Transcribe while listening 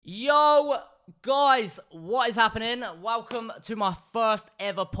Yo, guys, what is happening? Welcome to my first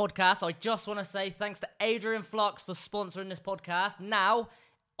ever podcast. I just want to say thanks to Adrian Flux for sponsoring this podcast. Now,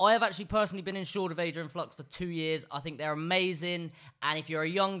 I have actually personally been insured with Adrian Flux for 2 years. I think they're amazing. And if you're a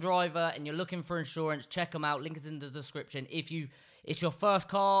young driver and you're looking for insurance, check them out. Link is in the description. If it's your first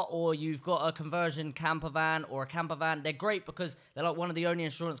car or you've got a conversion camper van or a camper van, they're great because they're like one of the only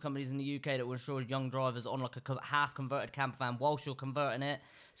insurance companies in the UK that will insure young drivers on like a half converted camper van whilst you're converting it.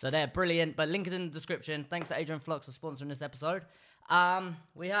 So they're brilliant. But link is in the description. Thanks to Adrian Flux for sponsoring this episode.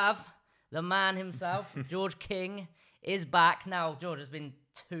 We have the man himself, George King, is back. Now, George, it's been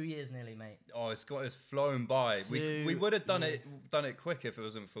 2 years nearly, mate. Oh, it's flown by. We would have done it quick if it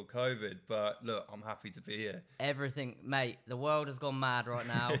wasn't for COVID. But look, I'm happy to be here. Everything, mate. The world has gone mad right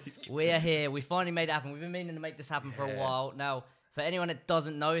now. We are here. We finally made it happen. We've been meaning to make this happen for a while. Now, for anyone that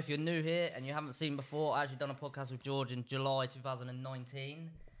doesn't know, if you're new here and you haven't seen before, I actually done a podcast with George in July 2019.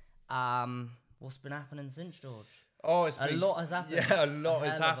 What's been happening since, George? Oh, a lot has happened. Yeah, a lot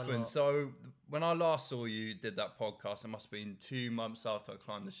has happened. So when I last saw you did that podcast, it must have been 2 months after I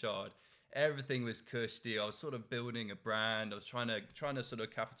climbed the Shard. Everything was cushy. I was sort of building a brand. I was trying to sort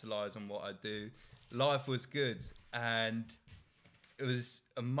of capitalize on what I do. Life was good, and it was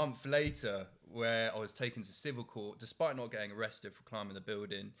a month later where I was taken to civil court, despite not getting arrested for climbing the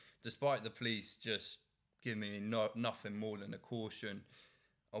building, despite the police just giving me nothing more than a caution.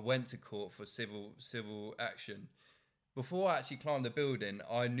 I went to court for civil action. Before I actually climbed the building,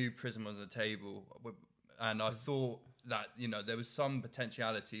 I knew prison was on the table, and I thought that there was some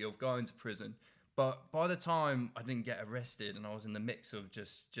potentiality of going to prison. But by the time I didn't get arrested and I was in the mix of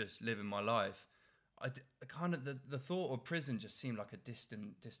just living my life, the thought of prison just seemed like a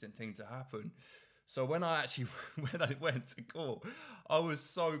distant thing to happen. So when I went to court, I was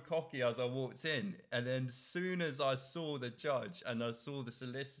so cocky as I walked in. And then as soon as I saw the judge and I saw the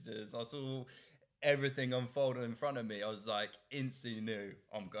solicitors, I saw everything unfolded in front of me, I was like, instantly knew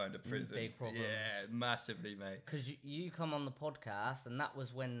I'm going to prison. Big problem. Yeah, massively, mate. Because you come on the podcast, and that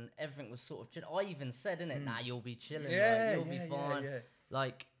was when everything was sort of chill. I even said, innit, nah, you'll be chilling. Yeah, you'll be fine. Yeah.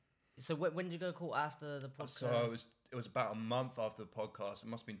 Like, so when did you go to court after the podcast? So it was about a month after the podcast. It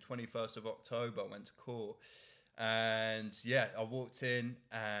must have been 21st of October. I went to court. And yeah, I walked in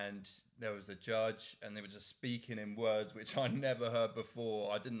and there was the judge and they were just speaking in words which I never heard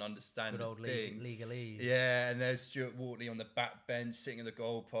before. I didn't understand Good old legalese. Yeah, and there's Stuart Wortley on the back bench sitting at the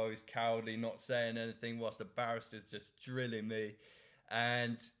goalpost, cowardly, not saying anything, whilst the barrister's just drilling me.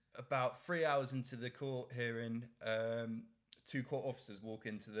 And about 3 hours into the court hearing, 2 court officers walk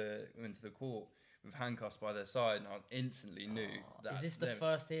into the court with handcuffs by their side, and I instantly knew that. Is this the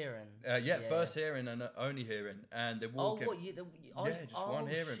first hearing? Yeah, first hearing and only hearing, and they're walking. Just one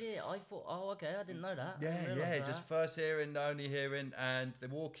hearing. Shit, I thought. Oh, okay, I didn't know that. Yeah, just first hearing, only hearing, and they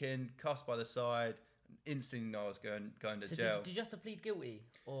walk in, cuffs by the side. Instantly knew I was going to jail. Did you have to plead guilty,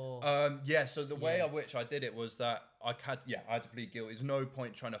 or? Yeah. So the way of which I did it was that I had to plead guilty. There's no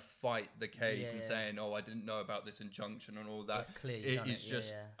point trying to fight the case and saying, "Oh, I didn't know about this injunction and all that." It's clear. It's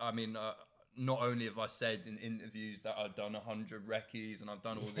just. I mean. Not only have I said in interviews that I've done 100 recce's and I've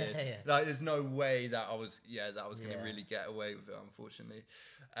done all this, like there's no way that I was going to really get away with it, unfortunately.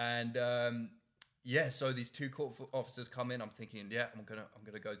 And so these 2 court officers come in. I'm thinking, I'm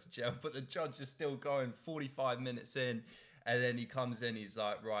gonna go to jail, but the judge is still going. 45 minutes in, and then he comes in. He's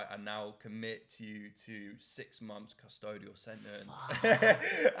like, right, I now commit you to 6 months custodial sentence.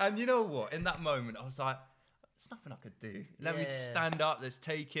 And you know what? In that moment, I was like, there's nothing I could do. Let me just stand up. Let's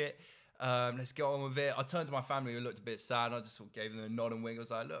take it. Let's get on with it. I turned to my family who looked a bit sad. I just sort of gave them a nod and wink. I was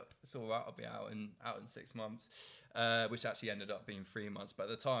like, look, it's all right. I'll be out in 6 months, which actually ended up being 3 months. But at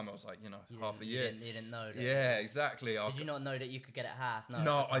the time, I was like, half a year. You didn't know that. Yeah, exactly. Did you not know that you could get it half?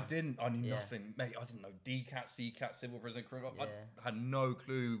 No, I didn't. I knew nothing. Mate, I didn't know DCAT, CCAT, civil prison, criminal. I had no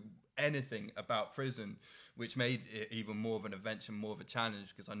clue anything about prison, which made it even more of an adventure, more of a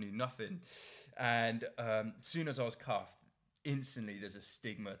challenge because I knew nothing. And as soon as I was cuffed, instantly there's a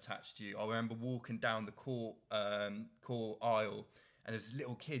stigma attached to you. I remember walking down the court aisle, and there's this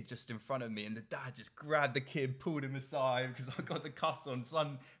little kid just in front of me, and the dad just grabbed the kid, pulled him aside because I got the cuffs on.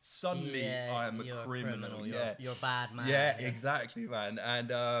 Suddenly I am a criminal. You're a bad man. Yeah, exactly, man.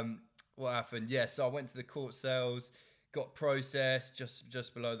 And what happened? So I went to the court cells, got processed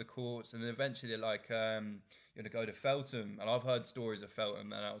just below the courts, and then eventually they're like, you're gonna go to Feltham. And I've heard stories of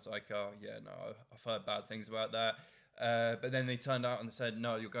Feltham, and I was like, oh yeah, no, I've heard bad things about that. But then they turned out and they said,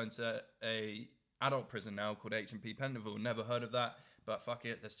 no, you're going to a adult prison now called H&P Pentonville. Never heard of that, but fuck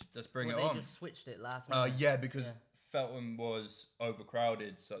it, let's bring it on. They just switched it last minute. Because Feltham was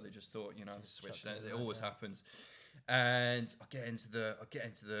overcrowded, so they just thought, switch it. It always happens. And I get into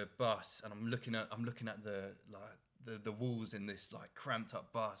the bus, and I'm looking at the walls in this like cramped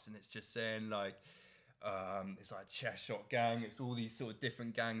up bus, and it's just saying like it's like Cheshire gang, it's all these sort of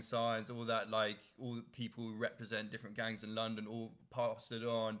different gang signs, all that, like all the people who represent different gangs in London all plastered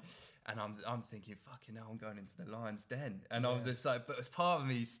on. And I'm thinking, fucking hell, I'm going into the Lion's Den. And I'm just like, but as part of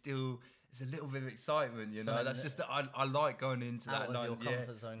me still, it's a little bit of excitement, you know. That's just that I like going into out that. Of your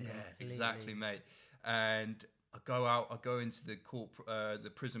comfort zone. Yeah, completely. exactly, mate. And I go into the the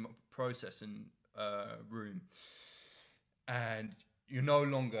prison processing room, and you're no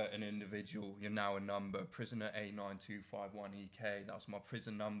longer an individual. You're now a number. Prisoner A9251EK. That's my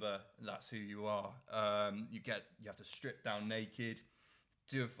prison number. That's who you are. You have to strip down naked,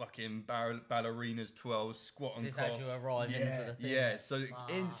 do a fucking ballerina's 12 squat and Is this as you arrive into the thing? Yeah. So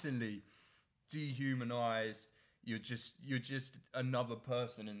instantly dehumanized. You're just another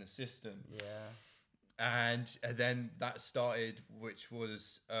person in the system. Yeah. And then that started, which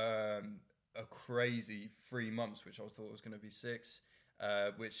was a crazy 3 months, which I thought was going to be 6,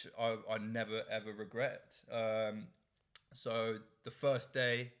 which I never ever regret. So the first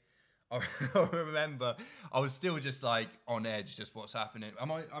day, I remember I was still just like on edge, just what's happening.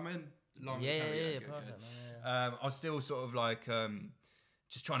 I'm in London. Yeah, good. perfect. I was still sort of like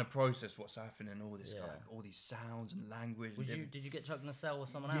just trying to process what's happening, all this like all these sounds and language. Did you get chucked in a cell with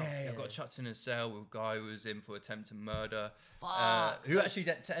someone else? Yeah, I got chucked in a cell with a guy who was in for attempted murder. Fuck. Who actually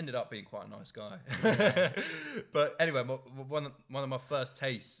ended up being quite a nice guy. But anyway, one of my first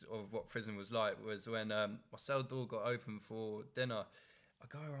tastes of what prison was like was when my cell door got open for dinner. I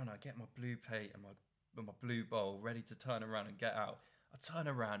go around, I get my blue plate and my blue bowl ready to turn around and get out. I turn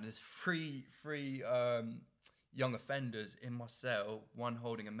around, and there's three young offenders in my cell, one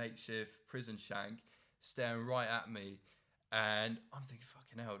holding a makeshift prison shank, staring right at me, and I'm thinking,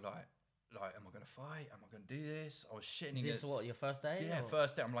 fucking hell, like, am I gonna fight? Am I gonna do this? I was shitting. Is this what, your first day? Yeah,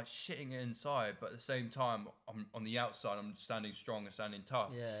 first day. I'm like shitting it inside, but at the same time, I'm on the outside. I'm standing strong and standing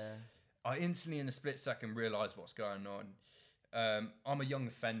tough. Yeah. I instantly, in a split second, realised what's going on. I'm a young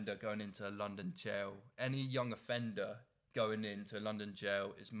offender going into a London jail. Any young offender going into a London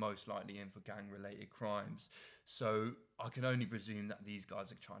jail is most likely in for gang-related crimes. So I can only presume that these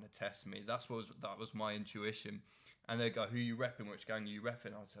guys are trying to test me. That was my intuition. And they go, "Who you repping? Which gang are you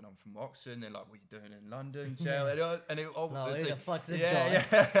repping?" I said, "I'm from Oxford." And they're like, "What are you doing in London jail?" Who the fuck's this guy?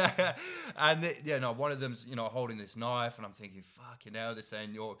 Yeah. And one of them's holding this knife, and I'm thinking, fucking hell. They're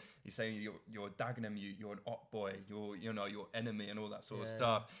saying you're Dagenham, you're an op boy, you're your enemy, and all that sort of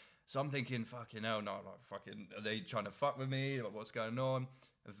stuff. So I'm thinking, fucking hell, no, like fucking, are they trying to fuck with me? Like, what's going on?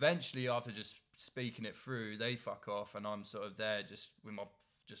 Eventually, after just speaking it through, they fuck off, and I'm sort of there just with my,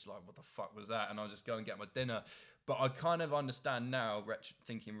 just like, what the fuck was that? And I'll just go and get my dinner. But I kind of understand now,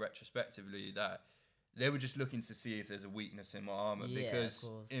 thinking retrospectively, that they were just looking to see if there's a weakness in my armor. Because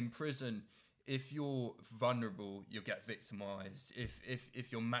in prison, if you're vulnerable, you'll get victimized.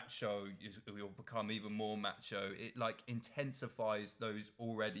 If you're macho, you'll become even more macho. It like intensifies those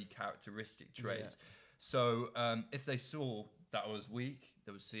already characteristic traits. Yeah. So if they saw that I was weak,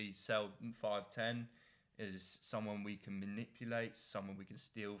 they would see cell 510 is someone we can manipulate, someone we can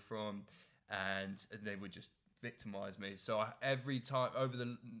steal from, and they would just victimize me. So every time over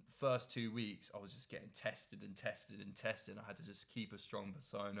the first 2 weeks, I was just getting tested. I had to just keep a strong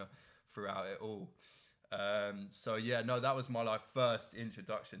persona throughout it all. That was my first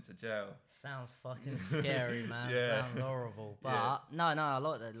introduction to jail. Sounds fucking scary, man. Sounds horrible. But no, I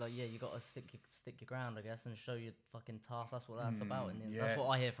like that. Like, you got to stick your ground, I guess, and show you're fucking tough. That's what that's about. And that's what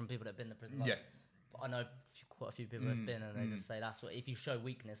I hear from people that've been in the prison. I know quite a few people that's been, and they just say that's what. If you show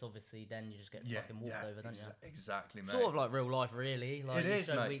weakness, obviously, then you just get fucking walked over, don't you? Exactly, mate. Sort of like real life, really. Like, you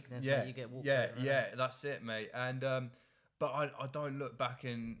show weakness, mate, you get walked over. Yeah, that's it, mate. And but I don't look back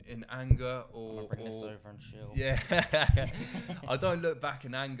in anger or bring this over and chill. Yeah, I don't look back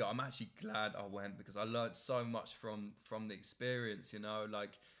in anger. I'm actually glad I went, because I learned so much from the experience.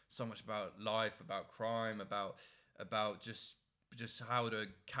 Like so much about life, about crime, about just how to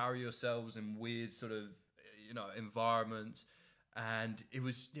carry yourselves in weird sort of environments. And it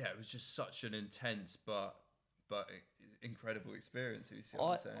was just such an intense but incredible experience. If you see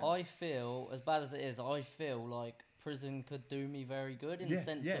what I'm saying? I feel, as bad as it is, I feel like prison could do me very good in the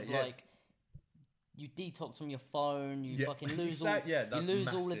sense of like, you detox from your phone, you fucking lose you lose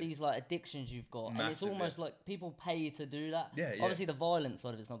all of these like addictions you've got. And it's almost like people pay to do that. Obviously the violent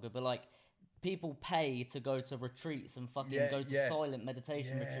side of it's not good, but like people pay to go to retreats and fucking go to silent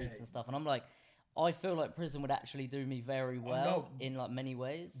meditation retreats and stuff. And I'm like, I feel like prison would actually do me very well in like many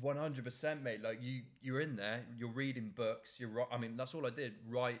ways. 100%, mate. Like you're in there, you're reading books. I mean, that's all I did.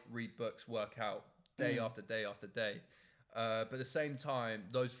 Read books, work out, day after day after day. But at the same time,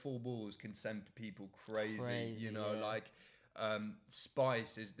 those 4 balls can send people crazy. You know, like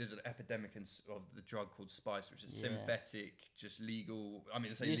spice there's an epidemic of the drug called spice, which is synthetic, just legal. I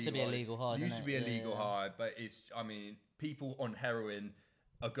mean, used to be a legal high. Used to be a legal high, but it's. I mean, people on heroin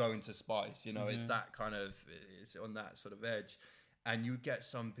are going to spice. You know, it's that kind of. It's on that sort of edge, and you get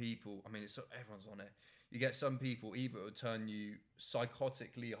some people. I mean, everyone's on it. You get some people, either it will turn you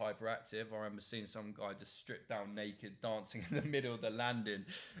psychotically hyperactive. I remember seeing some guy just stripped down naked dancing in the middle of the landing,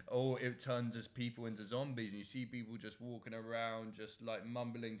 or it turns just people into zombies, and you see people just walking around, just like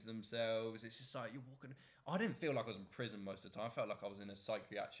mumbling to themselves. It's just like you're walking. I didn't feel like I was in prison most of the time. I felt like I was in a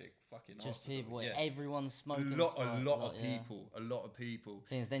psychiatric fucking just hospital. People, everyone's smoking. A lot of people.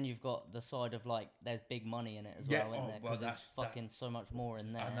 Then you've got the side of like there's big money in it as well, isn't there? Because there's fucking so much more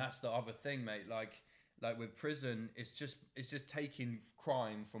in there. And that's the other thing, mate. Like with prison, it's just taking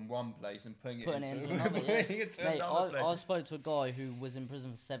crime from one place and putting it into another. Mate, I spoke to a guy who was in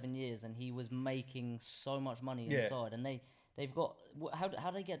prison for 7 years, and he was making so much money inside, and they've got how do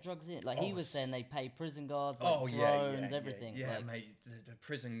they get drugs in? Like he was saying, they pay prison guards, drones, everything. Yeah, mate. The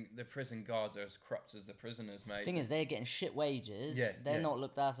prison guards are as corrupt as the prisoners, mate. Thing is, they're getting shit wages. They're not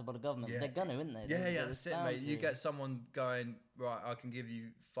looked after by the government. They're gonna, isn't they? That's it, mate. You get someone going, right, I can give you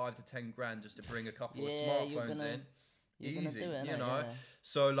 5 to 10 grand just to bring a couple of smartphones in. Easy, you know.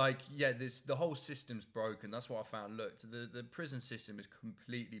 So like, the whole system's broken. That's what I found. Look, the prison system is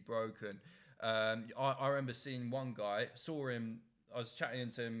completely broken. I remember seeing one guy, I was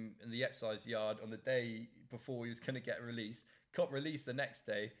chatting to him in the exercise yard on the day before he was going to get released. Got released the next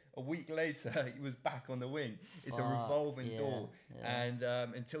day. A week later, he was back on the wing. It's a revolving door. And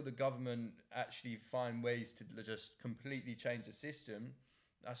until the government actually find ways to just completely change the system,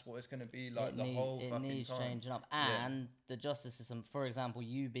 that's what it's going to be like it needs changing up. And the justice system, for example,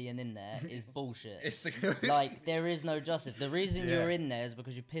 you being in there is bullshit. Like, there is no justice. The reason you're in there is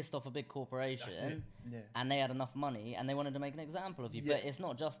because you pissed off a big corporation and they had enough money and they wanted to make an example of you. But it's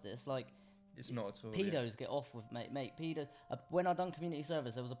not justice. Like, it's not at all. Pedos get off with, mate. Pedos. When I done community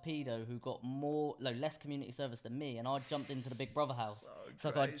service, there was a pedo who got less community service than me, and I jumped into the Big Brother house. So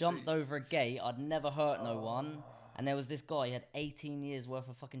like, I jumped over a gate. I'd never hurt no one. And there was this guy, he had 18 years worth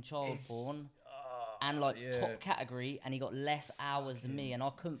of fucking child porn. And like top category, and he got less hours than me, and I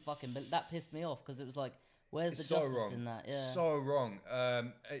couldn't fucking. But that pissed me off because it was like, where's the justice in that? Yeah, so wrong.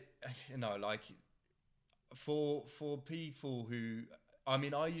 You know, like for people who, I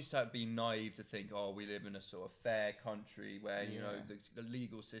mean, I used to be naive to think, oh, we live in a sort of fair country where you know the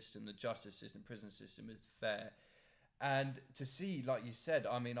legal system, the justice system, prison system is fair. And to see, like you said,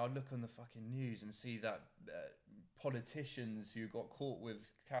 I mean, I look on the fucking news and see that politicians who got caught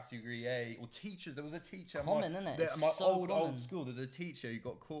with category A, or teachers. There was a teacher. Common, isn't it? My old school. There's a teacher who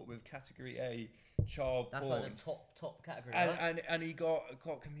got caught with category A child porn. That's like the top category. And he got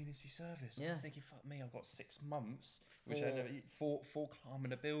community service. Yeah. I'm thinking, fuck me, I've got 6 months, which I never for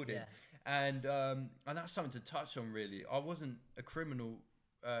climbing a building. Yeah. And that's something to touch on. Really, I wasn't a criminal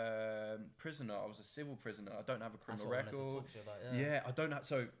prisoner. I was a civil prisoner. I don't have a criminal record. I wanted to talk to you about, I don't have.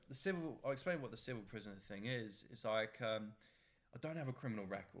 So the civil. I'll explain what the civil prisoner thing is. It's like I don't have a criminal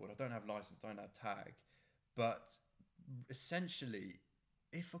record. I don't have license. Don't have tag. But essentially,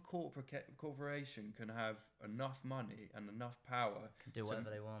 if a corporation can have enough money and enough power, can do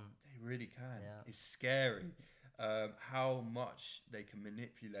whatever they want. They really can. Yeah. It's scary. How much they can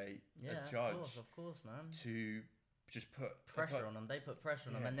manipulate a judge. Of course, man. To just put pressure on them. They put pressure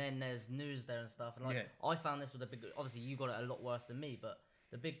on them, and then there's news there and stuff. And like, I found this with a big. Obviously, you got it a lot worse than me, but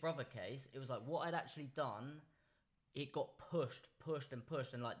the Big Brother case, it was like what I'd actually done. It got pushed,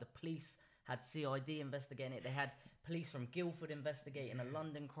 and like the police had CID investigating it. They had police from Guildford investigating a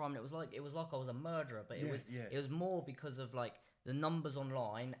London crime. And it was like I was a murderer, but it was more because of like the numbers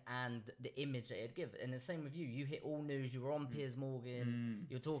online and the image that it'd give. And the same with you. You hit All News. You were on Piers Morgan.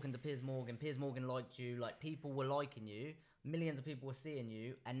 You were talking to Piers Morgan. Piers Morgan liked you. Like, people were liking you. Millions of people were seeing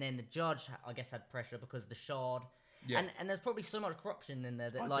you. And then the judge, I guess, had pressure because the Shard. Yeah. And there's probably so much corruption in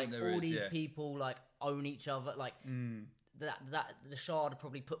there that these people like own each other. Like that the Shard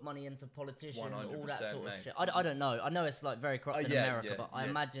probably put money into politicians, all that sort of shit. I don't know. I know it's like very corrupt in America, but I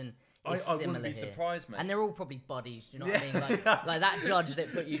imagine. I wouldn't be surprised, mate. And they're all probably buddies, do you know what I mean? Like that judge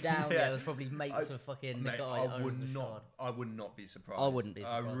that put you down there was probably mates with fucking the guy that owns the Shard. I would not be surprised. I wouldn't be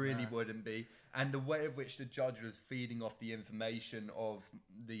surprised. I really wouldn't be. And the way of which the judge was feeding off the information of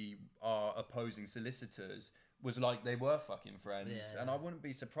the opposing solicitors was like they were fucking friends. And I wouldn't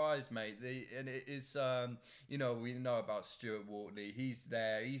be surprised, mate. And it is, you know, we know about Stuart Whartley. He's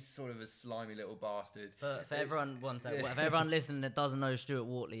there. He's sort of a slimy little bastard. For everyone, for everyone listening that doesn't know who Stuart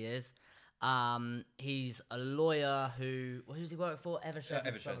Whartley is, He's a lawyer who's he work for? Evershed.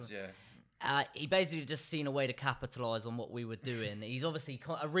 Eversheds, yeah. He basically just seen a way to capitalize on what we were doing. He's obviously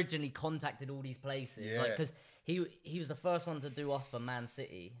originally contacted all these places, because he was the first one to do us for Man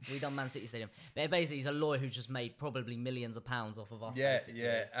City. We done Man City Stadium, but basically he's a lawyer who's just made probably millions of pounds off of us. Yeah, basically.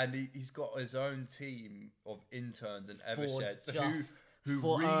 and he's got his own team of interns and Eversheds who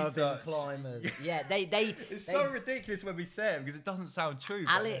for urban research. climbers. Yeah, they It's so ridiculous when we say it because it doesn't sound true.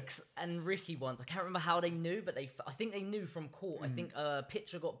 Alex and Ricky once, I can't remember how they knew, but I think they knew from court. I think a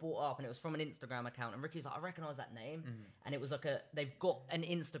picture got brought up and it was from an Instagram account, and Ricky's like, I recognise that name, and it was like they've got an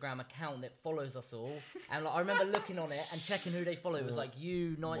Instagram account that follows us all, and like I remember looking on it and checking who they follow. It was like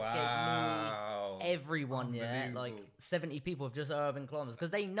you, Nightscape, me, everyone, like 70 people of just urban climbers, because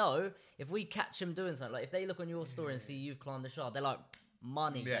they know if we catch them doing something, like if they look on your story and see you've climbed the Shard, they're like,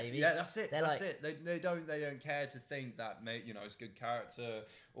 money, baby. Yeah, that's it. They're That's it. They don't care to think that, mate, it's good character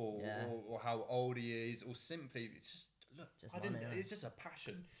or how old he is, or simply it's just look. It's just a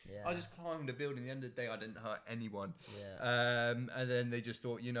passion. Yeah. I just climbed a building. At the end of the day, I didn't hurt anyone. Yeah. And then they just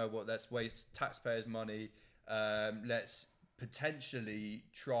thought, you know what? Let's waste taxpayers' money. Let's potentially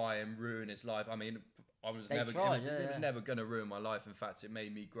try and ruin his life. I mean, it was never going to ruin my life. In fact, it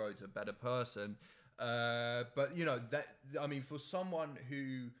made me grow to a better person. But for someone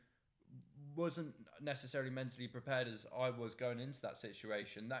who wasn't necessarily mentally prepared as I was going into that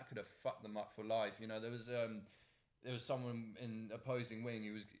situation, that could have fucked them up for life. There was someone in opposing wing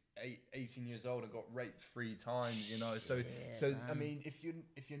who was 18 years old and got raped 3 times. I mean, if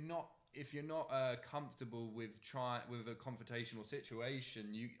you're not comfortable with a confrontational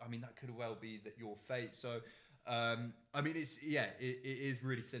situation, that could well be that your fate. So. It is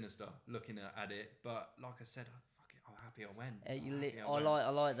really sinister looking at it, but like I said, I'm happy I went. I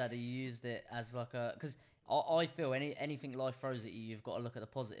like that you used it as like because I feel anything life throws at you, you've got to look at the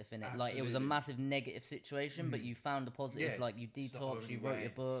positive in it. Absolutely. Like it was a massive negative situation, but you found the positive. Like you detox, you wrote your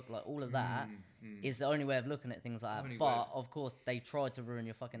book, like all of that is the only way of looking at things like that. But of course, they tried to ruin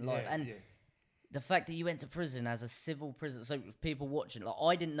your fucking life. The fact that you went to prison as a civil prisoner, so people watching, like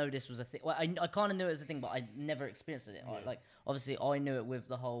I didn't know this was a thing. Well, I kind of knew it as a thing, but I never experienced it. Yeah. Like obviously, I knew it with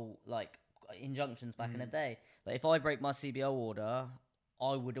the whole like injunctions back in the day. Like if I break my CBO order,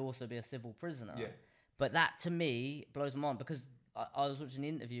 I would also be a civil prisoner. Yeah. But that to me blows my mind, because I was watching the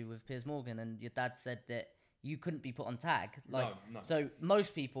interview with Piers Morgan, and your dad said that you couldn't be put on tag. Like, no. So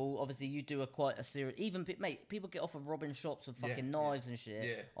most people, obviously, you do quite a serious. Even people get off of robbing shops with fucking knives and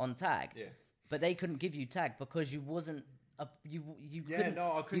shit on tag. Yeah. But they couldn't give you tag because you wasn't you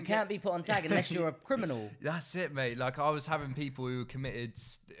can't be put on tag unless you're a criminal. That's it, mate. Like I was having people who were committed.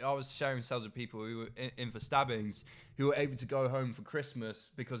 I was sharing cells with people who were in for stabbings, who were able to go home for Christmas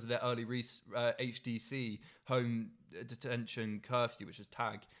because of their early HDC home detention curfew, which is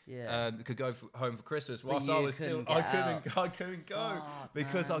tag. Yeah. Could go home for Christmas. Whilst I couldn't go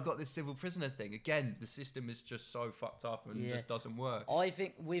because I got this civil prisoner thing. Again, the system is just so fucked up and just doesn't work. I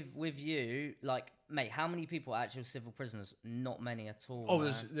think with you, like, mate, how many people are actual civil prisoners? Not many at all.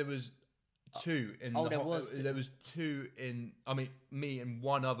 Oh, there was 2 in. There was 2 in. I mean, me and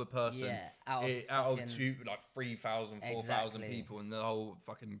one other person. Yeah, out of 2, like 3,000, 4,000 people in the whole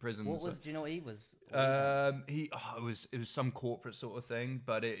fucking prison. Do you know what he was? It was some corporate sort of thing,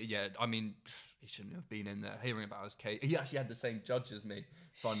 but he shouldn't have been in there. Hearing about his case, he actually had the same judge as me.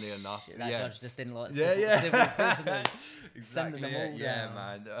 Funnily enough, that judge just didn't like civil prisoners. Exactly. Sending them all down.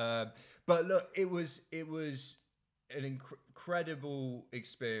 Man. But look, it was an incredible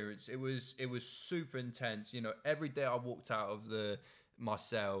experience. It was super intense. Every day I walked out of my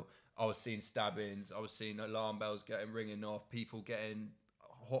cell, I was seeing stabbings. I was seeing alarm bells ringing off. People getting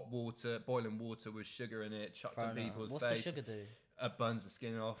hot water, boiling water with sugar in it, chucked in people's face. What's the sugar do? It burns the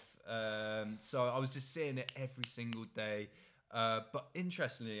skin off. So I was just seeing it every single day. But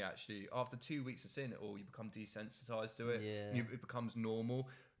interestingly, actually, after 2 weeks of seeing it all, you become desensitized to it. Yeah. It becomes normal.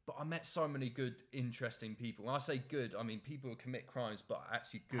 But I met so many good, interesting people. When I say good, I mean people who commit crimes, but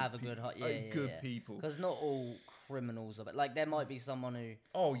actually good. Have a good heart, people. Because not all criminals are, but like there might be someone who,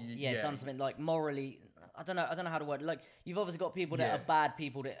 done something like morally. I don't know how to word it. Like you've obviously got people that are bad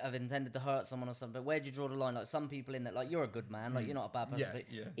people that have intended to hurt someone or something. But where do you draw the line? Like some people in that, like you're a good man, like you're not a bad person. But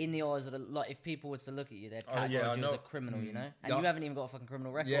in the eyes of if people were to look at you, they'd categorize you as a criminal, and you haven't even got a fucking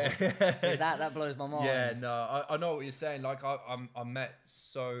criminal record. Yeah, that blows my mind. Yeah, no, I know what you're saying. Like I met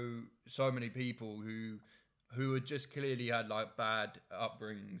so many people who had just clearly had like bad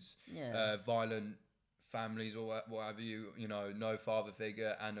upbringings, violent families or what have you, no father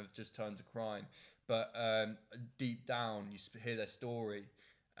figure, and have just turned to crime. But deep down, you hear their story,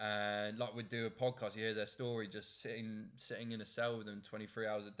 And like we'd do a podcast, you hear their story, just sitting in a cell with them 23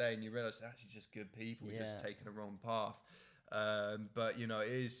 hours a day, and you realise they're actually just good people, just taking a wrong path. But you know, it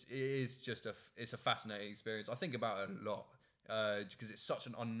is just it's a fascinating experience. I think about it a lot because it's such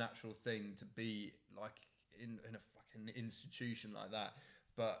an unnatural thing to be like in a fucking institution like that.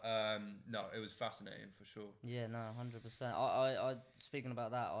 But no, it was fascinating for sure. Yeah, no, 100%. I speaking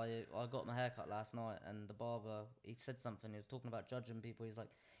about that, I got my haircut last night, and the barber, he said something. He was talking about judging people. He's like,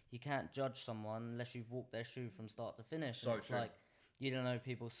 you can't judge someone unless you've walked their shoe from start to finish. So and it's true. like, you don't know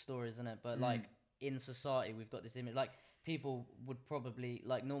people's stories, innit? But like in society, we've got this image. Like people would probably,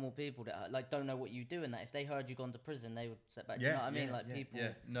 like normal people that like don't know what you do in that. If they heard you gone to prison, they would set back. Do you know what I mean? Like people.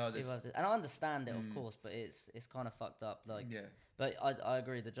 Yeah. No, people have to, and I understand it, of course, but it's kind of fucked up. Like. Yeah. But I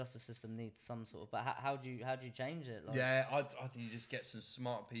agree, the justice system needs some sort of. But how do you change it? Like, yeah, I think you just get some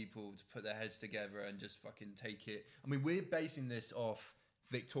smart people to put their heads together and just fucking take it. I mean, we're basing this off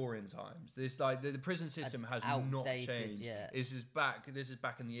Victorian times. This like the prison system has not changed. Yeah. This is back in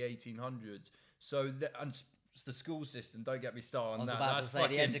the 1800s. So the school system. Don't get me started on that. That's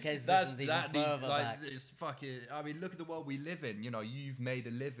fucking. The education system's even further back. It's fucking. I mean, look at the world we live in. You know, you've made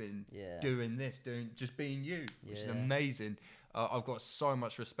a living doing this, just being you, which is amazing. I've got so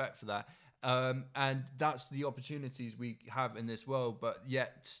much respect for that. And that's the opportunities we have in this world, but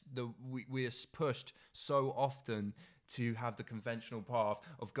yet we are pushed so often to have the conventional path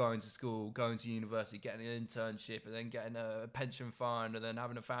of going to school, going to university, getting an internship, and then getting a pension fund, and then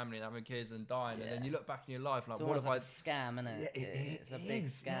having a family and having kids and dying. And then you look back in your life like, it's what if like a scam, isn't it? It's a big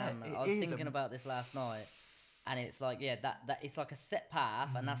scam. I was thinking about this last night. And it's like, that it's like a set path,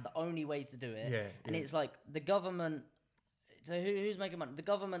 and that's the only way to do it. And it's like the government. So who's making money? The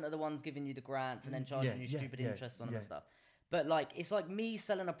government are the ones giving you the grants and then charging you stupid interest on them and stuff. But like, it's like me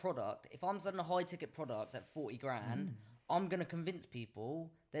selling a product. If I'm selling a high ticket product at 40 grand, I'm gonna convince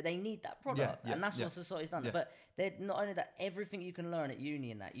people that they need that product, and that's what society's done. But they're not only that, everything you can learn at uni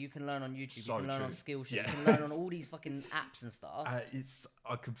and that you can learn on YouTube, you can learn on Skillshare, you can learn on all these fucking apps and stuff.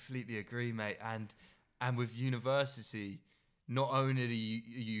 I completely agree, mate. And with university, not only do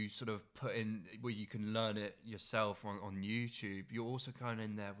you sort of put in where you can learn it yourself on YouTube, you're also going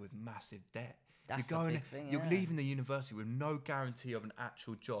in there with massive debt. That's the big thing. You're leaving the university with no guarantee of an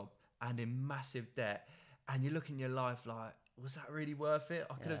actual job and in massive debt, and you look in your life like, was that really worth it?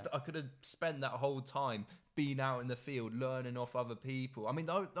 I could have spent that whole time being out in the field, learning off other people. I mean,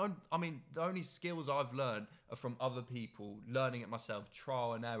 the only skills I've learned are from other people, learning it myself,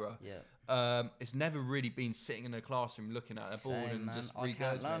 trial and error. It's never really been sitting in a classroom looking at a board and just regurgitating. I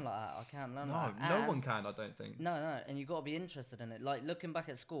can't learn like that. I can't learn like that. No one can, I don't think. No, and you got to be interested in it. Like, looking back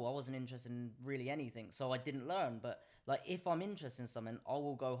at school, I wasn't interested in really anything, so I didn't learn. But like, if I'm interested in something, I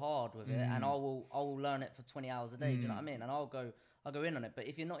will go hard with it, and I will learn it for 20 hours a day. Do you know what I mean? And I'll go in on it. But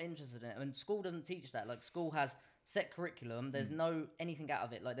if you're not interested in it, and school doesn't teach that. Like, school has set curriculum. There's no anything out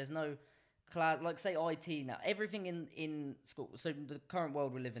of it. Like, there's no class, like say IT now. Everything in school. So the current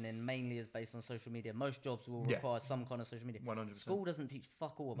world we're living in mainly is based on social media. Most jobs will require some kind of social media. 100%. School doesn't teach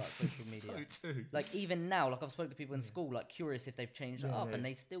fuck all about social media. So true. Like, even now, like, I've spoken to people in school, like, curious if they've changed it up, and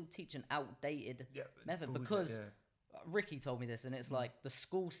they still teach an outdated method because Ricky told me this, and it's like, the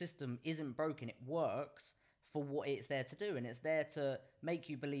school system isn't broken. It works for what it's there to do, and it's there to make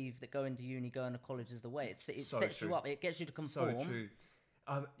you believe that going to uni, going to college is the way. It sets you up. It gets you to conform. So true.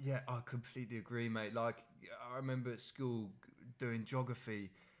 I completely agree, mate. Like, I remember at school doing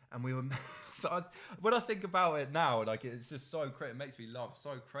geography, and we were. When I think about it now, like, it's just so crazy. It makes me laugh.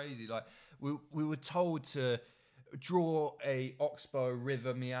 So crazy. Like, we were told to draw a Oxbow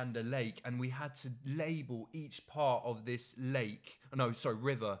River meander lake, and we had to label each part of this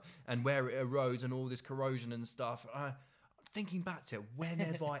river, and where it erodes and all this corrosion and stuff. Thinking back to it, when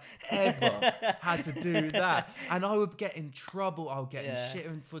have I ever had to do that? And I would get in trouble. I would get in shit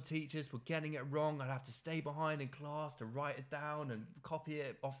for teachers for getting it wrong. I'd have to stay behind in class to write it down and copy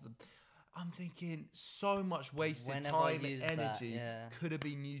it off the. I'm thinking, so much wasted time and energy could have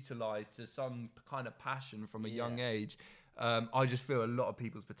been utilised to some kind of passion from a young age. I just feel a lot of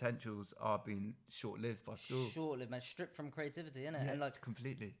people's potentials are being short-lived by school. Short-lived, man. Stripped from creativity, innit? Yeah, and like,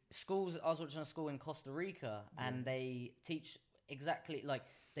 completely. Schools, I was watching a school in Costa Rica, and they teach exactly, like,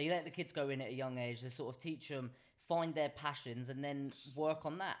 they let the kids go in at a young age. They sort of teach them, find their passions, and then work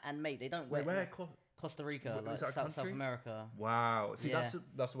on that. And, mate, they don't... Where? Costa Rica, like South America. Wow. See,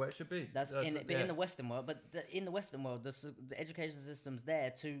 that's where it should be. In the Western world, but in the Western world, the education system's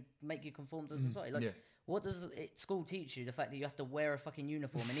there to make you conform to society. Like, what does school teach you? The fact that you have to wear a fucking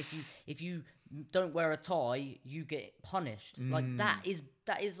uniform, and if you don't wear a tie, you get punished. Like, that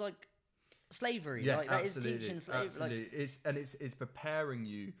is like slavery. Yeah, like that is teaching slavery. Absolutely. It's preparing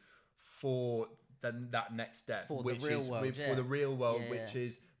you for that next step, For the real world,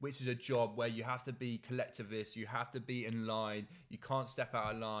 which is a job where you have to be collectivist, you have to be in line, you can't step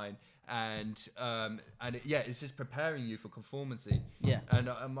out of line, and it's just preparing you for conformity. Yeah. And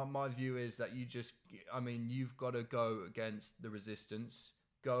my view is that you've got to go against the resistance,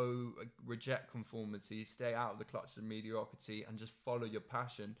 reject conformity, stay out of the clutches of mediocrity, and just follow your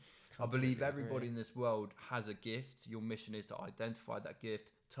passion. I believe everybody in this world has a gift. Your mission is to identify that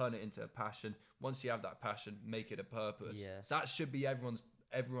gift, turn it into a passion. Once you have that passion, make it a purpose. Yes. That should be everyone's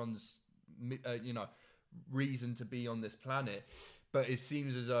reason to be on this planet. But it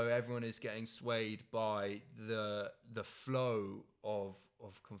seems as though everyone is getting swayed by the flow of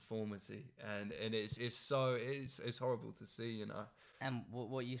conformity, and it's horrible to see, you know. And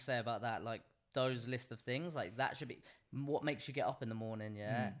what you say about that, like those list of things, like that should be what makes you get up in the morning.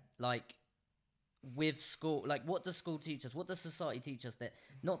 Like with school, like what does school teach us? What does society teach us? That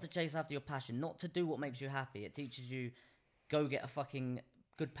not to chase after your passion, not to do what makes you happy. It teaches you go get a fucking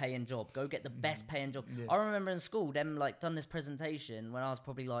good paying job, go get the best paying job. I remember in school them like done this presentation when I was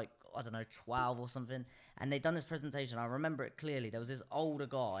probably like, I don't know, 12 or something, and they done this presentation. I remember it clearly. There was this older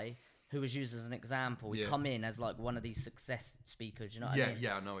guy who was used as an example. He'd come in as like one of these success speakers, you know what I mean?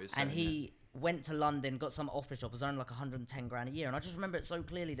 Yeah, I know what you're saying. And he went to London, got some office job, was earning like 110 grand a year. And I just remember it so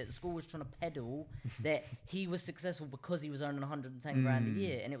clearly that the school was trying to peddle that he was successful because he was earning 110 grand a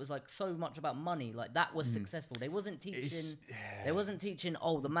year. And it was like so much about money. Like that was successful. They wasn't teaching,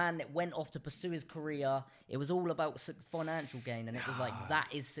 oh, the man that went off to pursue his career. It was all about financial gain. And it was like, that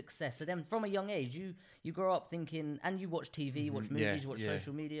is success. So then from a young age, you grow up thinking, and you watch TV, you watch movies, you watch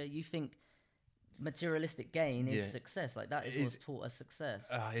social media, you think materialistic gain is success. Like that is what's taught as success.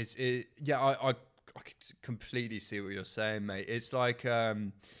 I completely see what you're saying, mate. It's like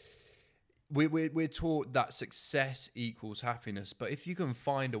we're taught that success equals happiness, but if you can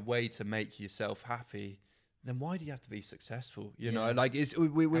find a way to make yourself happy, then why do you have to be successful? You know, like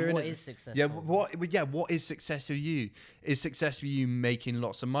we're in what is successful? What is success for you? Is success for you making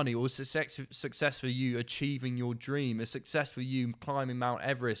lots of money, or is success for you achieving your dream? Is success for you climbing Mount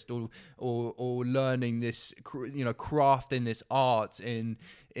Everest, or learning this, crafting this art in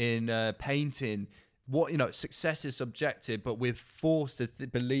painting? Success is subjective, but we're forced to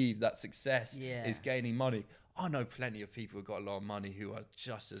believe that success is gaining money. I know plenty of people who've got a lot of money who are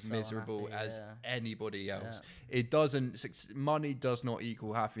just as miserable as anybody else. Money does not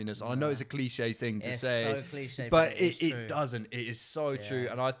equal happiness. I know it's a cliche thing to say, so cliche, but it doesn't. It is so true.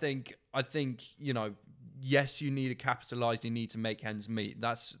 And I think, yes, you need to capitalize. You need to make ends meet.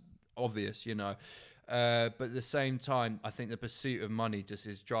 that's obvious, but at the same time, I think the pursuit of money just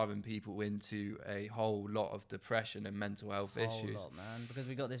is driving people into a whole lot of depression and mental health issues. Lot, man, because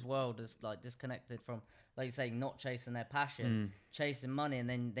we got this world that's like disconnected from, like you say, not chasing their passion, chasing money, and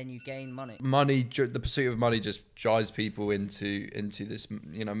then you gain money. The pursuit of money just drives people into this,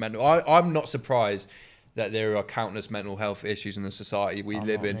 mental. I'm not surprised that there are countless mental health issues in the society we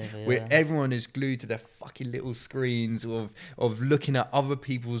live in, where everyone is glued to their fucking little screens of looking at other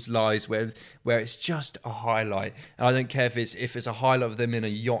people's lives, where it's just a highlight. And I don't care if it's a highlight of them in a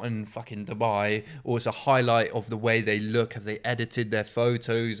yacht in fucking Dubai, or it's a highlight of the way they look. Have they edited their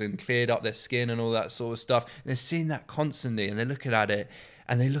photos and cleared up their skin and all that sort of stuff? And they're seeing that constantly, and they're looking at it.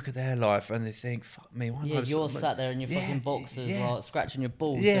 And they look at their life and they think, fuck me. You're sat there in your fucking boxes, like, scratching your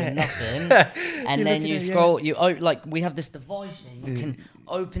balls, doing nothing. And then you scroll, we have this device here. You can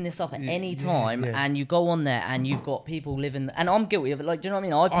open this up at any time, and you go on there and you've got people living, and I'm guilty of it. Like, do you know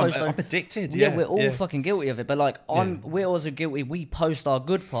what I mean? I'm addicted. We're all fucking guilty of it. But like, we're also guilty. We post our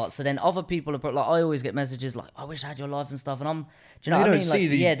good parts. So then other people are like, I always get messages like, I wish I had your life and stuff. And I'm, do you know what I mean?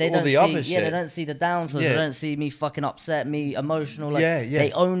 They don't see the downsides. They don't see me fucking upset, me emotional. Like,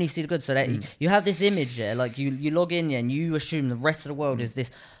 they only see the good. So that you have this image there, like you log in and you assume the rest of the world is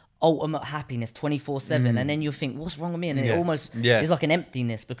this ultimate happiness 24/7, and then you think, what's wrong with me? And it almost is like an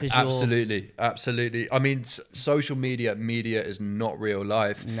emptiness because you're absolutely. I mean, social media is not real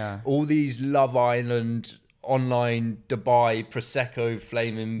life. No. All these Love Island, online Dubai Prosecco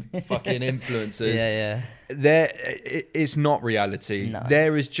flaming fucking influencers. It's not reality. No.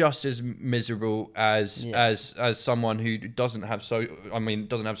 There is just as miserable as someone who doesn't have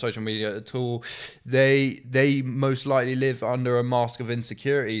social media at all. They most likely live under a mask of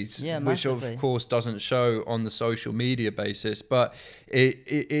insecurities, which of course doesn't show on the social media basis. But it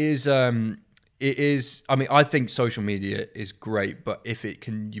is. I mean, I think social media is great, but if it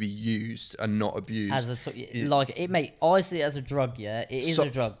can be used and not abused, I see it as a drug. Yeah, it is a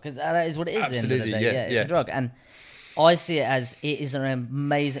drug, because that is what it is. Absolutely, at the end of the day. It's a drug, and I see it as it is an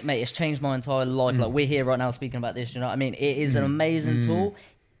amazing, mate. It's changed my entire life. Like we're here right now speaking about this. You know what I mean? It is an amazing tool,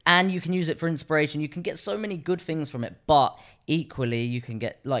 and you can use it for inspiration. You can get so many good things from it, but equally you can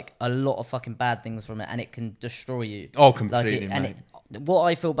get like a lot of fucking bad things from it, and it can destroy you. Oh, completely, mate. What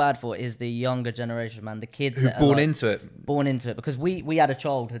I feel bad for is the younger generation, man. The kids who that born are into it. Born into it, because we had a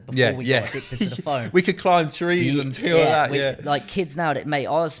childhood before we got addicted to the phone. We could climb trees and do all that. Like kids now, mate.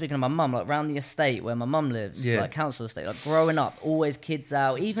 I was speaking to my mum, like around the estate where my mum lives, like council estate. Like growing up, always kids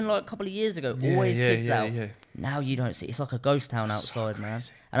out. Even like a couple of years ago, always kids out. Yeah. Now you don't see. It's like a ghost town outside, man.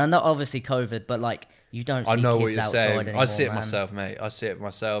 And I know obviously COVID, but like. You don't see kids outside anymore, I see it myself, mate. I see it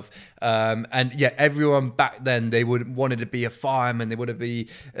myself. And yeah, everyone back then, they wanted to be a fireman. They want to be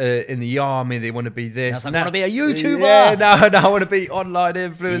in the army. They want to be this. I want to be a YouTuber. Yeah, now I want to be online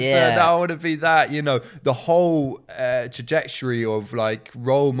influencer. Yeah. Now I want to be that. You know, the whole trajectory of like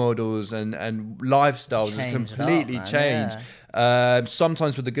role models and lifestyles has completely changed. Yeah.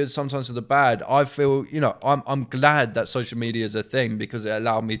 Sometimes with the good, sometimes with the bad. I feel, you know, I'm glad that social media is a thing because it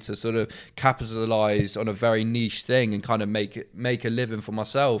allowed me to sort of capitalize on a very niche thing and kind of make a living for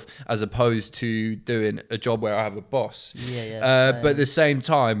myself as opposed to doing a job where I have a boss. But at the same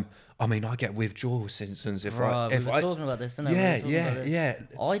time, I mean, I get withdrawal symptoms if I talking about this, didn't yeah.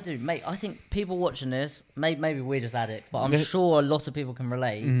 I do, mate. I think people watching this, maybe we're just addicts, but I'm sure a lot of people can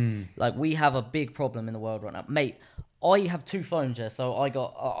relate. Like we have a big problem in the world right now, mate. I have 2 phones here, so I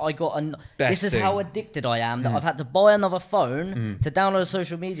got this is how addicted I am that I've had to buy another phone to download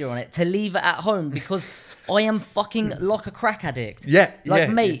social media on it to leave it at home because I am fucking like a crack addict.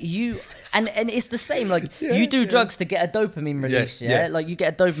 Mate, you and it's the same. Like you do drugs to get a dopamine release, like you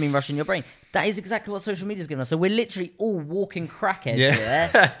get a dopamine rush in your brain. That is exactly what social media's giving us. So we're literally all walking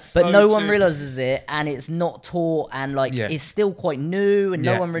crackheads, but no one realizes it, and it's not taught, and like it's still quite new, and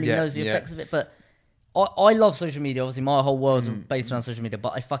no one really knows the effects of it, but. I love social media. Obviously, my whole world's based around social media,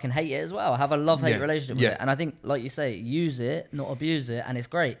 but I fucking hate it as well. I have a love-hate relationship with it. And I think, like you say, use it, not abuse it, and it's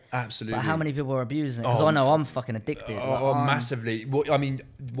great. Absolutely. But how many people are abusing it? Because I know I'm fucking addicted. Massively.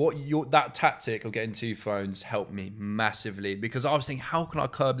 That tactic of getting 2 phones helped me massively because I was thinking, how can I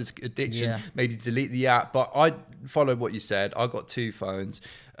curb this addiction? Maybe delete the app. But I followed what you said. I got 2 phones.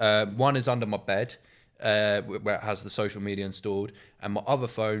 One is under my bed. Where it has the social media installed, and my other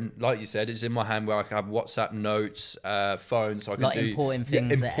phone, like you said, is in my hand where I can have WhatsApp notes, phone, so I can like do important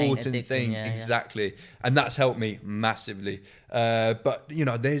things. Exactly, and that's helped me massively. But you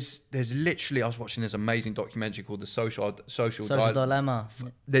know, there's literally, I was watching this amazing documentary called The Social Dilemma.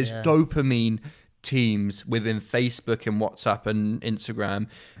 There's dopamine teams within Facebook and WhatsApp and Instagram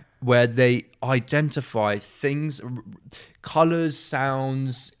where they identify things, colors,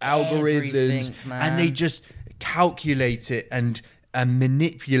 sounds, algorithms, and they just calculate it and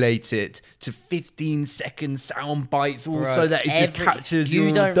manipulate it to 15-second sound bites, so that it just captures your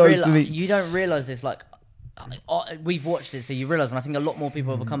dopamine. You don't realize this, like. We've watched it, so you realise, and I think a lot more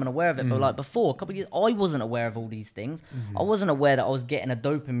people are becoming aware of it. But like before, a couple of years, I wasn't aware of all these things. I wasn't aware that I was getting a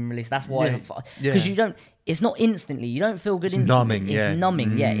dopamine release. That's why, because you don't. It's not instantly. You don't feel good instantly. It's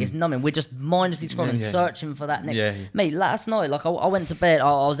numbing. It's numbing. We're just mindlessly scrolling, searching for that next. Mate, last night, like I went to bed.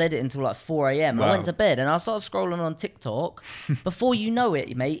 I was editing until like 4 a.m. Wow. I went to bed and I started scrolling on TikTok. Before you know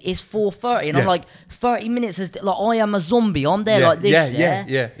it, mate, it's 4:30, and I'm like, 30 minutes is like I am a zombie. I'm there like this.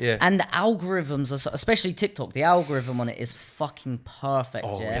 Yeah. And the algorithms are, especially TikTok, the algorithm on it is fucking perfect.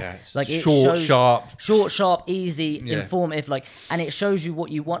 Like it's short, sharp, easy, informative. Like, and it shows you what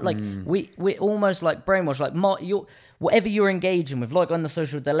you want. Like we're almost like brainwashed. Like whatever you're engaging with, like on The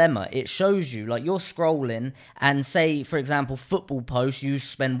Social Dilemma, it shows you, like you're scrolling and say, for example, football posts, you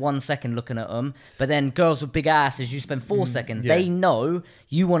spend 1 second looking at them, but then girls with big asses, you spend 4 seconds. They know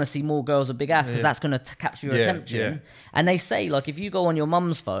you want to see more girls with big ass because that's going to capture your attention. And they say, like, if you go on your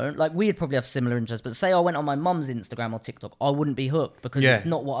mum's phone, like we'd probably have similar interests, but say I went on my mum's Instagram or TikTok, I wouldn't be hooked because it's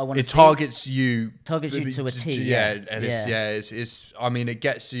not what I want to see. It targets you to a T. It's I mean, it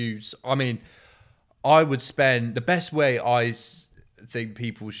gets you, I mean, I would spend the best way I think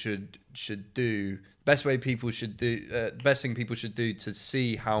people should do. Best thing people should do to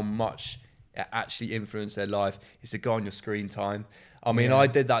see how much it actually influenced their life is to go on your screen time. I mean, I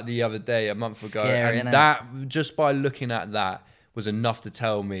did that the other day, a month ago, and that just by looking at that was enough to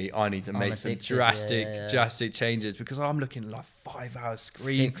tell me I need to make some drastic changes because I'm looking at like 5 hours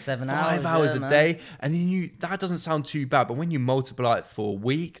screen, 6-7 5 hours a day, and then that doesn't sound too bad, but when you multiply it for a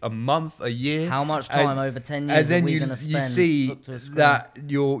week, a month, a year, how much time over 10 years? And then you see that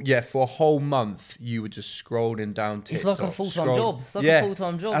you're for a whole month you were just scrolling down TikTok. It's like a full-time job. It's like a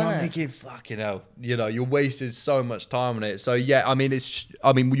full-time job, and I'm thinking, fucking hell, you know, you're wasting so much time on it. So I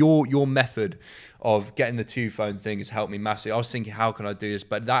mean, your method of getting the 2-phone thing has helped me massively. I was thinking, how can I do this?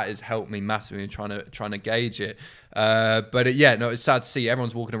 But that has helped me massively in trying to gauge it. It's sad to see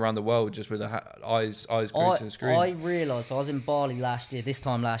everyone's walking around the world just with their eyes glued to the screen. I realised, so I was in Bali this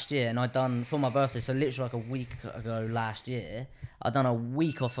time last year, and I'd done, for my birthday, so literally like a week ago last year, I'd done a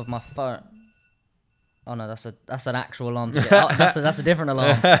week off of my phone. Oh no, that's an actual alarm. That's a different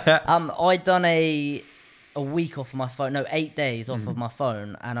alarm. I'd done a week off of my phone. No, 8 days off of my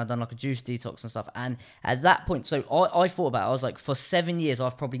phone, and I'd done like a juice detox and stuff. And at that point, so I thought about it. I was like, for 7 years,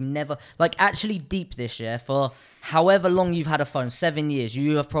 I've probably never, like, actually deep this year, for however long you've had a phone, 7 years,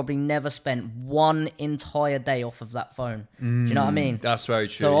 you have probably never spent one entire day off of that phone. Do you know what I mean? That's very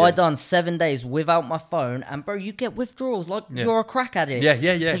true. So I'd done 7 days without my phone, and bro, you get withdrawals like you're a crack addict. Yeah.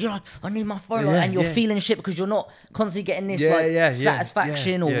 You're like, I need my phone, and you're feeling shit because you're not constantly getting this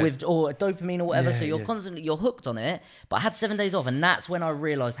satisfaction or dopamine or whatever. So you're constantly hooked on it. But I had 7 days off, and that's when I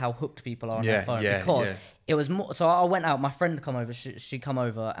realised how hooked people are on their phone because it was more. So I went out. My friend come over. She come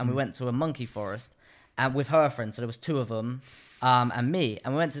over, and we went to a monkey forest. And with her friends, so there was 2 of them, and me,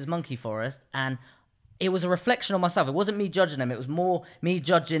 and we went to this monkey forest, and it was a reflection on myself. It wasn't me judging them; it was more me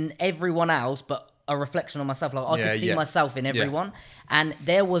judging everyone else, but a reflection on myself. Like I could see myself in everyone, and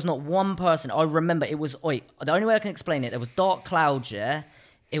there was not one person. I remember it was. The only way I can explain it, there was dark clouds. Yeah,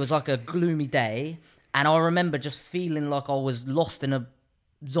 it was like a gloomy day, and I remember just feeling like I was lost in a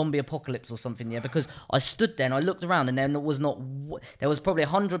zombie apocalypse or something, because I stood there and I looked around, and then there was probably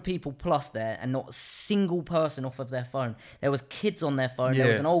 100 people plus there, and not a single person off of their phone. There was kids on their phone.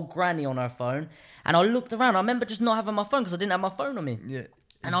 There was an old granny on her phone, and I looked around. I remember just not having my phone because I didn't have my phone on me.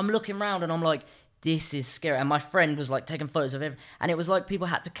 And I'm looking around and I'm like, this is scary. And my friend was like taking photos of everything, and it was like people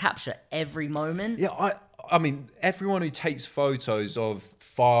had to capture every moment. I mean, everyone who takes photos of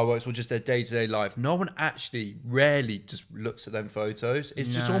fireworks or just their day-to-day life, no one actually rarely just looks at them photos. It's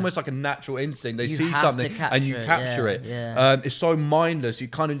just almost like a natural instinct. They see something and you capture it. It's so mindless. You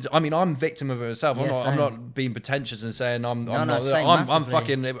kind of, I mean, I'm a victim of it myself. I'm not being pretentious and saying I'm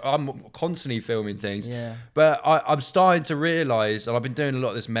constantly filming things. But I'm starting to realize, and I've been doing a lot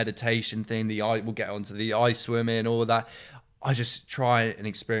of this meditation thing, we'll get onto the ice swimming, all of that. I just try and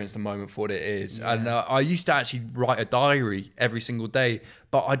experience the moment for what it is. And I used to actually write a diary every single day,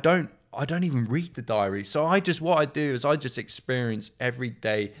 but I don't even read the diary. So what I do is I just experience every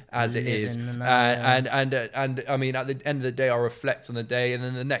day as it is. And I mean, at the end of the day, I reflect on the day, and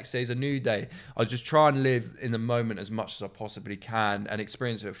then the next day is a new day. I just try and live in the moment as much as I possibly can and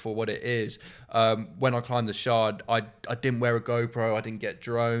experience it for what it is. When I climbed the Shard, I didn't wear a GoPro. I didn't get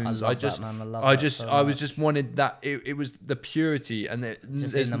drones. I just wanted that. It was the purity and in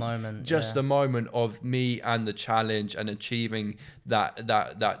the moment. The moment of me and the challenge and achieving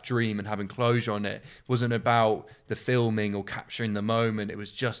that dream and having closure on it. It wasn't about the filming or capturing the moment. It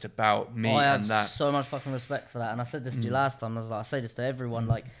was just about me and that. I have so much fucking respect for that. And I said this to you last time. I say this to everyone.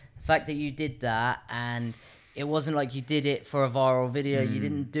 Like, the fact that you did that, and it wasn't like you did it for a viral video. You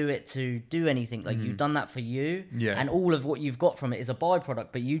didn't do it to do anything. Like, you've done that for you. And all of what you've got from it is a byproduct.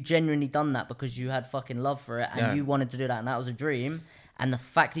 But you genuinely done that because you had fucking love for it, and you wanted to do that, and that was a dream. And the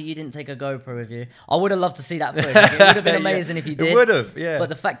fact that you didn't take a GoPro with you, I would have loved to see that footage. Like, it would have been amazing if you did. It would have, yeah. But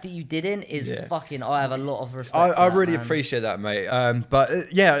the fact that you didn't is fucking, I have a lot of respect for I really appreciate that, mate.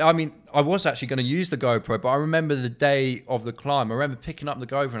 I mean, I was actually going to use the GoPro, but I remember the day of the climb. I remember picking up the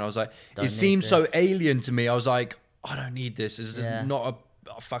GoPro and I was like, it seemed so alien to me. I was like, I don't need this. This is not a...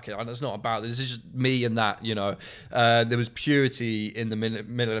 Oh, fuck it, it's not about this. It's just me and that, there was purity in the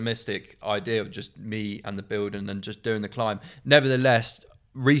minimalistic idea of just me and the building and just doing the climb. Nevertheless,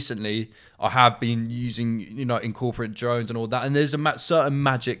 recently I have been using incorporate drones and all that, and there's a certain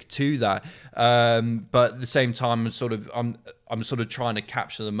magic to that, but at the same time I'm sort of trying to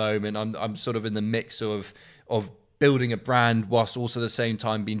capture the moment. I'm sort of in the mix of building a brand whilst also at the same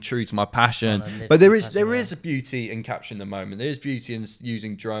time being true to my passion. But there is a beauty in capturing the moment. There is beauty in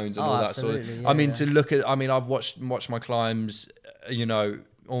using drones and all that sort of. I mean, I've watched my climbs,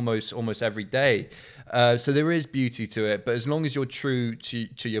 almost every day. So there is beauty to it. But as long as you're true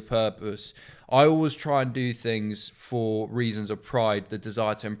to your purpose, I always try and do things for reasons of pride, the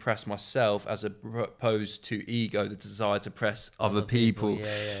desire to impress myself, as opposed to ego, the desire to impress other people.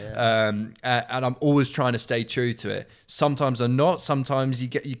 And I'm always trying to stay true to it. Sometimes I'm not. Sometimes you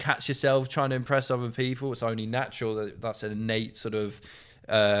catch yourself trying to impress other people. It's only natural. That's an innate sort of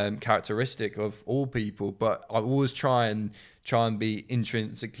characteristic of all people. But I always try and be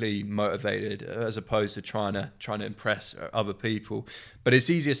intrinsically motivated as opposed to trying to impress other people. But it's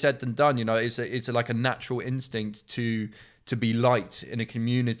easier said than done. It's like a natural instinct to be liked in a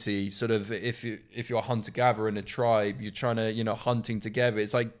community. Sort of if you're a hunter gatherer in a tribe, you're trying to hunting together.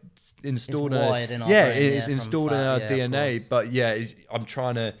 It's like installed wired in our brain, it's installed in our DNA. But I'm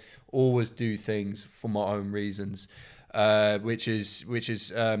trying to always do things for my own reasons, which is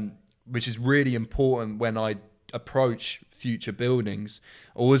really important when I approach future buildings.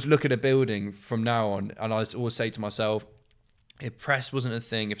 I always look at a building from now on, and I always say to myself, if press wasn't a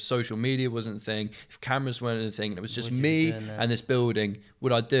thing, if social media wasn't a thing, if cameras weren't a thing, and it was just me and this building,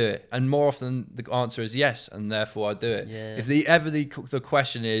 would I do it? And more often the answer is yes, and therefore I do it. Yeah. If the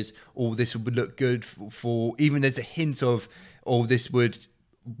question is, this would look good for even there's a hint of, this would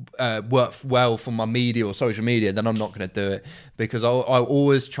work well for my media or social media, then I'm not going to do it, because I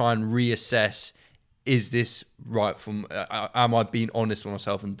always try and reassess, is this right from am I being honest with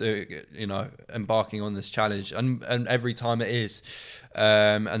myself and doing it, embarking on this challenge, and every time it is,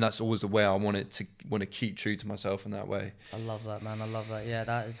 and that's always the way I want to keep true to myself in that way. I love that, man. I love that. Yeah,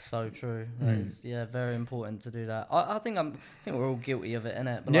 that is so true. That is, very important to do that. I think we're all guilty of it,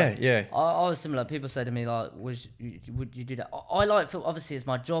 innit? But I was similar. People say to me like, would you do that? I obviously it's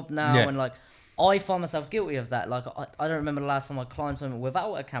my job now, and like I find myself guilty of that. Like I don't remember the last time I climbed something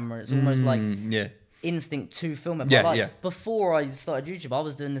without a camera. It's almost like instinct to film it. But before I started YouTube, I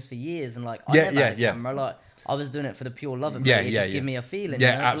was doing this for years, and like I never had a camera. Like I was doing it for the pure love of it. It just gave me a feeling.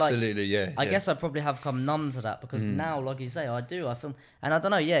 Absolutely. I guess I probably have come numb to that, because now, like you say, I film, and I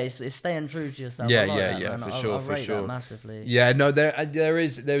don't know. It's staying true to yourself. For I rate sure. that massively. Yeah, no, there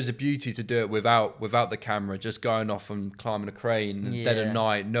is a beauty to do it without the camera, just going off and climbing a crane dead of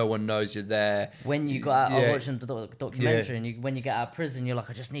night. No one knows you're there. When you got out, I was watching the documentary, and when you get out of prison, you're like,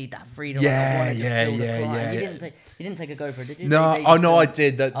 I just need that freedom. You didn't take a GoPro, did you? No, I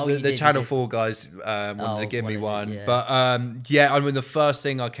did. The Channel 4 guys wanted to give me one, but I mean, the first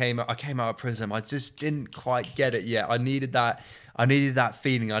thing I came out of prison, I just didn't quite get it yet. I needed that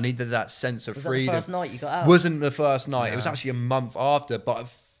feeling. I needed that sense of freedom. Was that the first night you got out? Wasn't the first night. No. It was actually a month after, but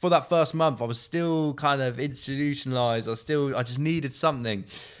for that first month, I was still kind of institutionalized. I just needed something.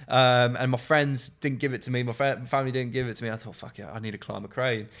 And my friends didn't give it to me. My family didn't give it to me. I thought, fuck it, I need to climb a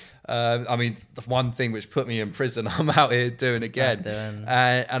crane. I mean, the one thing which put me in prison, I'm out here doing again.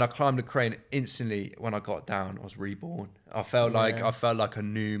 And I climbed a crane instantly. When I got down, I was reborn. I felt like a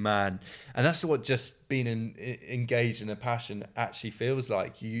new man. And that's what just being engaged in a passion actually feels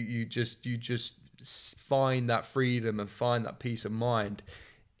like. You just find that freedom and find that peace of mind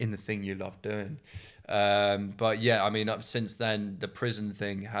in the thing you love doing. But I mean, since then, the prison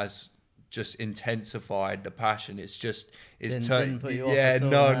thing has just intensified the passion. Didn't put you off at all,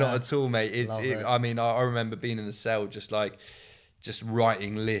 not at all, mate. I mean, I remember being in the cell, just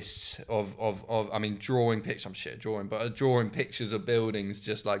writing lists of I mean, drawing pictures. I'm shit at drawing, but drawing pictures of buildings,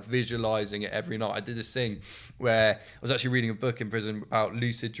 just like visualizing it every night. I did this thing where I was actually reading a book in prison about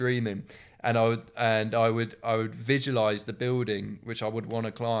lucid dreaming, and I would visualize the building which I would want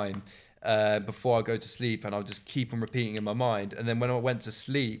to climb before I go to sleep, and I would just keep on repeating in my mind. And then when I went to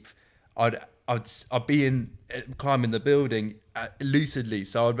sleep, I'd be climbing the building lucidly,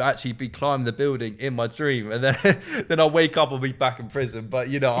 so I'd actually be climbing the building in my dream, and then I'll wake up and be back in prison. But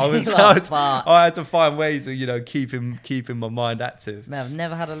I had to find ways of keeping my mind active. Man, I've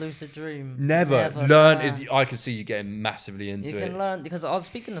never had a lucid dream. Never learn. I can see you getting massively into it. You can learn, because I was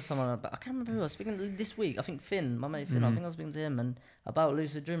speaking to someone about, I can't remember who I was speaking to this week. I think Finn, my mate Finn. I think I was speaking to him and about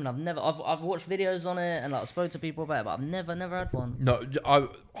lucid dreaming. I've watched videos on it, and I've spoken to people about it, but I've never had one. No, I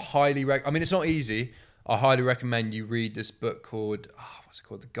highly recommend. I mean, it's not easy. I highly recommend you read this book called, what's it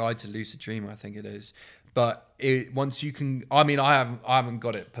called? The Guide to Lucid Dreaming, I think it is. But once you can, I mean, I haven't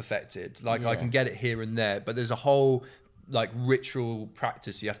got it perfected. Like I can get it here and there, but there's a whole like ritual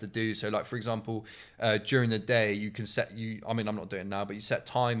practice you have to do. So like, for example, during the day, you can I mean, I'm not doing it now, but you set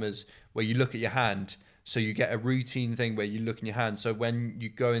timers where you look at your hand. So you get a routine thing where you look in your hand. So when you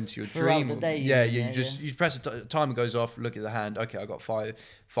go into your dream, the day, you press a timer goes off, look at the hand. Okay, I got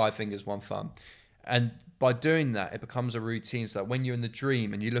five fingers, one thumb. And by doing that, it becomes a routine, so that when you're in the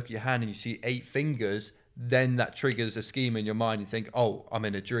dream and you look at your hand and you see 8 fingers, then that triggers a scheme in your mind. You think, oh, I'm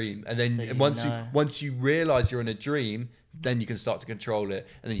in a dream. And then once you realize you're in a dream, then you can start to control it,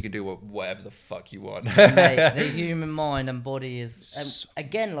 and then you can do whatever the fuck you want. Mate, the human mind and body is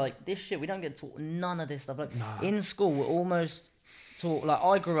again, like this shit, we don't get taught none of this stuff. Like in school, we're almost taught, like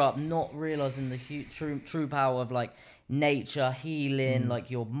I grew up not realizing the true power of like nature, healing,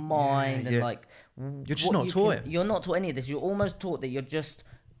 like your mind, and like you're just not taught it. You're not taught any of this. You're almost taught that you're just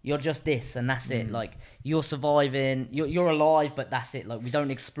this and that's it. Like you're surviving, you're alive, but that's it. Like we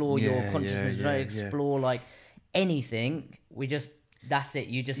don't explore your consciousness. We don't explore like anything. That's it.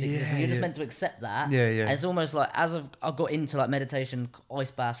 You just exist. You're just meant to accept that. And it's almost like, as I've got into like meditation,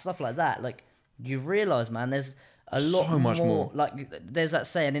 ice baths, stuff like that, like you realize, man, there's a lot So much more. Like, there's that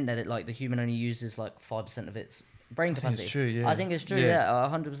saying, isn't there, that like the human only uses like 5% of its brain capacity. It's true, yeah. I think it's true. Yeah,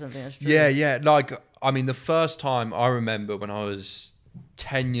 100% think it's true. Yeah. Like, I mean, the first time I remember when I was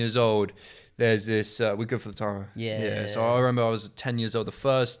 10 years old, there's this. We're good for the timer. Yeah. So I remember I was 10 years old. The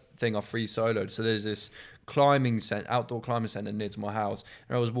first thing I free soloed. So there's this outdoor climbing center near to my house,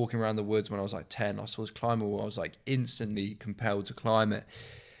 and I was walking around the woods when I was like 10. I saw this climbing wall. I was like instantly compelled to climb it,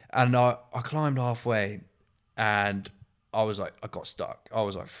 and I climbed halfway, and I was like, I got stuck. I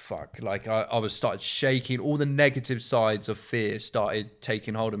was like, fuck. Like, I was started shaking. All the negative sides of fear started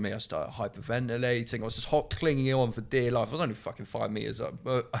taking hold of me. I started hyperventilating. I was just clinging on for dear life. I was only fucking 5 meters up.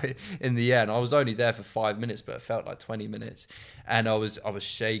 But in the end, I was only there for 5 minutes, but it felt like 20 minutes. And I was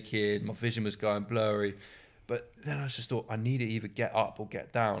shaking. My vision was going blurry. But then I just thought, I need to either get up or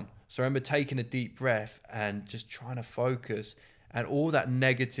get down. So I remember taking a deep breath and just trying to focus. And all that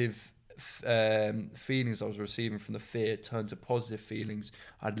negative feelings I was receiving from the fear turned to positive feelings.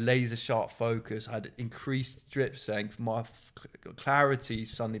 I had laser sharp focus. I had increased drip strength. My clarity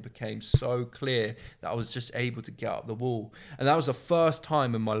suddenly became so clear that I was just able to get up the wall. And that was the first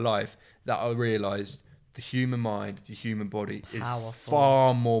time in my life that I realized the human mind, the human body is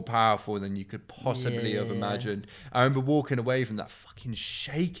far more powerful than you could possibly have imagined. I remember walking away from that fucking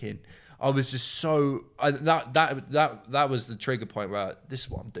shaking. I was just so that was the trigger point where this is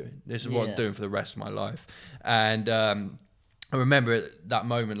what I'm doing. This is what I'm doing for the rest of my life. And I remember that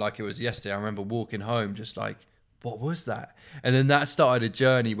moment like it was yesterday. I remember walking home just like, what was that? And then that started a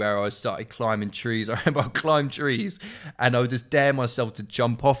journey where I started climbing trees. I remember I climbed trees and I would just dare myself to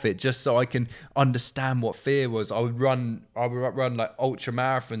jump off it just so I can understand what fear was. I would run like ultra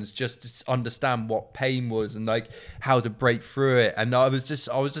marathons just to understand what pain was and like how to break through it. And I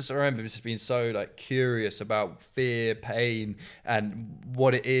remember just being so like curious about fear, pain, and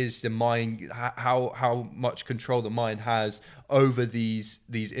what it is, the mind, how much control the mind has over these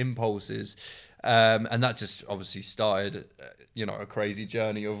impulses. And that just obviously started, a crazy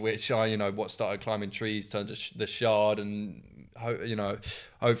journey of which what started climbing trees turned to the Shard and,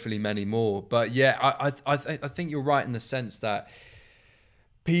 hopefully many more. But yeah, I think you're right in the sense that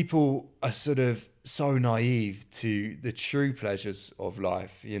people are sort of so naive to the true pleasures of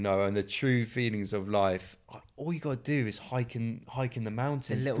life, and the true feelings of life. All you got to do is hike in the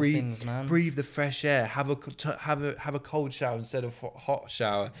mountains, breathe the fresh air, have a cold shower instead of hot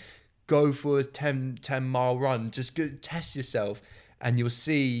shower. Go for a 10-mile run. Just go test yourself, and you'll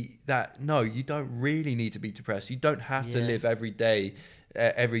see that no, you don't really need to be depressed. You don't have to live every day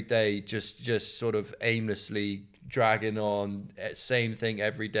just sort of aimlessly dragging on same thing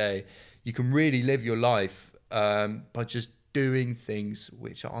every day. You can really live your life by just doing things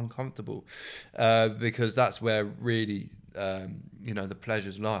which are uncomfortable, because that's where really the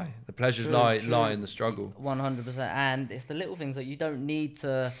pleasures lie. The pleasures lie in the struggle. 100%, and it's the little things that you don't need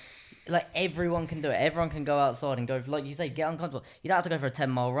to. Like, everyone can do it. Everyone can go outside and go, like you say, get uncomfortable. You don't have to go for a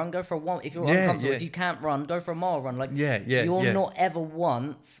 10-mile run. Go for a one. If you're uncomfortable, if you can't run, go for a mile run. Like, you're not ever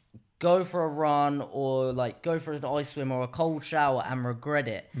once go for a run or like go for an ice swim or a cold shower and regret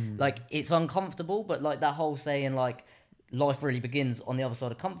it. Like, it's uncomfortable, but like that whole saying, like, life really begins on the other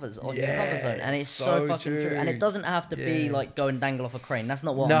side of your comfort zone, and it's so fucking true. And it doesn't have to be like go and dangle off a crane. That's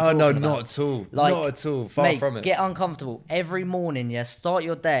not what I'm talking about. Not at all. Like, not at all. Far from it. Get uncomfortable every morning. Start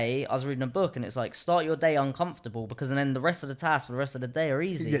your day. I was reading a book and it's like start your day uncomfortable, because then the rest of the tasks for the rest of the day are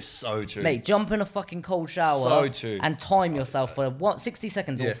easy. Yes, so true. Mate, jump in a fucking cold shower. So true. And time yourself for 60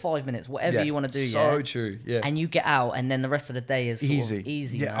 seconds or 5 minutes, whatever you want to do. So true. Yeah. And you get out, and then the rest of the day is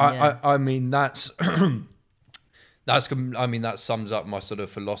easy. Yeah, I mean that's. That sums up my sort of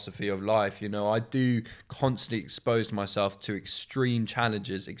philosophy of life. I do constantly expose myself to extreme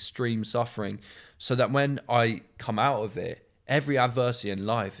challenges, extreme suffering, so that when I come out of it, every adversity in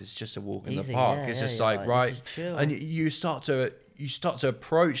life is just a walk in the park. It's just right, and you start to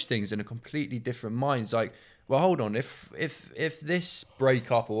approach things in a completely different mind. It's like, well, hold on, if this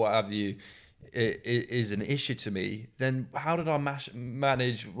breakup or what have you it is an issue to me, then how did I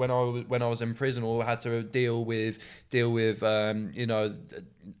manage when I was in prison or had to deal with an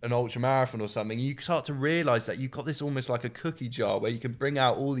ultra marathon or something? You start to realize that you've got this almost like a cookie jar where you can bring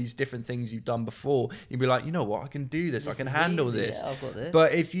out all these different things you've done before. You'd be like, you know what, I can do this. I can handle this. Yeah, I've got this.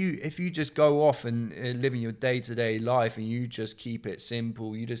 But if you just go off and live in your day-to-day life and you just keep it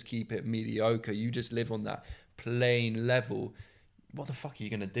simple, you just keep it mediocre, you just live on that plain level, what the fuck are you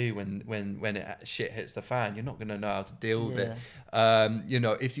gonna do when shit hits the fan? You're not gonna know how to deal with it.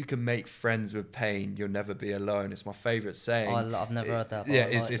 If you can make friends with pain, you'll never be alone. It's my favorite saying. I've never heard that. Yeah,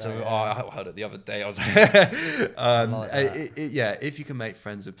 I heard it the other day. I was if you can make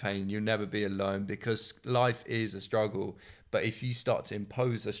friends with pain, you'll never be alone, because life is a struggle. But if you start to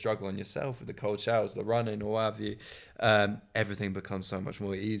impose the struggle on yourself with the cold showers, the running, or what have you, everything becomes so much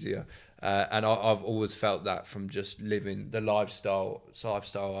more easier. And I've always felt that from just living the lifestyle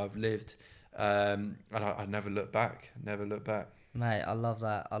I've lived. And I never look back. Mate, I love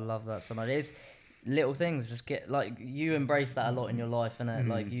that so much. It's little things, just get, like, you embrace that a lot in your life, innit?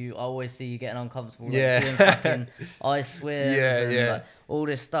 Like, I always see you getting uncomfortable, like, doing fucking ice swims and like, all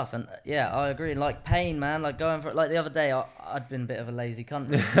this stuff. And I agree. Like, pain, man, like going for, like, the other day I'd been a bit of a lazy cunt,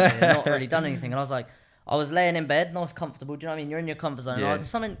 not really done anything, and I was like, I was laying in bed, nice, comfortable. Do you know what I mean? You're in your comfort zone. And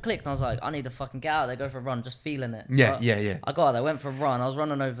something clicked, and I was like, I need to fucking get out there, go for a run, just feeling it. So I got out there, went for a run. I was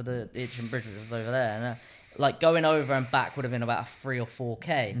running over the Itchen Bridge, which was over there, and like going over and back would have been about a 3 or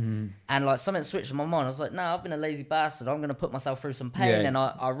 4K. And like something switched in my mind. I was like, I've been a lazy bastard. I'm going to put myself through some pain. And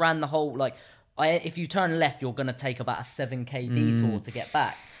I ran the whole, like, if you turn left, you're going to take about a 7K detour to get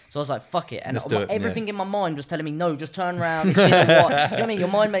back. So I was like, fuck it. And everything in my mind was telling me, no, just turn around. It's been a while. Do you know what I mean? Your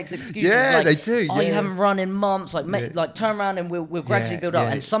mind makes excuses. Yeah, like, they do. You haven't run in months. Like, like turn around and we'll gradually build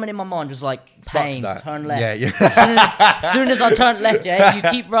up. And something in my mind was like, pain, turn left. As soon as I turned left, you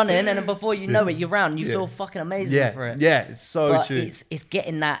keep running, and then before you know it, you're round. You feel fucking amazing for it. Yeah, it's so true. It's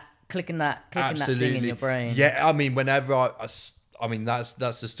getting that, clicking that thing in your brain. Yeah, I mean, whenever I mean, that's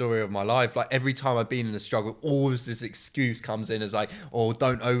the story of my life. Like, every time I've been in a struggle, always this excuse comes in as like, oh,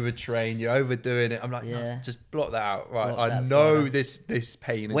 don't overtrain, you're overdoing it. I'm like, no, just block that out, right? I know this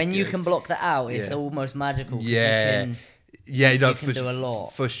pain is when good. you can block that out, it's almost magical. You can do a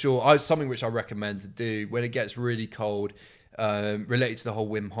lot. For sure. Something which I recommend to do when it gets really cold, related to the whole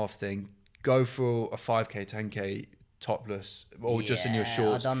Wim Hof thing, go for a 5K, 10K topless, or just in your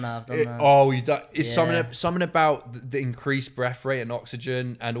shorts. I've done that. Oh, you done? It's something about the increased breath rate and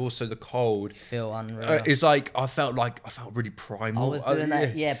oxygen, and also the cold. Feel unreal. It's like I felt really primal. I was doing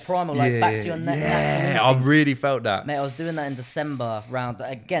that, primal, like back to your natural instinct. I really felt that. Mate, I was doing that in December round,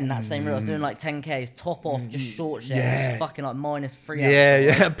 again, that same route. I was doing like 10Ks, top off, just short shit. It was fucking like -3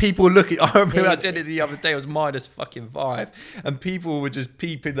 Yeah. People looking, I remember I did it the other day, it was -5, and people were just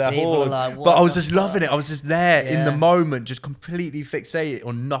peeping their horn. Like, but I was just loving it. I was just there in the moment, just completely fixated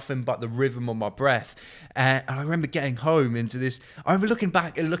on nothing but the rhythm of my breath. And I remember getting home into this. I remember looking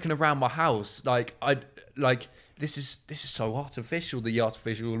back and looking around my house, this is so artificial. The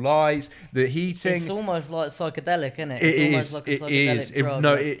artificial lights, the heating. It's almost like psychedelic, isn't it? It's almost like a psychedelic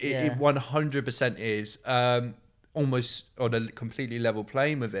drug. It 100% is. Almost on a completely level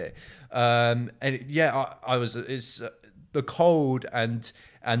plane with it. It's the cold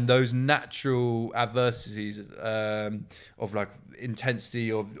and those natural adversities of like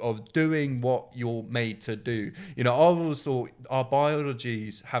intensity of doing what you're made to do. You know, I've always thought our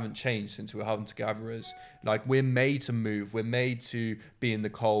biologies haven't changed since we were hunter-gatherers. Like, we're made to move, we're made to be in the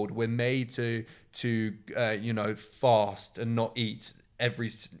cold, we're made to fast and not eat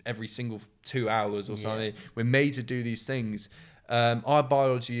every single 2 hours or something. We're made to do these things. Our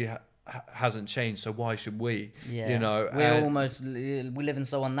biology hasn't changed, so why should we? You know, we're living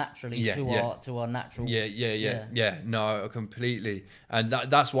so unnaturally to our natural. No, completely. And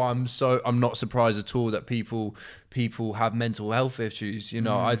that's why I'm not surprised at all that people have mental health issues. You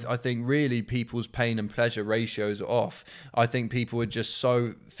know, I think really people's pain and pleasure ratios are off. I think people are just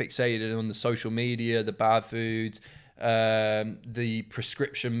so fixated on the social media, the bad foods, the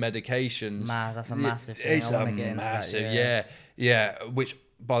prescription medications. That's a massive thing. It's a massive, which,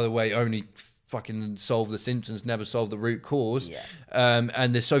 by the way, only fucking solve the symptoms, never solve the root cause.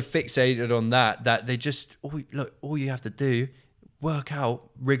 And they're so fixated on that they just, all you have to do, work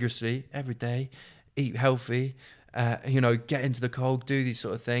out rigorously every day, eat healthy, get into the cold, do these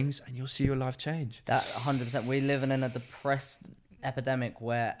sort of things, and you'll see your life change. That 100%. We're living in a depressed epidemic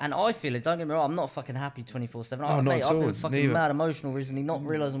where, and I feel it, don't get me wrong, I'm not fucking happy 24/7. I've been fucking mad emotional recently, not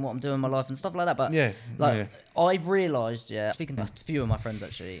realising what I'm doing in my life and stuff like that. But I've realised, speaking to a few of my friends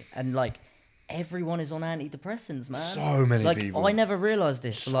actually, and like, everyone is on antidepressants, man. So many people. I never realised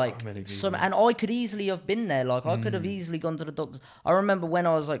this. So many people. And I could easily have been there. Like, I could have easily gone to the doctors. I remember when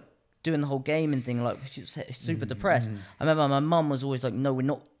I was like doing the whole gaming thing, like, she was super depressed. I remember my mum was always like, no, we're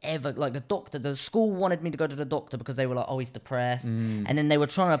not ever, like, the school wanted me to go to the doctor because they were like, oh, he's depressed. And then they were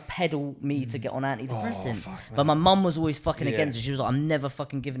trying to peddle me to get on antidepressants. But my mum was always fucking against it. She was like, I'm never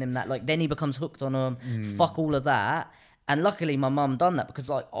fucking giving him that. Like, then he becomes hooked on them. Fuck all of that. And luckily, my mum done that because,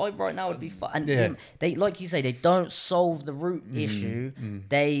 like, I right now would be fine. And they, like you say, they don't solve the root issue.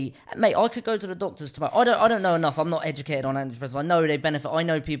 Mate, I could go to the doctors tomorrow. I don't know enough. I'm not educated on antidepressants. I know they benefit. I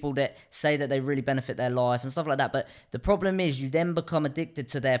know people that say that they really benefit their life and stuff like that. But the problem is, you then become addicted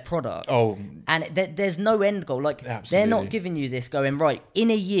to their product. Oh, and there's no end goal. Like, they're not giving you this going, right,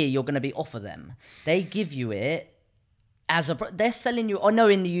 in a year you're going to be off of them. They give you it. They're selling you. I know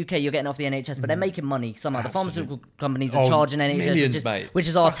in the UK you're getting off the NHS, but they're making money somehow. The pharmaceutical companies are charging NHS, which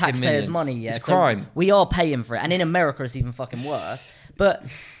is our taxpayers' money. Yeah, it's a crime. We are paying for it, and in America it's even fucking worse. But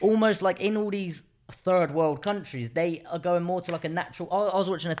almost like in all these third world countries, they are going more to like a natural. I was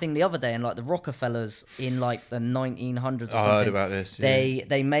watching a thing the other day, and like the Rockefellers in like the 1900s or something. I heard about this. Yeah.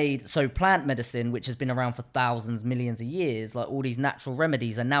 They made plant medicine, which has been around for thousands, millions of years. Like all these natural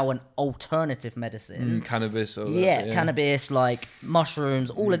remedies are now an alternative medicine. Cannabis. Cannabis, like mushrooms.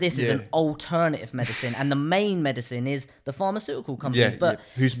 All of this is an alternative medicine, and the main medicine is the pharmaceutical companies. But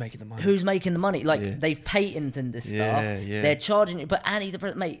who's making the money? Who's making the money? Like they've patented this stuff. They're charging you. But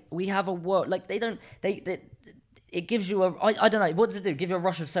mate, we have a world like they don't. It gives you I don't know, what does it do? Give you a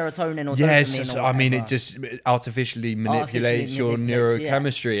rush of serotonin or dopamine? I mean, it just artificially manipulates your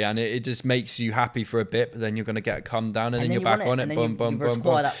neurochemistry, and it just makes you happy for a bit, but then you're going to get a come down, and then you're back on it. Boom, boom, boom. You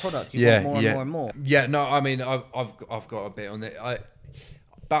require that product. You want more and more and more. Yeah, no, I mean, I've got a bit on it.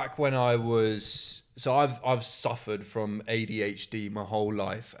 Back when I was. So I've suffered from ADHD my whole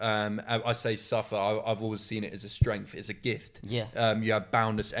life. I say suffer. I've always seen it as a strength. It's a gift. Yeah. You have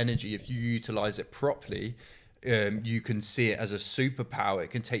boundless energy. If you utilize it properly, you can see it as a superpower.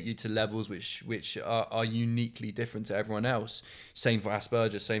 It can take you to levels which are uniquely different to everyone else. Same for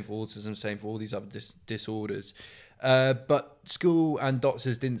Asperger's, same for autism, same for all these other disorders. But school and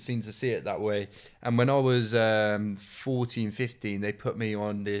doctors didn't seem to see it that way. And when I was 14, 15, they put me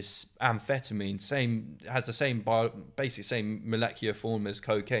on this amphetamine. Has the same basically same molecular form as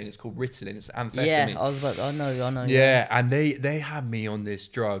cocaine. It's called Ritalin. It's amphetamine. Yeah, I know. Yeah, and they had me on this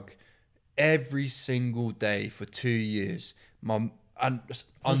drug every single day for 2 years.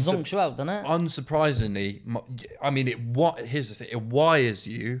 Zonks you out, doesn't it? Unsurprisingly, here's the thing: it wires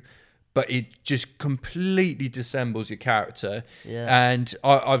you. But it just completely dissembles your character. Yeah. And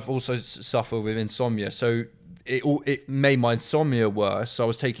I've also suffered with insomnia. So it made my insomnia worse. So I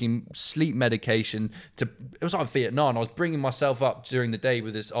was taking sleep medication it was like Vietnam. I was bringing myself up during the day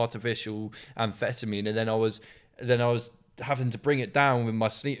with this artificial amphetamine. And then I was having to bring it down with my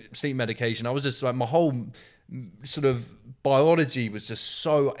sleep medication. I was just like, my whole sort of biology was just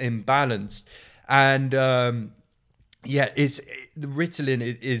so imbalanced. And, the Ritalin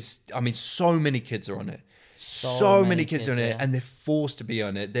is. I mean, so many kids are on it. So many kids are on it, and they're forced to be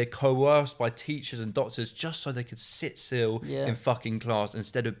on it. They're coerced by teachers and doctors just so they could sit still in fucking class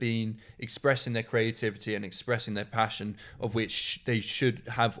instead of expressing their creativity and expressing their passion, of which they should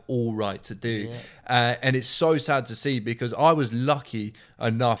have all right to do. Yeah. And it's so sad to see, because I was lucky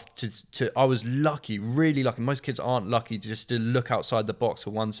enough really lucky. Most kids aren't lucky to look outside the box for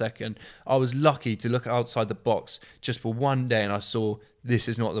 1 second. I was lucky to look outside the box just for one day, and I saw this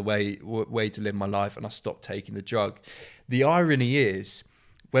is not the way to live my life, and I stopped taking the drug. The irony is,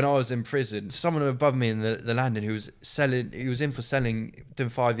 when I was in prison, someone above me in the landing who was in for doing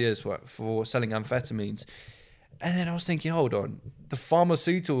 5 years for selling amphetamines. And then I was thinking, hold on, the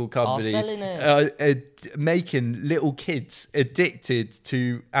pharmaceutical companies are making little kids addicted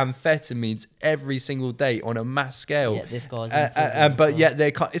to amphetamines every single day on a mass scale. Yeah, this guy's in prison. But yet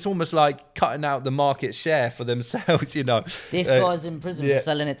it's almost like cutting out the market share for themselves, you know. This guy's in prison for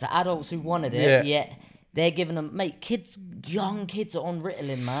selling it to adults who wanted it, yet they're giving them, young kids are on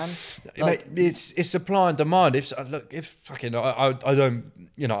Ritalin, man. Mate, it's supply and demand. I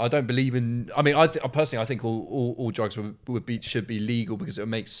don't believe in. I mean, I personally think all drugs should be legal, because it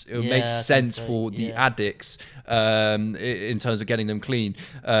makes sense for the addicts in terms of getting them clean.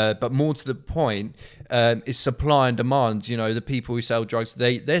 But more to the point, is supply and demand. You know, the people who sell drugs,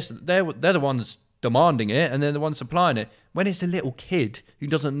 they're the ones demanding it, and they're the ones supplying it. When it's a little kid who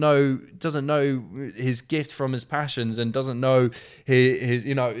doesn't know his gift from his passions, and doesn't know his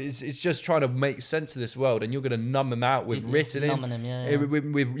it's just trying to make sense of this world, and you're going to numb him out with Ritalin. Numbing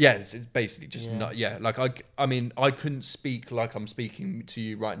him, it's basically just not. Yeah, like I mean, I couldn't speak like I'm speaking to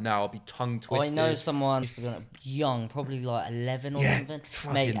you right now. I'll be tongue twisted. I know someone used to be young, probably like 11 or something,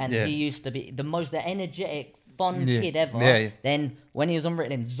 mate, and he used to be the energetic, fun kid ever. Yeah. Then when he was on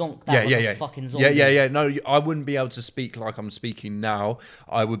Ritalin, zonked out like a fucking zombie. Yeah. No, I wouldn't be able to speak like I'm speaking now.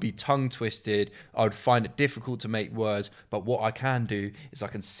 I would be tongue twisted. I would find it difficult to make words. But what I can do is I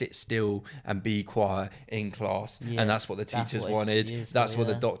can sit still and be quiet in class. And that's what the teachers wanted. That's what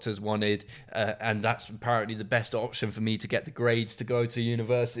the doctors wanted. And that's apparently the best option for me to get the grades to go to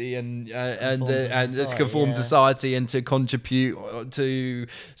university and just conform to society and to contribute to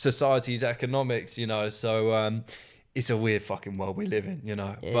society's economics, you know. So it's a weird fucking world we live in, you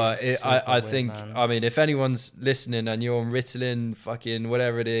know. But I think, man. I mean, if anyone's listening and you're on Ritalin, fucking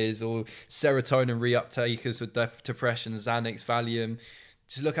whatever it is, or serotonin reuptakers with depression, Xanax, Valium,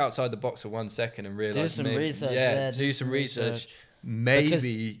 just look outside the box for 1 second and realize. Do some research. Do some research.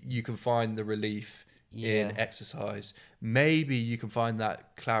 Maybe you can find the relief in exercise. Maybe you can find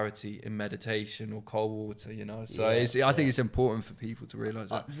that clarity in meditation or cold water, you know. So I think it's important for people to realize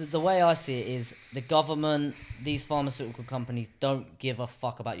that. The way I see it is the government, these pharmaceutical companies don't give a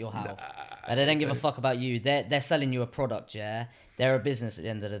fuck about your health. They don't give a fuck about you. They're selling you a product, yeah. They're a business at the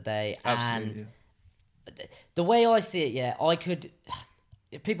end of the day. Absolutely. And the way I see it, I could.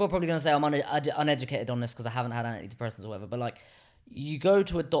 People are probably going to say I'm uneducated on this because I haven't had antidepressants or whatever. But like, you go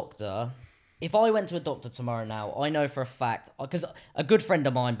to a doctor. If I went to a doctor tomorrow now, I know for a fact, because a good friend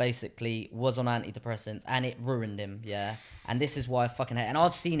of mine basically was on antidepressants and it ruined him, yeah? And this is why I fucking hate it. And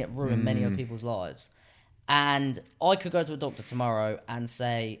I've seen it ruin many of people's lives. And I could go to a doctor tomorrow and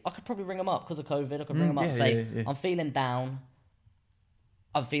say, I could probably ring him up because of COVID. I could ring him up and say, I'm feeling down.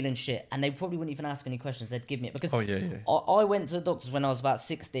 I'm feeling shit. And they probably wouldn't even ask any questions. They'd give me it. Because I went to the doctors when I was about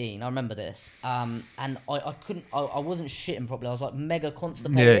 16. I remember this. And I wasn't shitting properly. I was like mega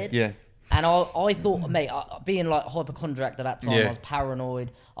constipated. Yeah. And I thought, mate, being like hypochondriac at that time, I was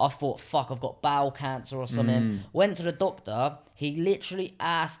paranoid. I thought, fuck, I've got bowel cancer or something. Went to the doctor. He literally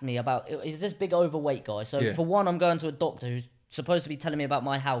asked me about, is this big overweight guy? So for one, I'm going to a doctor who's supposed to be telling me about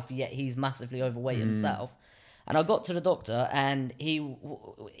my health, yet he's massively overweight himself. And I got to the doctor and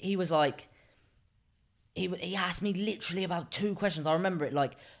he was like, he asked me literally about 2 questions. I remember it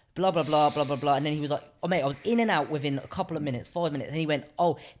like, blah, blah, blah, blah, blah, blah. And then he was like, oh, mate, I was in and out within a couple of minutes, 5 minutes. And he went,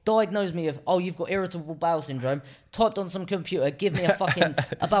 diagnosed me with, you've got irritable bowel syndrome. Typed on some computer, give me a fucking,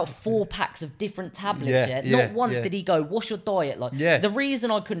 about 4 packs of different tablets, Not once did he go, what's your diet like? The reason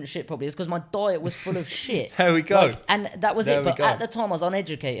I couldn't shit properly is because my diet was full of shit. There we go. And that was it. But at the time, I was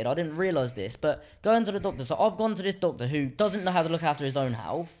uneducated. I didn't realise this. But going to the doctor, so I've gone to this doctor who doesn't know how to look after his own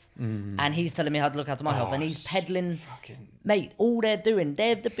health. And he's telling me how to look after my health, and he's peddling, mate, all they're doing,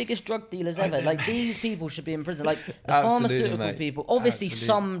 they're the biggest drug dealers ever. Like, these people should be in prison. Like, the pharmaceutical people, obviously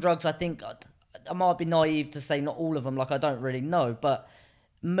some drugs, I think, I might be naive to say not all of them, like, I don't really know, but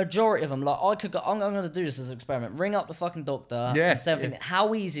majority of them, like, I'm going to do this as an experiment, ring up the fucking doctor and say everything.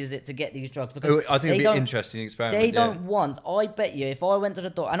 How easy is it to get these drugs? Because I think it'd be an interesting experiment. They don't want, I bet you, if I went to the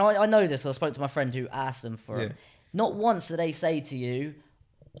doctor, and I know this, I spoke to my friend who asked them for it, not once do they say to you,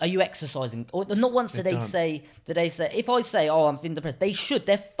 are you exercising? Or not once do they say, if I say, I'm feeling depressed, they should,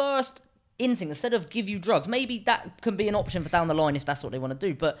 their first instinct, instead of give you drugs, maybe that can be an option for down the line if that's what they want to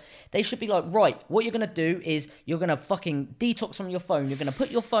do, but they should be like, right, what you're going to do is you're going to fucking detox from your phone, you're going to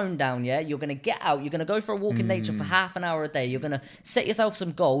put your phone down, you're going to get out, you're going to go for a walk in nature for half an hour a day, you're going to set yourself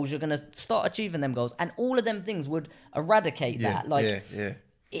some goals, you're going to start achieving them goals, and all of them things would eradicate that. Like,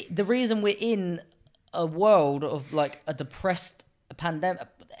 the reason we're in a world of like a depressed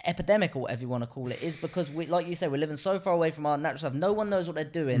epidemic or whatever you want to call it is because we, like you say, we're living so far away from our natural stuff. No one knows what they're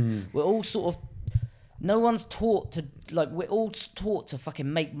doing. We're all sort of, no one's taught to, like, we're all taught to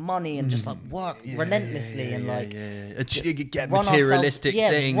fucking make money and just like work relentlessly and like get materialistic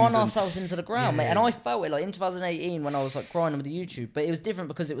things, run ourselves into the ground, mate. And I felt it like in 2018 when I was like grinding with the YouTube, but it was different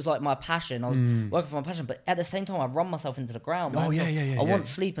because it was like my passion. I was working for my passion, but at the same time I run myself into the ground, man. I want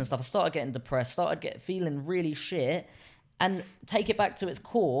sleep and stuff. I started getting depressed, feeling really shit. And take it back to its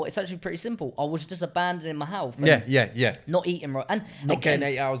core, it's actually pretty simple. I was just abandoning my health. Not eating right. And not getting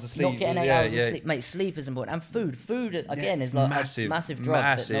 8 hours of sleep. Not getting 8 hours of sleep. Mate, sleep is important. And food. Food, again, is like a massive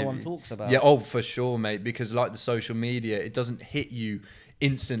drug that no one talks about. Yeah, for sure, mate. Because like the social media, it doesn't hit you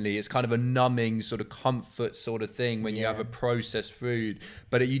instantly. It's kind of a numbing sort of comfort sort of thing when you have a processed food.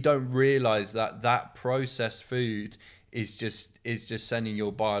 But you don't realise that processed food is just sending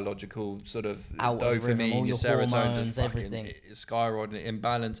your biological sort of out dopamine, your serotonin, just everything skyrocketing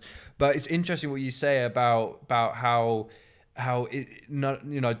imbalance. But it's interesting what you say about how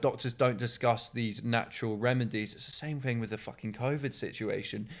doctors don't discuss these natural remedies. It's the same thing with the fucking COVID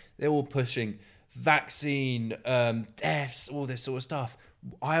situation. They're all pushing vaccine, deaths, all this sort of stuff.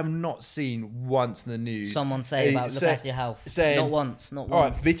 I have not seen once in the news someone say about look after your health. Not once. All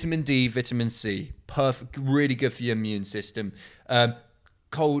right, vitamin D, vitamin C, perfect, really good for your immune system.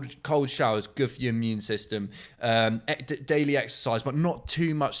 Cold showers, good for your immune system. Daily exercise, but not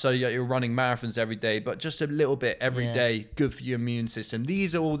too much so you're running marathons every day, but just a little bit every day, good for your immune system.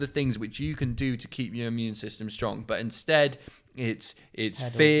 These are all the things which you can do to keep your immune system strong. But instead, it's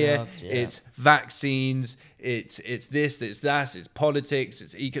fear, drugs, it's vaccines, it's this, it's that, it's politics,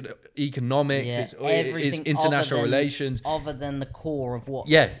 it's economics, it's international relations. Other than the core of what...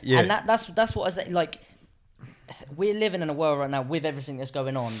 Yeah. And that's what I say, like... We're living in a world right now with everything that's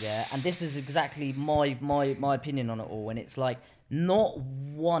going on, and this is exactly my opinion on it all. And it's like, not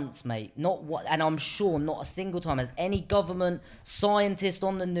once, mate, and I'm sure not a single time has any government, scientist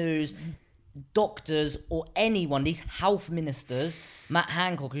on the news, doctors, or anyone, these health ministers, Matt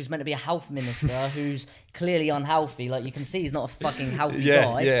Hancock, who's meant to be a health minister, who's clearly unhealthy, like you can see he's not a fucking healthy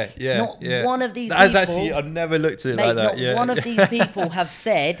guy. Not one of these That's people... actually, I've never looked at it mate, like that. Not one of these people have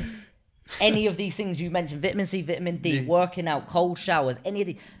said... any of these things you mentioned, vitamin C, vitamin D, working out, cold showers, any of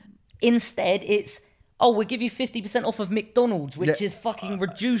these. Instead, it's, we'll give you 50% off of McDonald's, which is fucking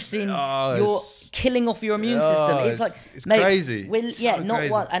reducing your killing off your immune system. It's like, it's mate, crazy. Not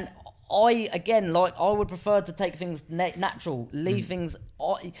crazy. one. And I would prefer to take things natural, leave things,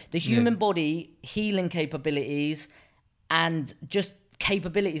 the human body healing capabilities and just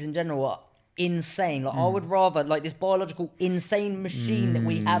capabilities in general are insane. Like I would rather, like, this biological insane machine that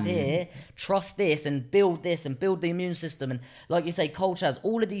we have here, trust this and build the immune system, and like you say, cold showers,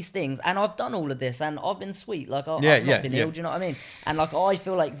 all of these things. And I've done all of this and I've been sweet, like I've not been ill, do you know what I mean? And like I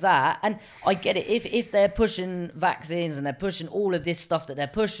feel like that, and I get it if they're pushing vaccines and they're pushing all of this stuff that they're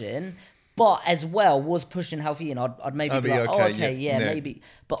pushing, but as well was pushing healthy, and I'd maybe be like, maybe.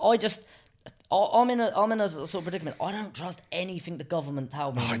 But I'm in a sort of predicament. I don't trust anything the government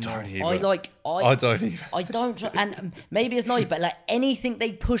tell me. I don't either. I don't either. I don't trust, and maybe it's naive, but like anything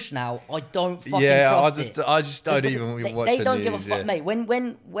they push now, I don't fucking trust it. I just don't even watch the news. They don't give a fuck, mate. When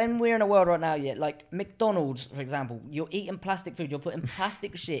we're in a world right now, like McDonald's, for example, you're eating plastic food, you're putting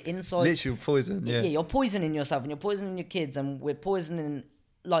plastic shit inside. Literal poison. Yeah, you're poisoning yourself and you're poisoning your kids, and we're poisoning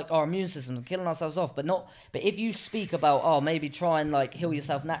like our immune systems and killing ourselves off. But if you speak about maybe try and like heal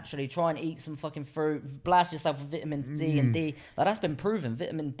yourself naturally, try and eat some fucking fruit, blast yourself with vitamin C and D, like that's been proven.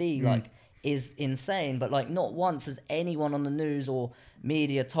 Vitamin D like is insane, but like not once has anyone on the news or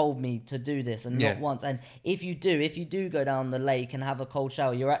media told me to do this, and not once. And if you do go down the lake and have a cold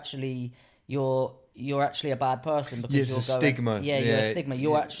shower, you're actually a bad person, because you're a stigma. You're a stigma.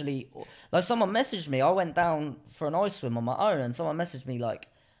 You're actually, like, someone messaged me. I went down for an ice swim on my own, and someone messaged me like,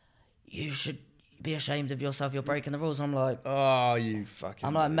 you should be ashamed of yourself, you're breaking the rules. I'm like, oh, you fucking...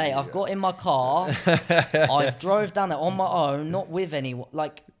 I'm like, mate, I've got in my car, I've drove down it on my own, not with anyone,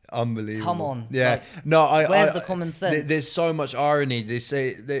 like... Unbelievable. Come on. Yeah. Like, where's the common sense? There's so much irony. They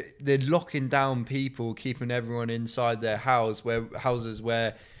say they're locking down people, keeping everyone inside their houses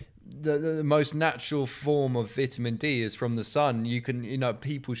where the most natural form of vitamin D is from the sun.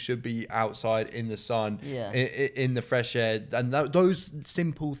 People should be outside in the sun, in the fresh air, and those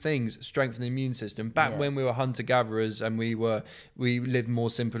simple things strengthen the immune system. Back when we were hunter gatherers and we lived more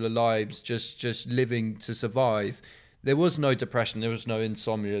simpler lives, just living to survive. There was no depression, there was no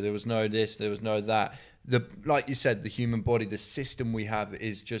insomnia, there was no this, there was no that. Like you said, the human body, the system we have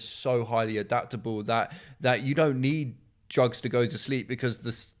is just so highly adaptable that you don't need drugs to go to sleep, because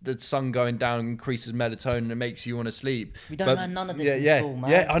the sun going down increases melatonin and it makes you want to sleep. We don't learn none of this in school,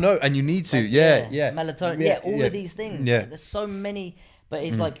 man. Yeah, I know, and you need to. Melatonin, all of these things. Yeah. There's so many, but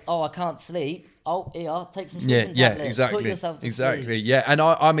it's like, I can't sleep. Oh, here, take some sleeping tablets. Exactly. Put yourself to sleep. Yeah, and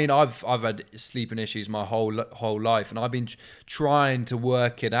I mean, I've had sleeping issues my whole life, and I've been trying to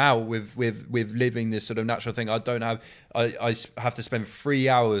work it out with living this sort of natural thing. I have to spend 3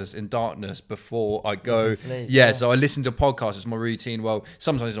 hours in darkness before I go. So I listen to podcasts. It's my routine. Well,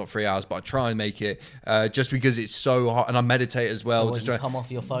 sometimes it's not 3 hours, but I try and make it just because it's so hot. And I meditate as well. So you come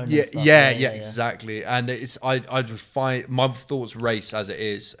off your phone. Exactly. And it's I just find my thoughts race as it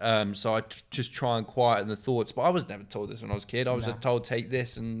is. So I just try and quieten the thoughts. But I was never told this when I was a kid. I was just told take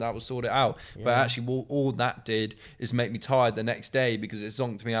this and that will sort it out. But actually, all that did is make me tired the next day, because it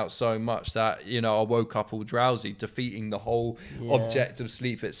zonked me out so much that I woke up all drowsy, defeating the whole object of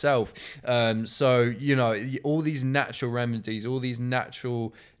sleep itself. So all these natural remedies, all these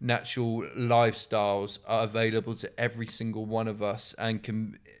natural lifestyles are available to every single one of us and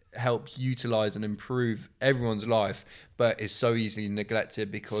can help utilize and improve everyone's life, but it's so easily neglected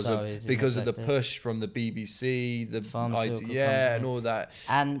because of the push from the BBC, the IT, and all that.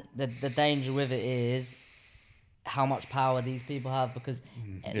 And the danger with it is how much power these people have, because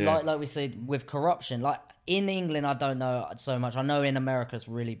like we said with corruption, like in England I don't know so much. I know in America it's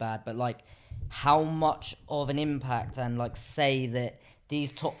really bad, but like how much of an impact and like say that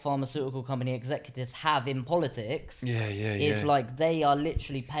these top pharmaceutical company executives have in politics. It's like they are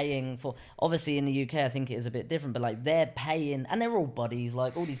literally paying for. Obviously, in the UK, I think it is a bit different, but like they're paying, and they're all buddies.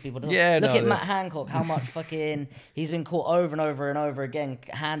 Like all these people. Look at Matt Hancock. How much fucking he's been caught over and over and over again,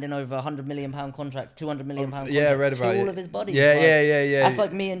 handing over £100 million contracts, £200 million contracts I read about to all it. of his buddies. Yeah. That's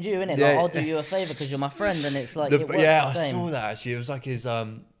like me and you, innit? Like I'll do you a favor because you're my friend, and it's like it works the same. I saw that actually. It was like his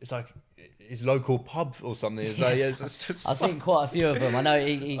it's like his local pub or something. It's like, I've seen quite a few of them. I know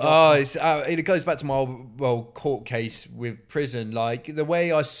he got... it goes back to my court case with prison. Like the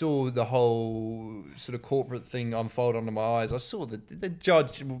way I saw the whole sort of corporate thing unfold under my eyes, I saw the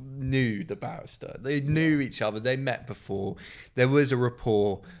judge knew the barrister. They knew each other. They met before. There was a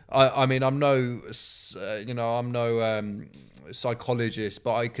rapport. I mean, I'm no psychologist,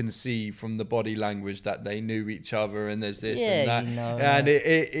 but I can see from the body language that they knew each other, and there's this and that.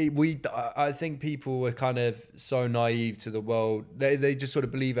 And I think people were kind of so naive to the world. They just sort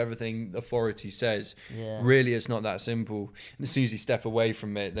of believe everything authority says. Really, it's not that simple. And as soon as you step away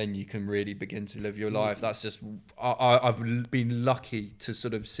from it, then you can really begin to live your life. That's just I've been lucky to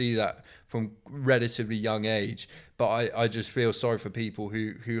sort of see that from relatively young age, but I just feel sorry for people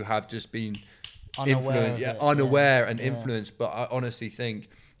who have just been unaware and influenced. But I honestly think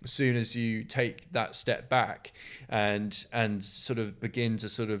as soon as you take that step back and sort of begin to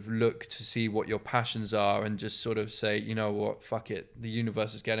sort of look to see what your passions are and just sort of say, you know what, fuck it, the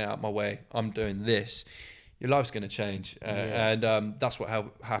universe is getting out of my way, I'm doing this, your life's going to change. And that's what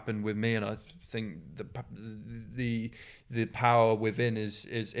happened with me. And I think the power within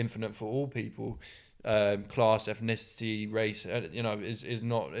is infinite for all people. Class, ethnicity, race, is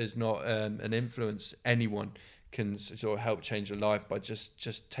not an influence. Anyone can sort of help change your life by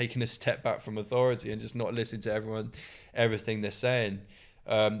just taking a step back from authority and just not listening to everything they're saying.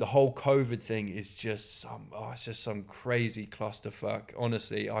 The whole COVID thing is just some crazy clusterfuck.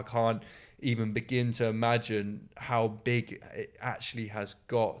 Honestly, I can't even begin to imagine how big it actually has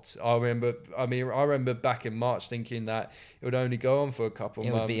got. I remember back in March thinking that it would only go on for a couple of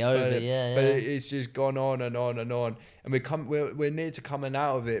months. It would be over, but it's just gone on and on and on. And we're near to coming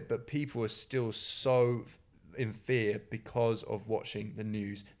out of it, but people are still so in fear because of watching the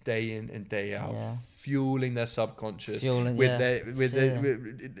news day in and day out, fueling their subconscious with their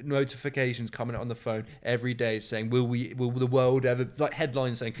notifications coming out on the phone every day saying, will the world ever, like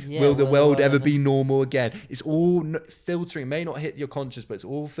headlines saying, will the world ever be normal again? It's all filtering, may not hit your conscious, but it's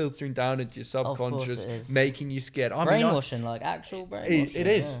all filtering down into your subconscious, making you scared. Brainwashing, like actual brainwashing. It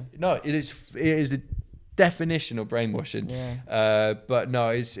is. Yeah. No, it is the definition of brainwashing. But no,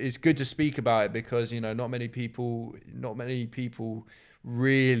 it's good to speak about it because not many people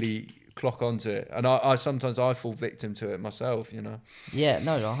really clock onto it, and I sometimes fall victim to it myself.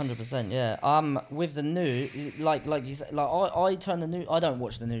 100%. With the news, like you said, like I turn the news. I don't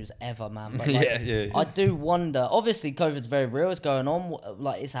watch the news ever, man. But I do wonder. Obviously, COVID's very real. It's going on.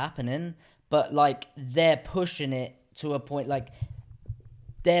 Like it's happening, but like they're pushing it to a point. Like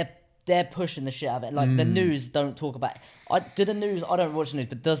they're pushing the shit out of it. Like the news don't talk about. I don't watch the news,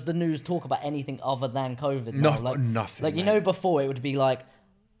 but does the news talk about anything other than COVID? Nothing. Like before it would be like,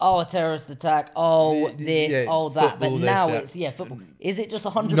 a terrorist attack, this, that, but now it's football. Is it just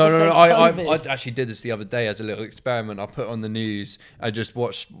 100%? No. I actually did this the other day as a little experiment. I put on the news. I just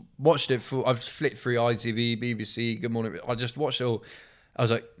watched it. I've flicked through ITV, BBC, Good Morning. I just watched it all. I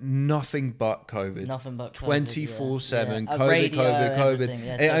was like, nothing but COVID. 24/7,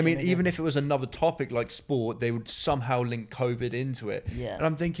 COVID. I mean, even if it was another topic like sport, they would somehow link COVID into it. And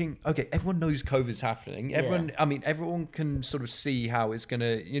I'm thinking, okay, everyone knows COVID's happening. Everyone can sort of see how it's going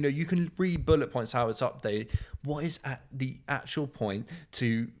to, you can read bullet points, how it's updated. What is at the actual point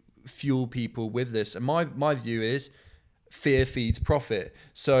to fuel people with this? And my view is, fear feeds profit.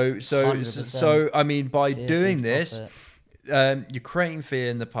 So I mean, by doing this, profit. You're creating fear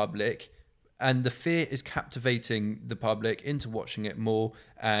in the public, and the fear is captivating the public into watching it more,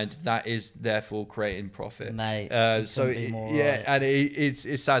 and that is therefore creating profit. Mate, and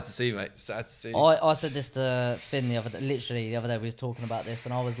it's sad to see, mate. It's sad to see. I said this to Finn the other day we were talking about this,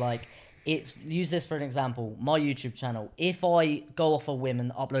 and I was like, use this for an example. My YouTube channel, if I go off a whim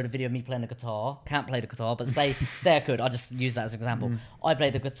and upload a video of me playing the guitar, can't play the guitar, but say I could, I just use that as an example. I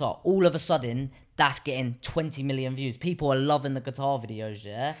play the guitar. All of a sudden, that's getting 20 million views. People are loving the guitar videos,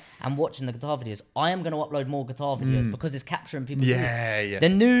 yeah, and watching the guitar videos. I am going to upload more guitar videos because it's capturing people's views. Yeah. The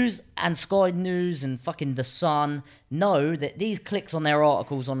news and Sky News and fucking The Sun know that these clicks on their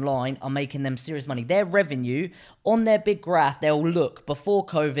articles online are making them serious money. Their revenue on their big graph, they'll look before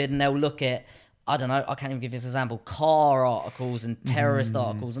COVID and they'll look at, I don't know, I can't even give you this example, car articles and terrorist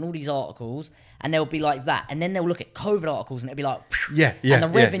articles and all these articles, and they'll be like that. And then they'll look at COVID articles and it'll be like, and the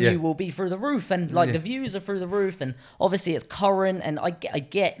revenue will be through the roof, and like the views are through the roof, and obviously it's current, and I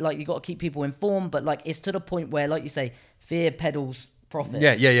get like you got to keep people informed, but like it's to the point where, like you say, fear peddles profit.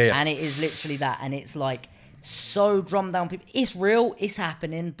 Yeah. And it is literally that, and it's like so drummed down people. It's real, it's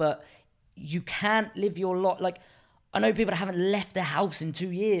happening, but you can't live your life like. I know people that haven't left their house in 2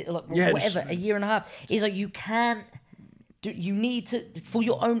 years, like whatever, a year and a half. It's like you can't. You need to, for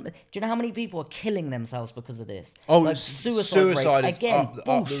your own. Do you know how many people are killing themselves because of this? Oh, like suicide rates. Again,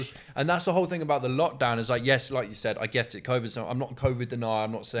 and that's the whole thing about the lockdown. Is like, yes, like you said, I get it. COVID. So I'm not COVID denier.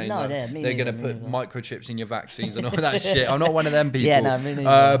 I'm not saying they're going to put microchips in your vaccines and all that shit. I'm not one of them people. Yeah, no, me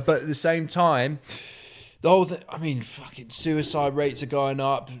neither. But at the same time, the whole thing, I mean, fucking suicide rates are going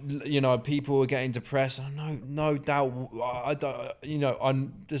up. You know, people are getting depressed. No doubt.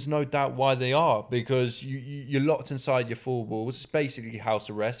 There's no doubt why they are, because you're locked inside your four walls. It's basically house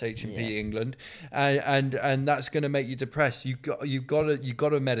arrest, H&P England, and that's going to make you depressed. You got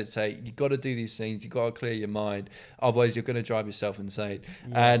to meditate. You got to do these things. You got to clear your mind. Otherwise, you're going to drive yourself insane.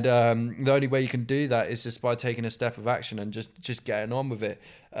 Yeah. And the only way you can do that is just by taking a step of action and just getting on with it.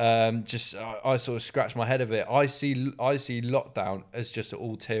 I sort of scratch my head of it. I see lockdown as just an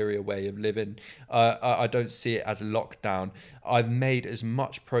ulterior way of living. I don't see it as a lockdown. I've made as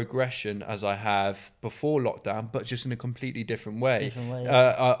much progression as I have before lockdown, but just in a completely different way.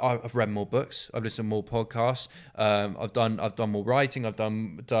 I've read more books. I've listened to more podcasts. I've done more writing. I've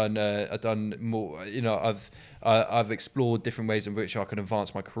done more. You know, I've explored different ways in which I can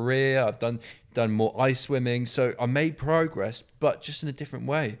advance my career. I've done more ice swimming. So I made progress, but just in a different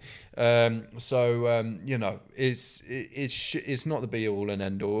way. You know, it's not the be all and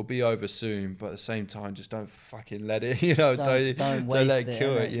end all. It'll be over soon, but at the same time, just don't fucking let it. You know, don't waste let it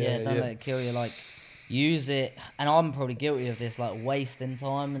kill it. Don't let it kill you. Like, use it. And I'm probably guilty of this, like wasting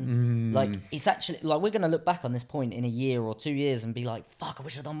time, and like it's actually like we're gonna look back on this point in a year or 2 years and be like, fuck, I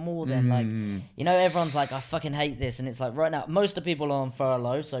wish I'd done more then. Like, you know, everyone's like, I fucking hate this, and it's like right now most of the people are on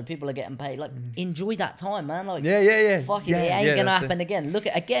furlough, so people are getting paid. Like, enjoy that time, man. Like, fuck it, it ain't gonna happen again. Look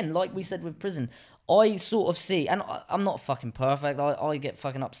at again, like we said with prison. I sort of see, and I'm not fucking perfect. I get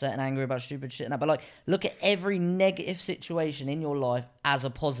fucking upset and angry about stupid shit and that, but like, look at every negative situation in your life as a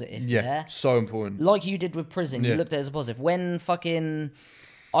positive. Yeah, so important. Like you did with prison, you looked at it as a positive. When fucking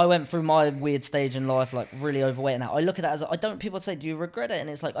I went through my weird stage in life, like really overweight and that, I look at that as, I don't, people say, do you regret it? And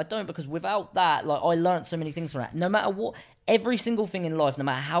it's like, I don't, because without that, like, I learned so many things from that. No matter what, every single thing in life, no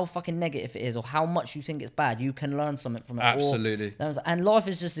matter how fucking negative it is or how much you think it's bad, you can learn something from it. Absolutely. And life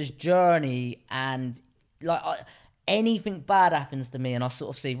is just this journey, and like, anything bad happens to me and I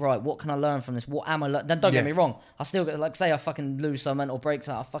sort of see, right, what can I learn from this? What am I learning? Then don't get me wrong, I still get, like, say I fucking lose some mental breaks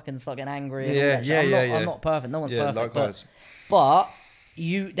out, I fucking start getting angry. I'm not perfect. No one's perfect. Likewise. But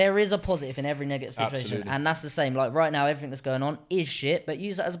there is a positive in every negative situation. Absolutely. And that's the same. Like right now, everything that's going on is shit, but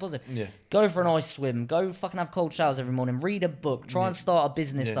use that as a positive. Yeah. Go for an ice swim. Go fucking have cold showers every morning. Read a book. Try and start a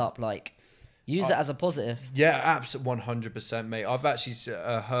business up. Like, use it as a positive. Yeah, absolutely, 100%, mate. I've actually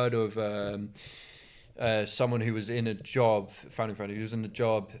heard of someone who was in a job, founding friend, who was in a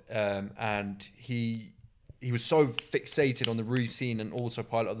job, and he was so fixated on the routine and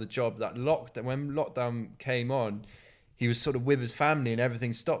autopilot of the job that when lockdown came on, he was sort of with his family and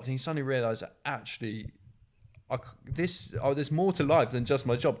everything stopped, and he suddenly realised that actually, there's more to life than just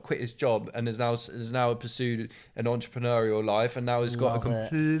my job. Quit his job and has now pursued an entrepreneurial life, and now has got a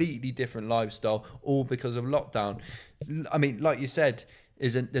completely different lifestyle, all because of lockdown. I mean, like you said,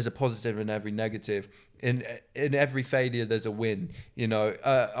 there's a positive in every negative. In every failure, there's a win. You know,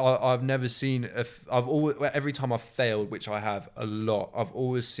 I've never seen every time I've failed, which I have a lot, I've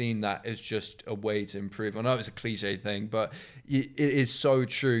always seen that as just a way to improve. I know it's a cliche thing, but it is so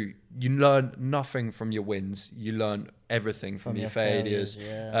true. You learn nothing from your wins. You learn everything from your failures.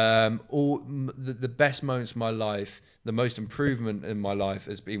 All the best moments of my life, the most improvement in my life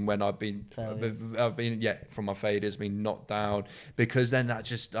has been when I've been from my failures, been knocked down, because then that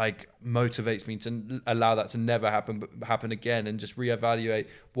just like motivates me to allow that to never happen again, and just reevaluate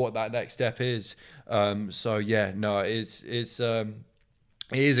what that next step is. It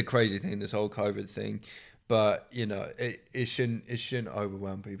is a crazy thing, this whole COVID thing, but you know, it shouldn't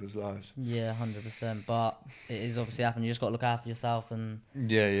overwhelm people's lives. Yeah, 100%. But it is obviously happening. You just got to look after yourself and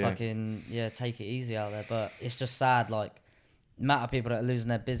fucking take it easy out there. But it's just sad, like, the amount of people that are losing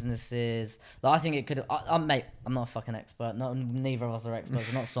their businesses. Like, I think it could. Mate, I'm not a fucking expert. Neither of us are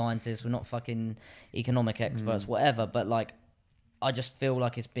experts. We're not scientists. We're not fucking economic experts. Whatever. But like, I just feel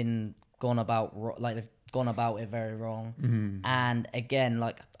like it's been gone about they've gone about it very wrong. And again,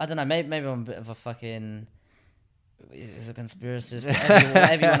 like, I don't know, maybe I'm a bit of a fucking, it's a conspiracist,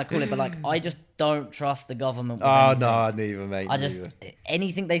 whatever you want to call it, but like, I just don't trust the government with anything. No, neither, mate. I just,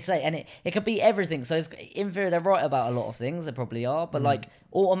 anything they say, and it could be everything. So it's, in theory, they're right about a lot of things. They probably are, but like,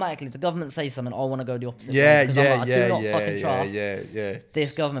 automatically, if the government says something, I want to go the opposite way. I do not fucking trust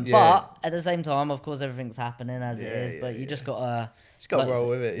this government. But at the same time, of course, everything's happening as it is. But you just gotta roll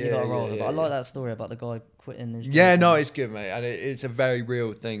with it. You gotta roll with it. But I like that story about the guy quitting his job. Yeah, no, it's good, mate, and it's a very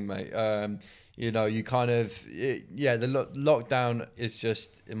real thing, mate. You know, you kind of, the lockdown is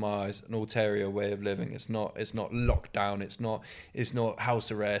just, in my eyes, an ulterior way of living. It's not lockdown. It's not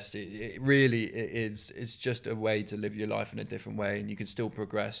house arrest. It's just a way to live your life in a different way, and you can still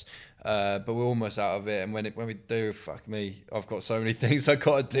progress. But we're almost out of it. And when we do, fuck me, I've got so many things I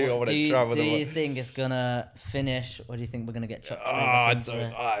got to do. I want to travel. Do you think it's gonna finish, or do you think we're gonna get chucked?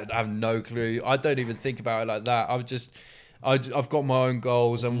 I have no clue. I don't even think about it like that. I've got my own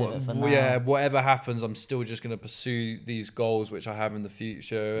goals, and whatever happens, I'm still just going to pursue these goals which I have in the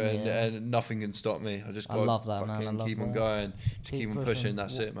future, and nothing can stop me. I just got to fucking keep on going, keep on pushing.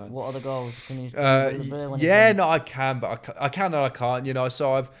 That's it, man. What are the goals? Can you? No, I can, but I can and I can't. You know,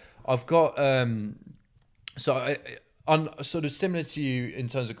 so I've got I'm sort of similar to you in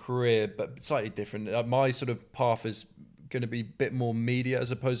terms of career, but slightly different. My sort of path is going to be a bit more media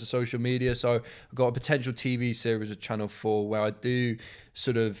as opposed to social media. So I've got a potential TV series with Channel 4 where I do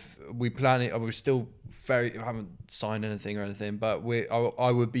sort of, I haven't signed anything or anything, but I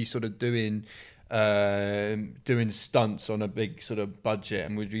would be sort of doing stunts on a big sort of budget,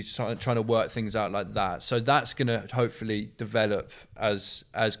 and we'd be trying to work things out like that. So that's going to hopefully develop as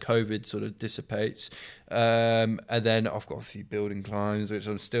COVID sort of dissipates. And then I've got a few building climbs which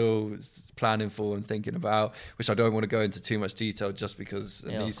I'm still planning for and thinking about, which I don't want to go into too much detail just because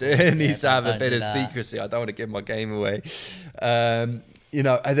it needs to have a bit of secrecy. I don't want to give my game away. You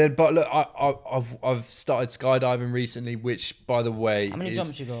know, and then, but look, I've started skydiving recently, which, by the way, how many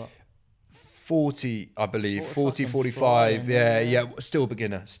jumps you got? 40, I believe. 40, 45. Yeah. Still a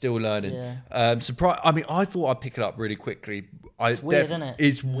beginner, still learning. Yeah. I mean, I thought I'd pick it up really quickly. It's weird, isn't it?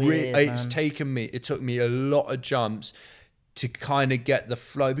 It's weird. It took me a lot of jumps to kind of get the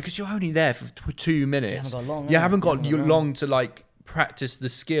flow, because you're only there for 2 minutes. You haven't got long to like practice the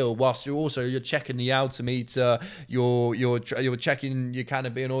skill, whilst you're checking the altimeter, you're checking your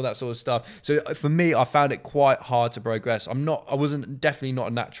canopy and all that sort of stuff. So for me, I found it quite hard to progress. I wasn't definitely not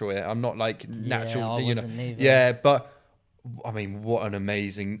a natural here. I'm not like natural, but I mean, what an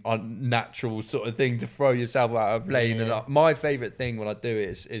amazing unnatural sort of thing to throw yourself out of a plane. And my favorite thing when I do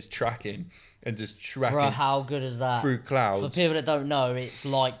it is tracking. And just tracking. Bro, how good is that? Through clouds. For people that don't know, it's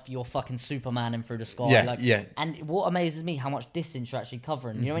like you're fucking Supermaning through the sky. Yeah. And what amazes me, how much distance you're actually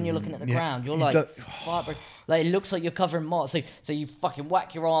covering. You know, when you're looking at the ground, you're like it looks like you're covering Mars. So you fucking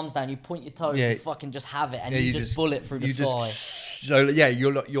whack your arms down, you point your toes, you fucking just have it, and you just bullet through the sky.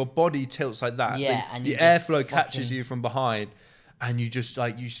 Your body tilts like that. Yeah, and the airflow catches you from behind, and you just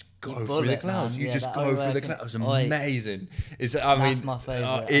go through the clouds. You just go through the clouds. It's amazing. That's my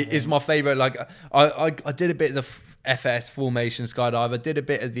favorite. It's my favorite. Like I did a bit of the FS formation skydive. I did a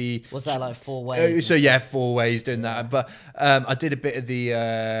bit of the. What's that, like 4 ways? 4 ways doing that. But I did a bit of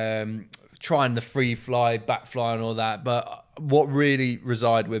the trying the free fly, back fly, and all that. But what really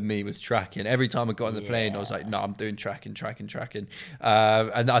resided with me was tracking. Every time I got on the plane, I was like, no, I'm doing tracking.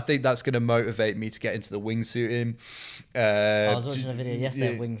 And I think that's going to motivate me to get into the wingsuiting. I was watching a video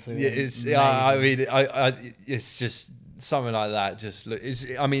yesterday of wingsuiting. I mean, it's just something like that. Just look,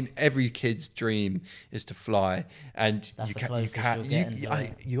 every kid's dream is to fly, and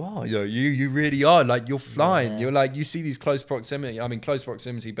you really are. Like, you're flying. You're like, you see these close proximity. I mean, close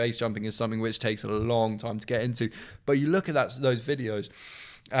proximity base jumping is something which takes a long time to get into. But you look at those videos,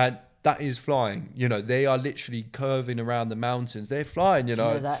 and that is flying. You know, they are literally curving around the mountains. They're flying. You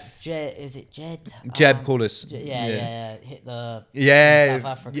know that Jed? Is it Jed? Jeb Corliss. Hit the South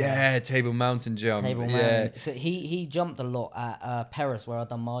Africa. Yeah, Table Mountain jump. So he jumped a lot at Paris, where I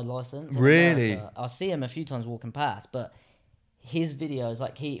done my license. Really? I see him a few times walking past, but his videos,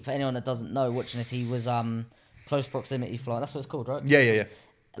 like, for anyone that doesn't know, watching this, he was close proximity flight. That's what it's called, right? Yeah.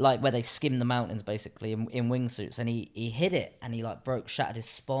 like where they skim the mountains basically in wingsuits, and he hit it, and he like shattered his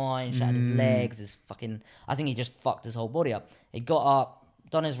spine, shattered his legs, his fucking. I think he just fucked his whole body up. He got up,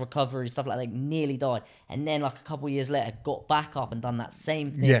 done his recovery, stuff like that, nearly died, and then like a couple of years later, got back up and done that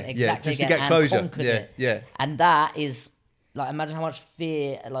same thing exactly just again, to get closure. and conquered it. Yeah. And that is like, imagine how much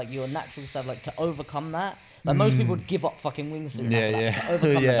fear, like your natural self, like to overcome that. Like most people would give up fucking wingsuit. To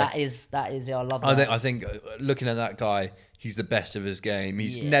overcome it, that is. I love that. I think looking at that guy, he's the best of his game.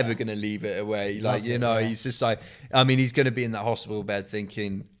 He's never going to leave it away. Like, he's just like, I mean, he's going to be in that hospital bed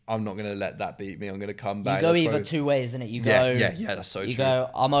thinking, I'm not going to let that beat me. I'm going to come back. You go either two ways, isn't it? You go, that's so true. You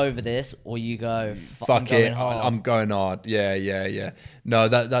go, I'm over this, or you go, fuck it, I'm going hard. Yeah. No,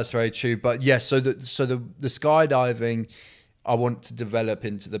 that's very true. But yeah, so the skydiving, I want to develop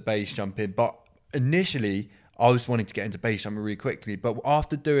into the base jumping, but initially I was wanting to get into base jumping really quickly, but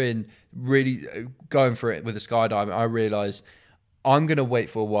after going for it with the skydiving, I realized I'm going to wait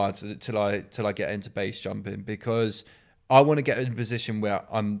for a while till I get into base jumping, because I want to get in a position where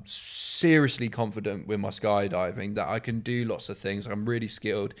I'm seriously confident with my skydiving, that I can do lots of things. I'm really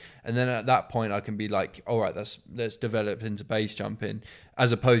skilled. And then at that point I can be like, all right, let's develop into base jumping,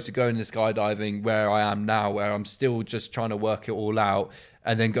 as opposed to going to skydiving where I am now, where I'm still just trying to work it all out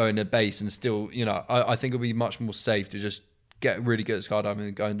and then going to base and still, I think it'll be much more safe to just get really good at skydiving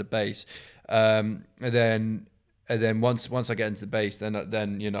and go into base. And then once I get into the base, then I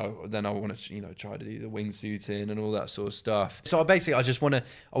want to try to do the wingsuiting and all that sort of stuff. So basically, I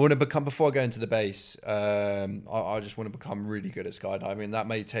want to become, before I go into the base, I just want to become really good at skydiving. That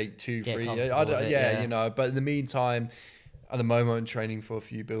may take 2-3 years. But in the meantime, at the moment, I'm training for a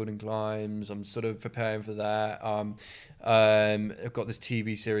few building climbs. I'm sort of preparing for that. I've got this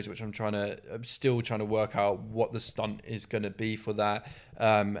TV series which I'm still trying to work out what the stunt is going to be for that,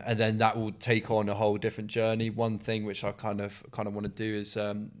 and then that will take on a whole different journey. One thing which I kind of want to do is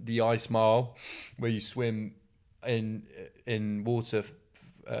the ice mile, where you swim in water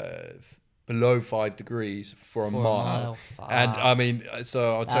below 5 degrees for a mile. And I mean,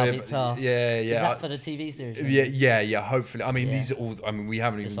 so I'll tell you, is that for the TV series? Yeah. Hopefully, I mean, these are all. I mean, we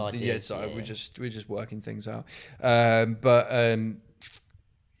haven't even yet, so we're just working things out.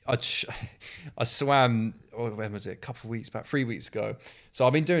 I swam. When was it? A couple of weeks back, 3 weeks ago. So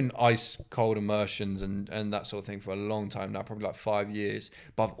I've been doing ice cold immersions and that sort of thing for a long time now, probably like 5 years.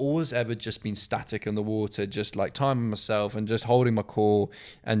 But I've always ever just been static in the water, just like timing myself and just holding my core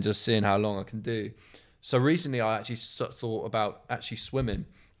and just seeing how long I can do. So recently I actually thought about actually swimming.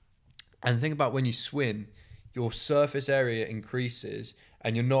 And the thing about when you swim, your surface area increases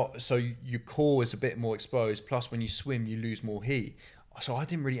and your core is a bit more exposed. Plus when you swim, you lose more heat. So I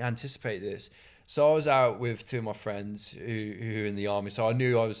didn't really anticipate this. So I was out with two of my friends who are in the army. So I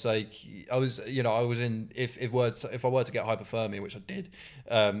knew I was in, if I were to get hypothermia, which I did,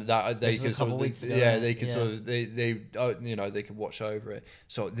 that they could sort of, they could watch over it.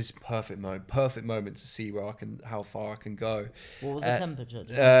 So this is perfect moment to see how far I can go. What was the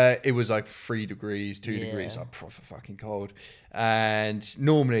temperature? It was like 3 degrees, 2 degrees, like proper fucking cold. And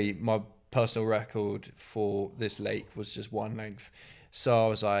normally my personal record for this lake was just 1 length. So I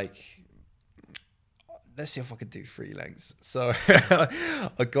was like, let's see if I can do 3 lengths. So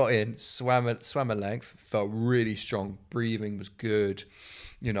I got in, swam a length, felt really strong. Breathing was good.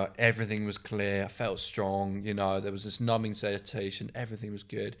 Everything was clear. I felt strong. There was this numbing sensation. Everything was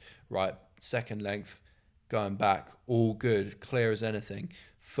good. Right. 2nd length, going back, all good, clear as anything.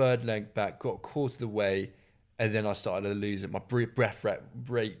 3rd length back, got a quarter of the way. And then I started to lose it. My breath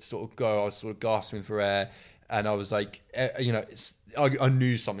rate sort of go. I was sort of gasping for air. And I was like, I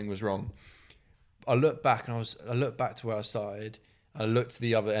knew something was wrong. I looked back to where I started. I looked to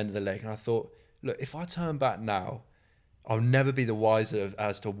the other end of the lake and I thought, look, if I turn back now, I'll never be the wiser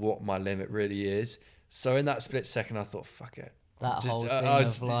as to what my limit really is. So in that split second, I thought, fuck it. That whole thing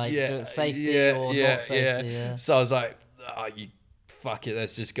of like safety or not safety. Yeah. So I was like, fuck it,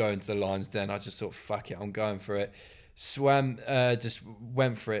 let's just go into the lines then. I just thought, fuck it, I'm going for it. Swam, just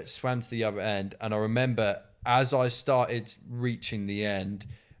went for it, swam to the other end. And I remember as I started reaching the end,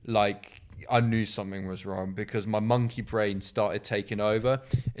 like I knew something was wrong because my monkey brain started taking over.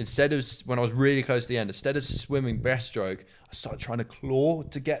 Instead of, when I was really close to the end, instead of swimming breaststroke, I started trying to claw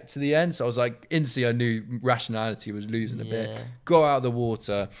to get to the end. So I was like, instantly I knew rationality was losing a bit. Go out of the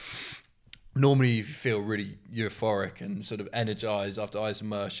water. Normally you feel really euphoric and sort of energized after ice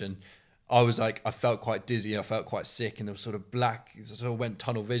immersion. I was like, I felt quite dizzy, I felt quite sick, and there was sort of black, sort of went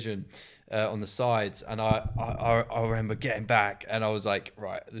tunnel vision on the sides. And I remember getting back, and I was like,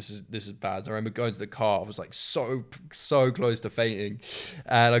 right, this is bad. I remember going to the car. I was like so close to fainting,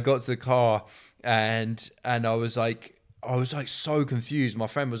 and I got to the car, and I was like, I was like so confused. My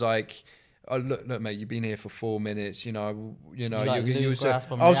friend was like, "Oh, look, mate, you've been here for 4 minutes. You like you lose were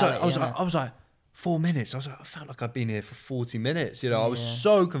grasp on I was reality, I was like 4 minutes. I was like, I felt like I've been here for 40 minutes. I was Yeah.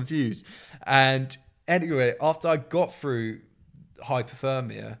 so confused. And anyway, after I got through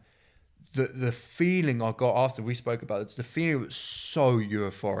hypothermia, the feeling I got after we spoke about it, the feeling was so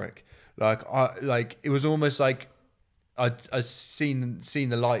euphoric. It was almost like I seen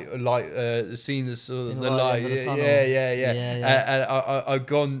the light, seen the sort of the light. Yeah. And I've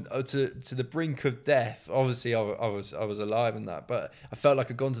gone to the brink of death. Obviously, I was alive in that, but I felt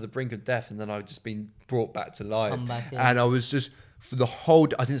like I'd gone to the brink of death, and then I've just been brought back to life. Come back in. And I was just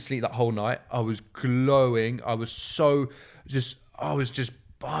I didn't sleep that whole night. I was glowing. I was just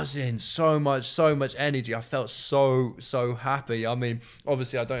buzzing, so much energy. I felt so happy. I mean,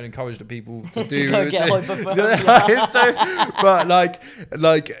 obviously I don't encourage the people to do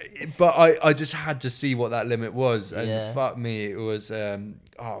but I just had to see what that limit was, and fuck me, it was it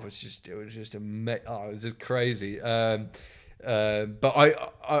was just crazy. But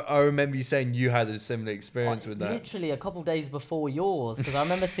I remember you saying you had a similar experience with that. Literally a couple of days before yours, because I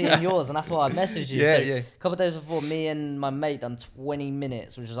remember seeing yours, and that's why I messaged you. A couple of days before, me and my mate done 20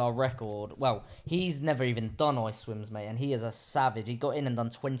 minutes, which is our record. Well, he's never even done ice swims, mate, and he is a savage. He got in and done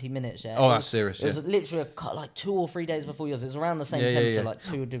 20 minutes. Yeah. Oh, that's serious. It was literally like 2 or 3 days before yours. It was around the same temperature, like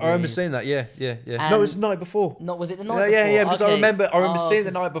 2 degrees. I remember seeing that. Yeah. No, it was the night before. Was it the night before? Yeah. Because I remember seeing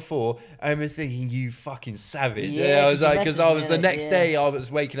the night before. I remember thinking, you fucking savage. I was like, because I was the next day. I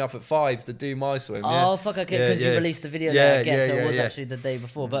was waking up at 5 to do my swim. Oh fuck! Okay, because you released the video there again, so it was actually the day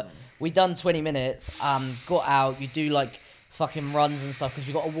before. But we done 20 minutes. Got out. You do like fucking runs and stuff because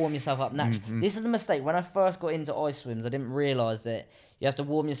you got to warm yourself up naturally. Mm-hmm. This is the mistake. When I first got into ice swims, I didn't realise that you have to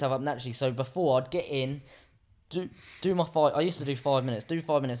warm yourself up naturally. So before I'd get in, do my 5. I used to do 5 minutes,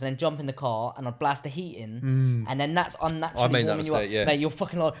 and then jump in the car and I'd blast the heat in, and then that's unnaturally I made warming that mistake, you up. Mate, you're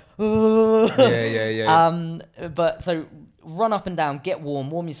fucking like, yeah. But so run up and down, get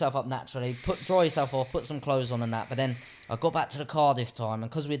warm yourself up naturally, dry yourself off, put some clothes on and that. But then I got back to the car this time,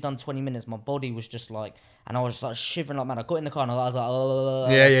 and because we had done 20 minutes, my body was just like, and I was just like shivering like mad. I got in the car and I was like,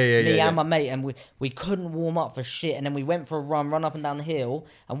 me and my mate, and we couldn't warm up for shit. And then we went for a run up and down the hill,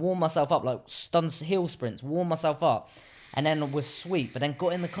 and warm myself up, like hill sprints, warm myself up. And then was sweet, but then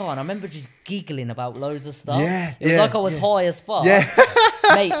got in the car and I remember just giggling about loads of stuff. It was like I was high as fuck.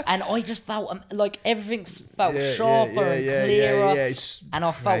 Mate, and I just felt like everything felt sharper and clearer. And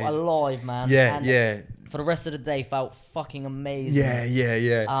I felt alive, man. For the rest of the day, felt fucking amazing.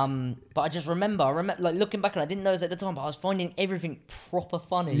 But I just remember, like looking back, and I didn't know this at the time, but I was finding everything proper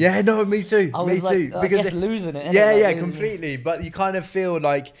funny. Yeah, no, me too. Me too. Because I guess losing it. Completely. But you kind of feel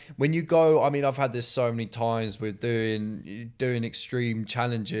like when you go. I mean, I've had this so many times with doing extreme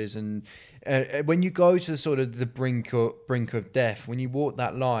challenges, and when you go to sort of the brink of death, when you walk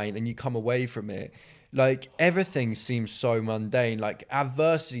that line and you come away from it. Like everything seems so mundane, like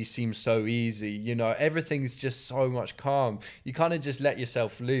adversity seems so easy, everything's just so much calm. You kind of just let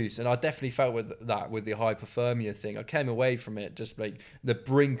yourself loose. And I definitely felt with the hypothermia thing. I came away from it just like the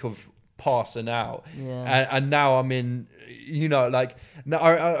brink of passing out. And now I'm in, like now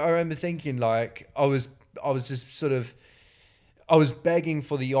I remember thinking like I was just sort of, I was begging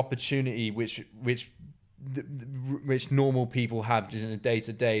for the opportunity which normal people have just in a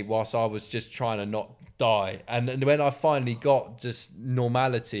day-to-day, whilst I was just trying to not die. And when I finally got just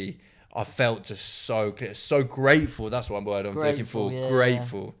normality, I felt just so grateful. That's one word I'm thinking for.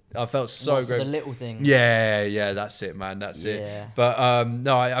 Grateful. I felt so grateful. The little things. Yeah, that's it, man. That's it. But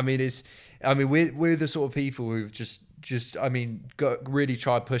no, I mean we're the sort of people who've just really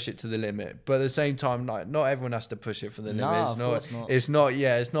try to push it to the limit, but at the same time, like not everyone has to push it for the limit. It's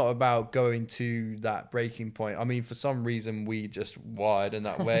not about going to that breaking point. I mean, for some reason we just wired in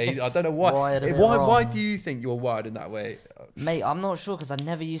that way. I don't know why. Why do you think you're wired in that way, mate? I'm not sure, because I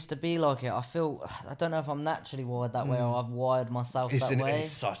never used to be like it. I don't know if I'm naturally wired that way or I've wired myself that way. It's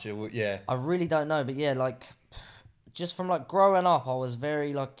such a I really don't know, but like just from like growing up, I was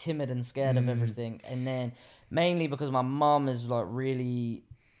very like timid and scared of everything, and then. Mainly because my mum is like really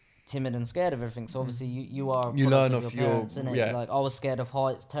timid and scared of everything. So obviously you learn off your parents, innit? Yeah. Like I was scared of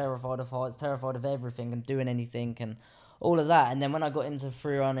heights, terrified of everything and doing anything and all of that. And then when I got into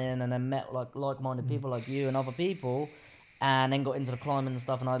free running and then met like-minded people like you and other people, and then got into the climbing and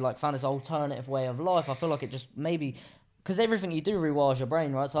stuff, and I like found this alternative way of life, I feel like it just maybe. Because everything you do rewires your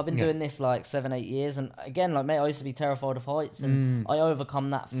brain, right? So I've been doing this like 7-8 years. And again, like, mate, I used to be terrified of heights. And I overcome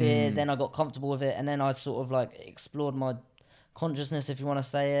that fear. Then I got comfortable with it. And then I sort of like explored my consciousness, if you want to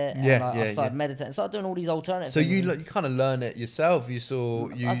say it. Yeah, And I started yeah. meditating, started doing all these alternative So things. you kind of learn it yourself.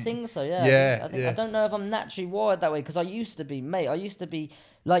 I think so, yeah. Yeah, I don't know if I'm naturally wired that way, because I used to be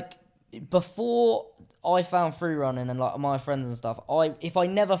like, before I found free running and like my friends and stuff, if I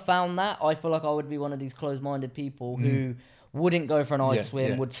never found that, I feel like I would be one of these closed-minded people who wouldn't go for an ice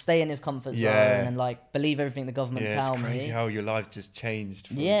swim, would stay in his comfort zone and like believe everything the government tell me. It's crazy how your life just changed.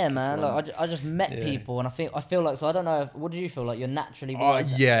 Man. Like I just met people, and I feel like, so I don't know. What do you feel like? You're naturally wired?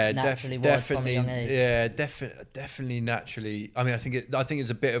 Definitely. from a young age? Yeah, definitely naturally. I mean, I think it's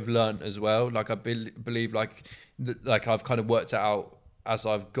a bit of learnt as well. Like I believe like I've kind of worked it out as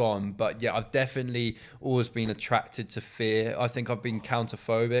I've gone, but yeah, I've definitely always been attracted to fear. I think I've been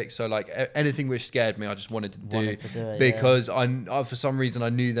counterphobic, so like anything which scared me I just wanted to do it, because I for some reason I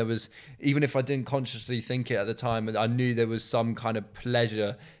knew there was, even if I didn't consciously think it at the time, I knew there was some kind of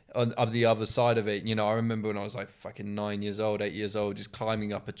pleasure of the other side of it. You know, I remember when I was like fucking 8 years old, just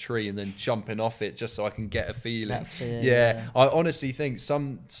climbing up a tree and then jumping off it just so I can get a feeling. I honestly think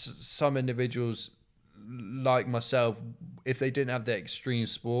some individuals like myself, if they didn't have their extreme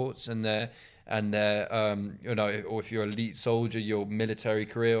sports and their you know, or if you're an elite soldier, your military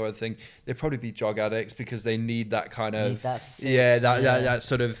career or anything, they'd probably be drug addicts, because they need that kind of that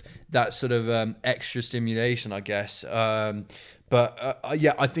sort of extra stimulation, I guess. I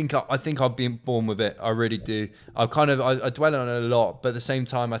think I've been born with it. I really do. I dwell on it a lot, but at the same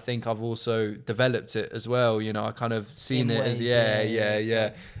time, I think I've also developed it as well. You know, I kind of seen it as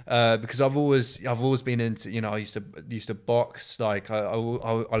because I've always been into, you know, I used to box. Like I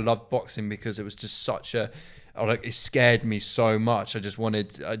loved boxing because it was just such a, like, it scared me so much. I just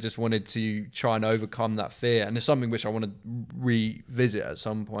wanted to try and overcome that fear, and it's something which I want to revisit at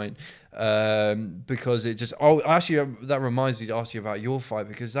some point, because it just. Oh, actually, that reminds me to ask you about your fight,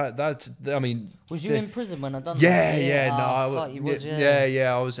 because that's. I mean, was you in prison when I done that? I was. I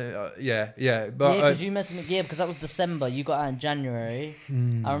was. But because you messaged me. Yeah, because that was December. You got out in January.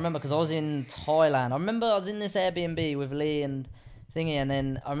 I remember, because I was in Thailand. I remember I was in this Airbnb with Lee and thingy, and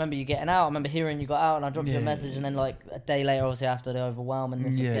then I remember you getting out. I remember hearing you got out, and I dropped you a message, and then like a day later, obviously after the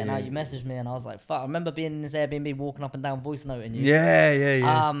overwhelmingness of getting out, you messaged me, and I was like, fuck. I remember being in this Airbnb, walking up and down, voice noting you.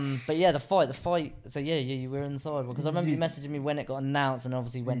 But yeah, the fight. So you were inside, because I remember you messaging me when it got announced, and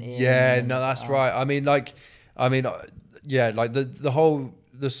obviously went in. That's right. I mean, like the whole.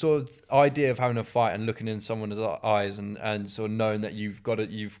 The sort of idea of having a fight and looking in someone's eyes and sort of knowing that you've got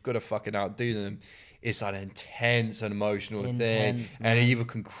to fucking outdo them, it's an intense and emotional thing, man. And it either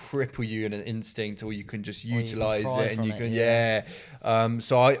can cripple you in an instinct, or you can just utilize it, and you can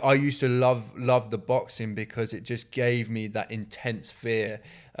so I used to love the boxing, because it just gave me that intense fear,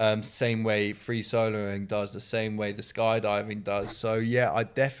 same way free soloing does, the same way the skydiving does. So yeah, I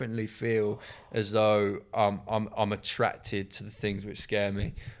definitely feel as though I'm attracted to the things which scare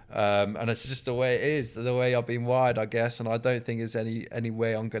me. And it's just the way it is, the way I've been wired, I guess. And I don't think there's any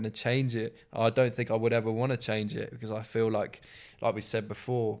way I'm going to change it. I don't think I would ever want to change it, because I feel like we said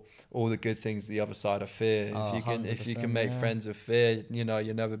before, all the good things, the other side of fear. If you can make friends with fear, you know,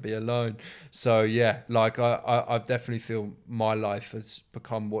 you'll never be alone. So yeah, like I definitely feel my life has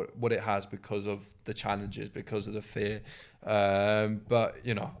become what it has because of the challenges, because of the fear. But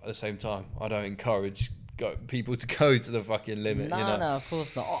you know, at the same time, I don't encourage people to go to the fucking limit. No, of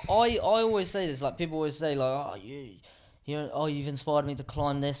course not. I always say this, like, people always say, like, you've inspired me to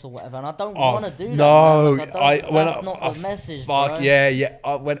climb this or whatever, and I don't want to do that. No, that's not the message. Fuck,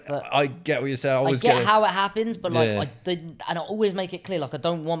 bro. I get what you're saying. I get how it happens, but like I didn't, and I always make it clear, like, I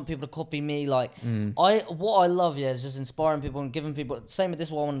don't want people to copy me. Like, what I love, is just inspiring people and giving people. Same with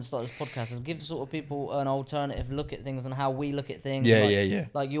this. What I wanted to start this podcast is give sort of people an alternative look at things and how we look at things.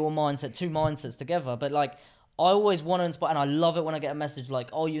 Like your mindset, two mindsets together, but like. I always want to inspire, and I love it when I get a message like,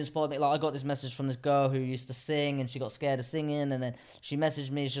 oh, you inspired me. Like, I got this message from this girl who used to sing, and she got scared of singing, and then she messaged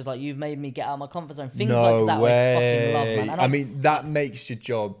me. She's like, you've made me get out of my comfort zone. Things like that, I fucking love, man. And I mean, that makes your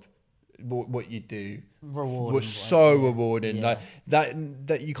job, what you do, rewarding, so rewarding. Like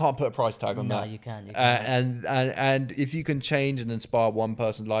that you can't put a price tag on that. No, you can't. And if you can change and inspire one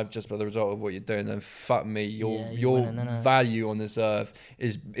person's life just by the result of what you're doing, then fuck me, your value on this earth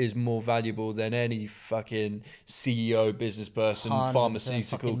is more valuable than any fucking CEO, business person,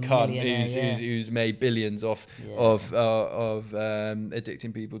 pharmaceutical cunt who's made billions of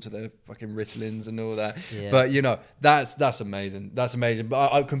addicting people to their fucking Ritalins and all that. But you know, that's amazing. That's amazing.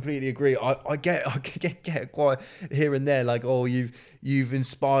 But I completely agree. I get quite here and there, like, oh, you've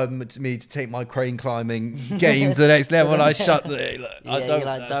inspired me to take my crane climbing game to the next level, and I shut the.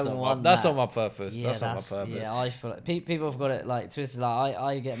 That's not my purpose. That's not my purpose. Yeah, I feel like people have got it like twisted. Like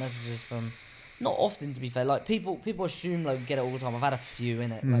I get messages from not often, to be fair. Like people assume like get it all the time. I've had a few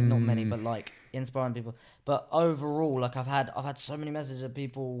in it, like not many, but like inspiring people. But overall, like I've had so many messages of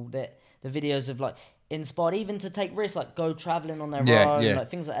people that the videos of like inspired even to take risks, like go traveling on their own, like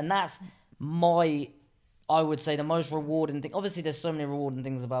things like, and that's I would say the most rewarding thing. Obviously, there's so many rewarding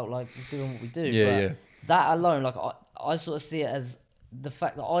things about like doing what we do. But that alone, like I sort of see it as the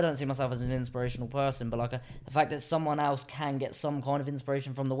fact that I don't see myself as an inspirational person, but like the fact that someone else can get some kind of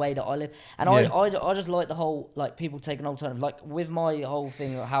inspiration from the way that I live. And I just like the whole, like people taking alternative, like with my whole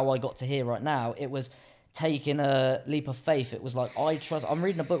thing, how I got to here right now, it was taking a leap of faith. It was like, I'm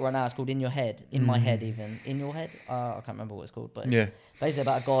reading a book right now, it's called In Your Head, In My Head even, In Your Head, I can't remember what it's called, but it's basically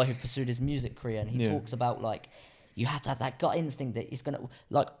about a guy who pursued his music career, and he talks about like, you have to have that gut instinct that it's going to,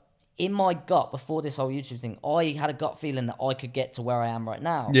 like, in my gut, before this whole YouTube thing, I had a gut feeling that I could get to where I am right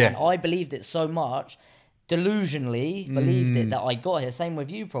now. Yeah. And I believed it so much, delusionally believed it, that I got here. Same with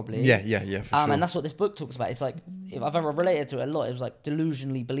you, probably. Yeah, for sure. And that's what this book talks about. It's like, if I've ever related to it a lot, it was like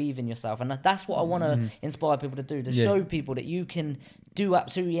delusionally believe in yourself. And that's what I want to inspire people to do, to show people that you can do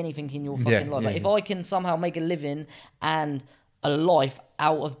absolutely anything in your fucking life. Like, if I can somehow make a living and a life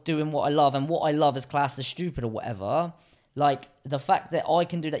out of doing what I love, and what I love is classed as stupid or whatever, like the fact that I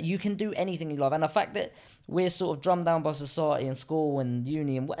can do that, you can do anything you love, and the fact that we're sort of drummed down by society and school and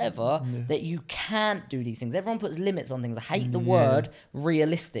uni and whatever, that you can't do these things. Everyone puts limits on things. I hate the word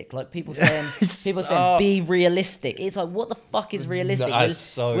realistic. Like people saying be realistic. It's like, what the fuck is realistic?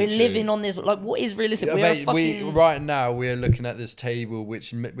 We're living on this. Like, what is realistic? Right now we're looking at this table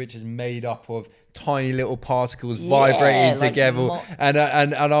which is made up of tiny little particles vibrating together, and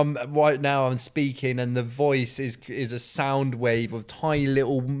I'm right now I'm speaking, and the voice is a sound wave of tiny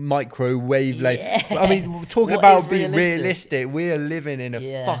little microwave I mean, talking about being realistic, we are living in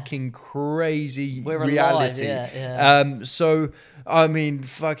a fucking crazy reality. So I mean,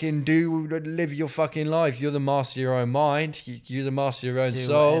 fucking live your fucking life. You're the master of your own mind. You're the master of your own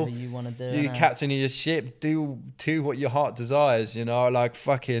soul. Whatever you want to do. You're the captain of your ship. Do what your heart desires. You know, like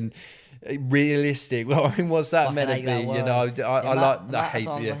fucking realistic. Well, I mean, what's that meant to be? You know, I hate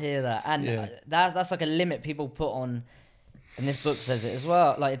it. I hear that, and that's like a limit people put on. And this book says it as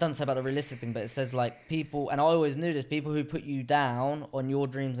well. Like, it doesn't say about the realistic thing, but it says like people, and I always knew this, people who put you down on your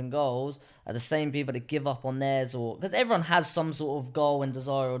dreams and goals are the same people that give up on theirs, or because everyone has some sort of goal and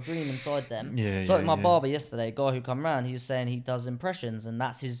desire or dream inside them. So like my barber yesterday, a guy who come around, he was saying he does impressions, and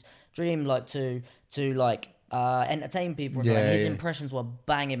that's his dream, like to like entertain people. His impressions were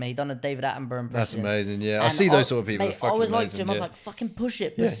banging, man. He done a David Attenborough impression. That's amazing. Yeah, I see those sort of people. Mate, I was like to him, I was like, fucking push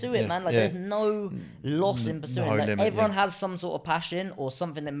it, pursue it, man. Like, there's no loss in pursuing. Like, everyone has some sort of passion or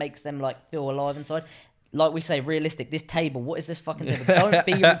something that makes them like feel alive inside. Like we say, realistic. This table, what is this fucking table?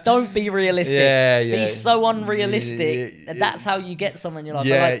 Don't be realistic. Be so unrealistic. That's how you get someone in your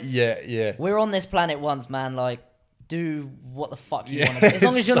life. We're on this planet once, man. Like, do what the fuck you want to do. As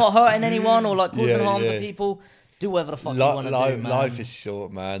long as you're not hurting anyone or like causing harm to people, do whatever the fuck you want to do, man. Life is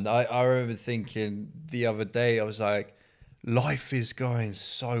short, man. I remember thinking the other day, I was like, life is going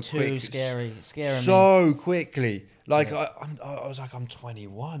so quickly. Scaring so me. Quickly. Like, I was like, I'm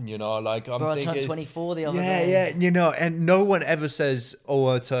 21, you know, like I'm thinking, I turned 24 the other day. You know, and no one ever says, oh,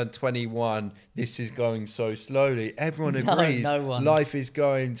 I turned 21, this is going so slowly. Everyone agrees. No one. Life is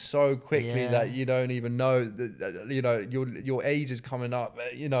going so quickly that you don't even know that, you know, your age is coming up,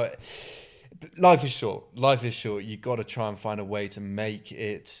 you know. Life is short. You got to try and find a way to make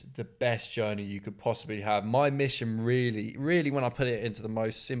it the best journey you could possibly have. My mission really, when I put it into the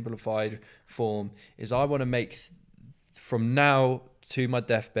most simplified form, is I want to make from now to my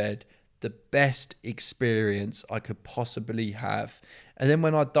deathbed the best experience I could possibly have. And then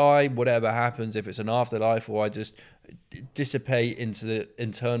when I die, whatever happens, if it's an afterlife or I just dissipate into the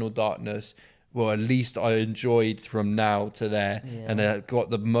internal darkness, well, at least I enjoyed from now to there, and I got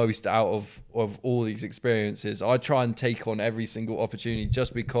the most out of all these experiences. I try and take on every single opportunity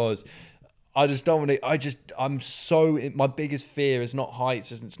just because I just don't want to. My biggest fear is not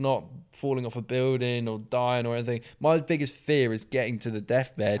heights, it's not falling off a building or dying or anything. My biggest fear is getting to the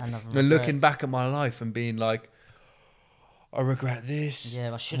deathbed and looking back at my life and being like, I regret this.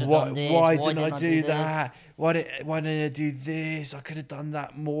 Yeah, I should have done this. Why didn't I do that? Why didn't I do this? I could have done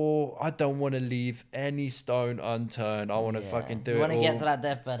that more. I don't want to leave any stone unturned. I want to fucking do it all. You want to get to that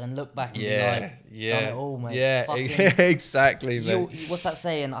deathbed and look back and be like, done it all, mate. Yeah, exactly, mate. What's that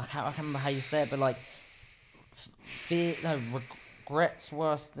saying? I can't remember how you say it, but like, regret's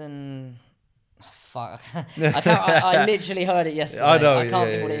worse than... fuck. I literally heard it yesterday. I know, I can't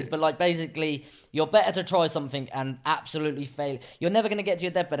think yeah, what it is, but like basically, you're better to try something and absolutely fail. You're never gonna get to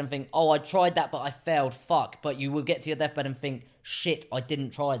your deathbed and think, "Oh, I tried that, but I failed." Fuck. But you will get to your deathbed and think, "Shit, I didn't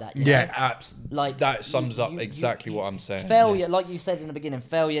try that." You know? Yeah, Like that sums up exactly what I'm saying. Failure, like you said in the beginning,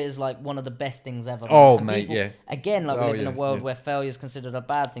 failure is like one of the best things ever. Oh, And mate, yeah. Again, like we live in a world yeah. where failure is considered a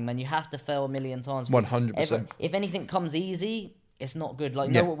bad thing, man. You have to fail a million times. 100%. If anything comes easy, it's not good.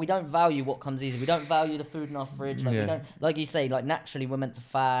 Like, Yeah. no, we don't value what comes easy. We don't value the food in our fridge. Like, we don't, like you say, like naturally we're meant to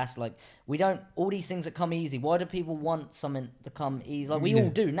fast. Like, we don't, all these things that come easy. Why do people want something to come easy? Like, we all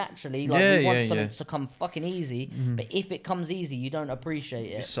do naturally. Like, we want something to come fucking easy. But if it comes easy, you don't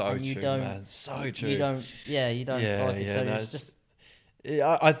appreciate it. So and you true, don't, man. So true. You don't like it. So no, it's just.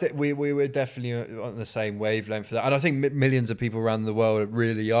 I think we were definitely on the same wavelength for that, and I think millions of people around the world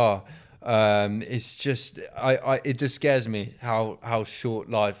really are. It's just it just scares me how short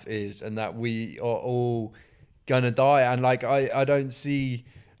life is, and that we are all gonna die. And like I don't see.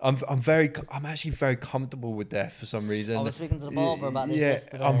 I'm actually very comfortable with death for some reason. I was speaking to the barber about this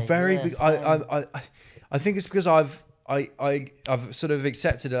yesterday. I'm very. Yeah, I think it's because I've sort of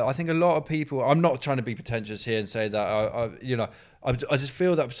accepted it. I think a lot of people. I'm not trying to be pretentious here and say that I just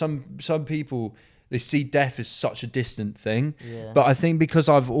feel that some people, they see death as such a distant thing. Yeah. But I think because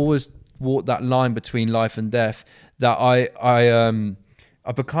I've always walked that line between life and death, that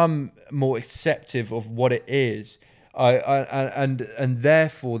I become more acceptive of what it is. And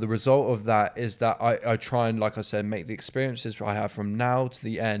therefore the result of that is that I try and, like I said, make the experiences I have from now to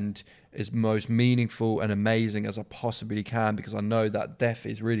the end as most meaningful and amazing as I possibly can, because I know that death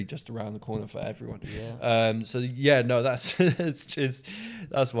is really just around the corner for everyone. So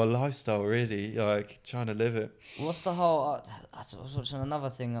that's my lifestyle, really, like trying to live it. What's the whole? I was watching another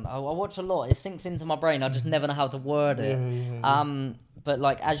thing, and I watch a lot. It sinks into my brain. I just never know how to word it. But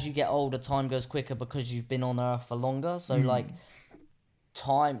like as you get older, time goes quicker because you've been on Earth for longer. So like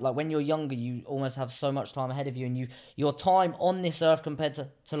time, like when you're younger, you almost have so much time ahead of you, and your time on this Earth compared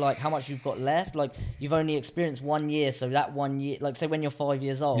to like how much you've got left. Like you've only experienced 1 year, so that 1 year, like say when you're 5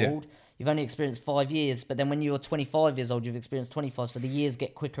 years old. You've only experienced 5 years, but then when you're 25 years old, you've experienced 25. So the years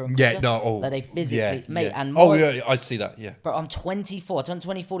get quicker and quicker. Like they physically, mate. And I see that. Yeah. But I'm 24. I turned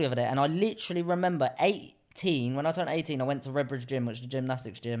 24 the other day, and I literally remember 18. When I turned 18, I went to Redbridge Gym, which is a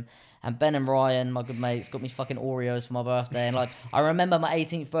gymnastics gym, and Ben and Ryan, my good mates, got me fucking Oreos for my birthday. And like, I remember my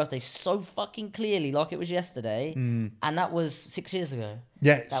 18th birthday so fucking clearly, like it was yesterday. And that was 6 years ago.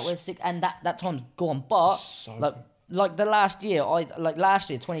 Yeah. That was sick, and that time's gone. But like the last year,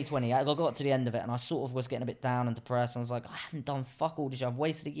 2020, I got to the end of it, and I sort of was getting a bit down and depressed. And I was like, I haven't done fuck all this year. I've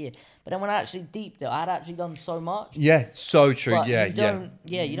wasted a year. But then when I actually deeped it, I had actually done so much. Yeah, so true. But You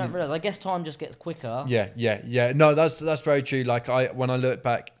don't realize. I guess time just gets quicker. Yeah. No, that's very true. Like when I look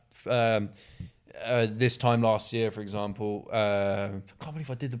back, this time last year, for example, I can't believe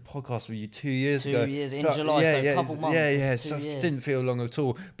I did the podcast with you 2 years ago. 2 years in July, so a couple months. So it didn't feel long at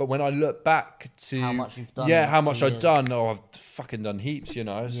all. But when I look back to how much you've done, how much I've done. Oh, I've fucking done heaps, you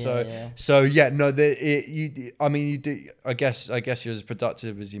know. You do. I guess you're as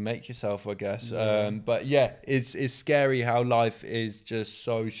productive as you make yourself, I guess. But yeah, it's scary how life is just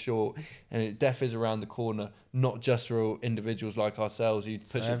so short, and death is around the corner. Not just for individuals like ourselves, you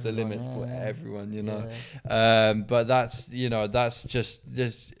push it to the limit for everyone, you know. But that's just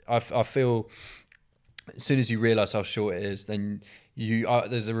I feel as soon as you realize how short it is, then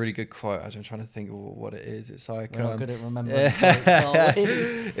there's a really good quote. I'm trying to think of what it is. It's like we're not good at remembering quotes, are we?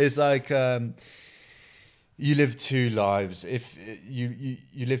 It's like you live two lives. If you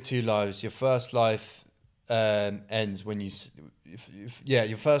live two lives, your first life ends when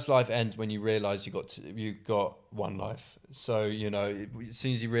your first life ends when you realize you got one life. So as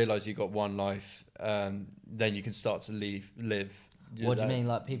soon as you realize you got one life, then you can start to live. What do you mean?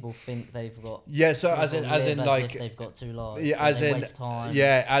 Like people think they've got? Yeah. So as in like they've got two lives. Yeah. As in waste time.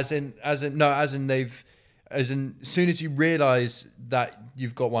 Yeah. As in as soon as you realize that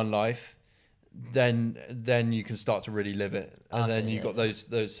you've got one life, then you can start to really live it, and then you got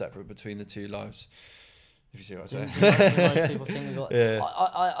those separate between the two lives. If you see what I'm saying. Most people think we got. Yeah.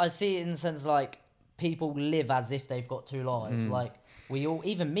 I see it in the sense like people live as if they've got two lives. Like we all,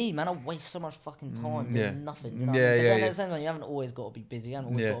 even me, man, I waste so much fucking time doing nothing. You know what I mean? But then at the same time, you haven't always got to be busy. You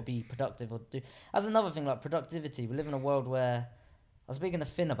haven't always got to be productive or do. That's another thing, like productivity. We live in a world where I was speaking to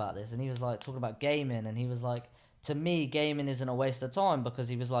Finn about this, and he was like talking about gaming, and he was like, to me, gaming isn't a waste of time, because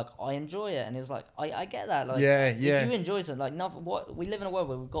he was like, I enjoy it, and he was like, I get that. Like, if you enjoy something, like, nothing, what we live in a world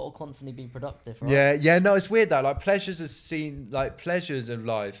where we've got to constantly be productive, right? Yeah. No, it's weird that like pleasures of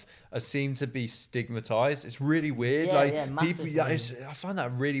life are seen to be stigmatized. It's really weird. People, I find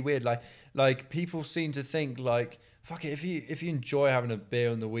that really weird. Like people seem to think like, fuck it, if you enjoy having a beer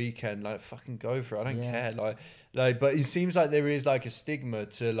on the weekend, like fucking go for it. I don't care. Like, but it seems like there is like a stigma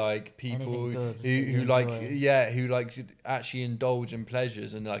to like people who like actually indulge in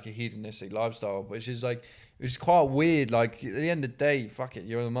pleasures and like a hedonistic lifestyle, which is quite weird. Like at the end of the day, fuck it,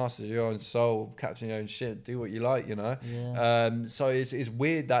 you're the master of your own soul, captain your own shit, do what you like, you know. So it's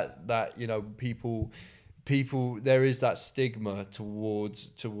weird that you know people there is that stigma towards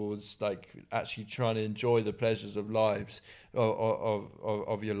like actually trying to enjoy the pleasures of lives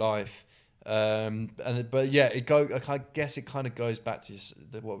of your life. But yeah, I guess it kind of goes back to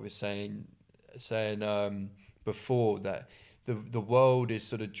what we were saying before, that the world is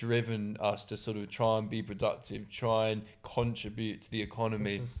sort of driven us to sort of try and be productive, try and contribute to the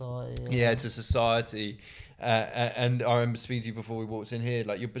economy, to society, to society. And I remember speaking to you before we walked in here,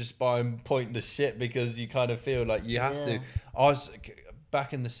 like you're just buying pointless shit because you kind of feel like you have to. I was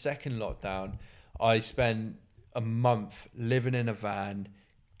back in the second lockdown. I spent a month living in a van,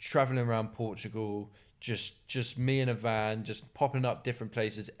 traveling around Portugal, just me in a van, just popping up different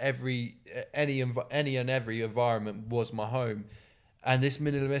places. Any and every environment was my home, and this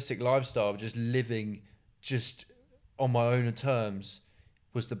minimalistic lifestyle, just living just on my own terms,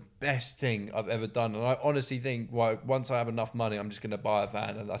 was the best thing I've ever done. And I honestly think, once I have enough money, I'm just going to buy a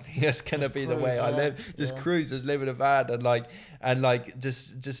van, and I think that's going to be the way I live. Just cruise, just live in a van, and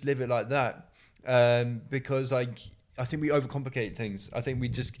just live it like that. Because I think we overcomplicate things. I think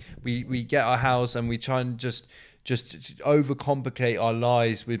we get our house and we try and just overcomplicate our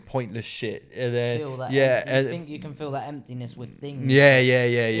lives with pointless shit. And then I think you can feel that emptiness with things. Yeah.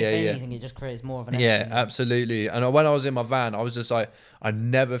 If anything, it just creates more of an emptiness. Yeah, absolutely. And when I was in my van, I was just like, I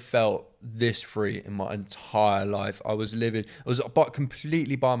never felt this free in my entire life. I was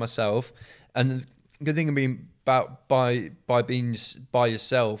completely by myself, and the good thing of being by being by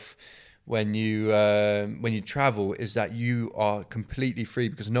yourself when you travel is that you are completely free,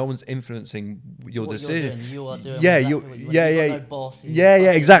 because no one's influencing your decision. You are doing no boss.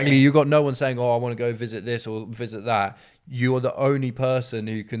 Exactly. You've got no one saying, oh, I want to go visit this or visit that. You are the only person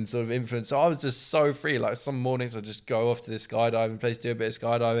who can sort of influence. So I was just so free. Like some mornings I'd just go off to this skydiving place, do a bit of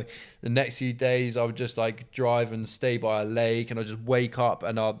skydiving. The next few days I would just like drive and stay by a lake, and I'd just wake up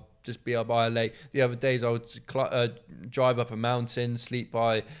and I'll just be by a lake. The other days I would drive up a mountain, sleep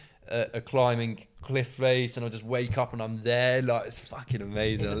by a climbing cliff face, and I'll just wake up and I'm there. Like, it's fucking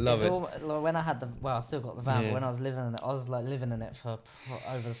amazing. I love it. Like when I had I still got the van, but when I was living in it, I was like living in it for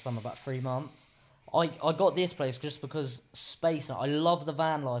over the summer, about 3 months. I got this place just because space. I love the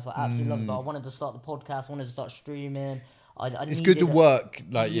van life. I absolutely love it. But I wanted to start the podcast. I wanted to start streaming. It's good to work.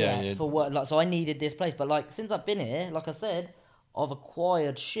 Like for work. Like, so I needed this place. But like since I've been here, like I said, I've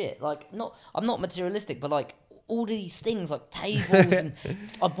acquired shit. Like I'm not materialistic, but like all these things, like tables, and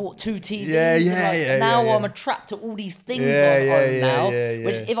I bought 2 TVs. Now I'm trapped to all these things on home now.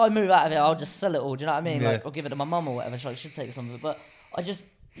 Which if I move out of it, I'll just sell it all. Do you know what I mean? Like I'll give it to my mum or whatever. So I should take some of it. But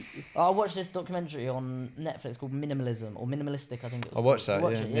I watched this documentary on Netflix called Minimalism, or Minimalistic, I think it was. I watched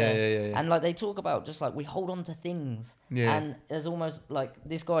that. Yeah. And like they talk about just like we hold on to things. Yeah. And there's almost like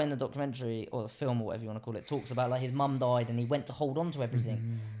this guy in the documentary or the film or whatever you want to call it talks about like his mum died and he went to hold on to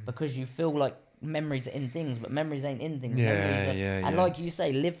everything because you feel like memories are in things, but memories ain't in things. And like you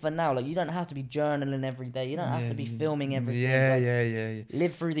say, live for now. Like you don't have to be journaling every day. You don't have to be filming everything.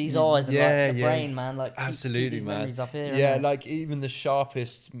 Live through these eyes and like the brain, man. Like absolutely, keep these man. memories up here. Yeah, like even the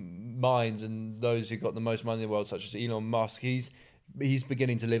sharpest minds and those who got the most money in the world, such as Elon Musk, he's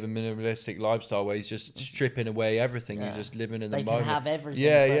beginning to live a minimalistic lifestyle where he's just stripping away everything. He's just living in the moment. They can have everything.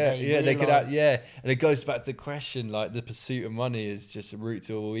 They could have, and it goes back to the question, like the pursuit of money is just a root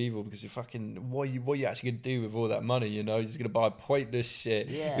to all evil, because you're fucking what are you actually gonna do with all that money? You know, you're just gonna buy pointless shit,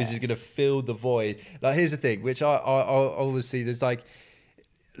 which is gonna fill the void. Like here's the thing, which I always see. There's like,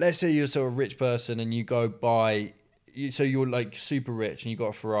 let's say you're sort of a rich person and you go buy, so you're like super rich and you got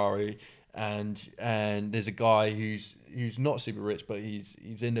a Ferrari. And there's a guy who's not super rich, but he's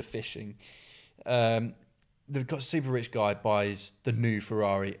into fishing. The super rich guy buys the new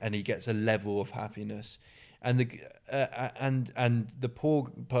Ferrari and he gets a level of happiness, and the poor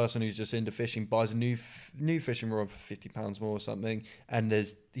person who's just into fishing buys a new fishing rod for £50 more or something, and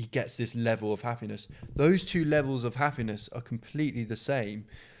he gets this level of happiness. Those two levels of happiness are completely the same.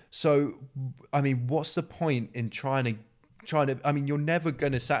 So, I mean, what's the point in trying to trying to. I mean, you're never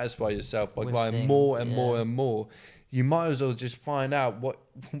going to satisfy yourself by With buying things, more and yeah. more and more. You might as well just find out what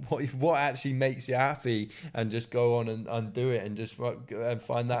actually makes you happy and just go on and do it and just and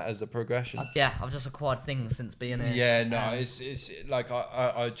find that as a progression. Yeah, I've just acquired things since being here. Yeah, no, it's like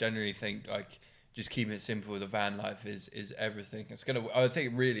I generally think like just keeping it simple. The van life is everything. I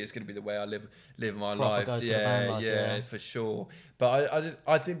think really it's gonna be the way I live my life. Go to the Yeah, van life, yeah, for sure. But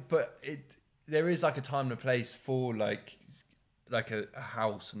I think there is like a time and a place for like a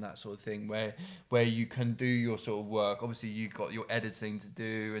house and that sort of thing where you can do your sort of work. Obviously you've got your editing to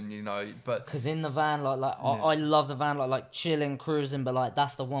do, and you know, but because in the van I love the van, like chilling, cruising, but like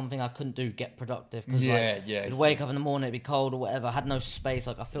that's the one thing I couldn't do, get productive, because you'd wake up in the morning, it'd be cold or whatever, I had no space.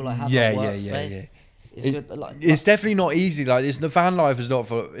 Like I feel like having a workspace is good, but like it's definitely not easy. Like the van life is not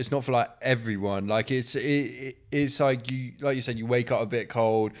for like everyone. Like it's like you said, you wake up a bit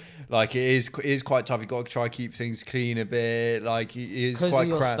cold. Like it is quite tough. You got to try to keep things clean a bit. Like it is quite because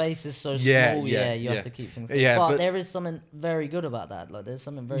your cramped. space is so small. You have to keep things clean. Yeah, but there is something very good about that. Like there's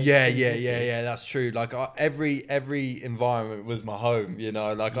something very that's true. Like every environment was my home. You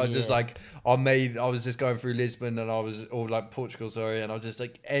know, like I just like I was just going through Lisbon and like Portugal, sorry, and I was just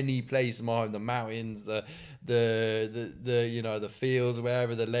like any place in my home, the mountains, the you know, the fields,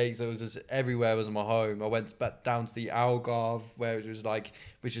 wherever, the lakes, it was just everywhere was my home. I went back down to the Algarve, which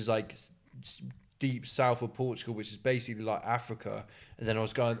is like deep south of Portugal, which is basically like Africa, and then I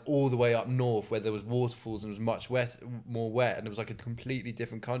was going all the way up north where there was waterfalls and it was much more wet, and it was like a completely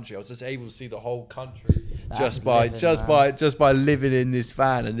different country. I was just able to see the whole country just by living in this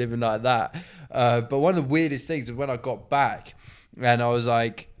van and living like that. But one of the weirdest things was when I got back, and I was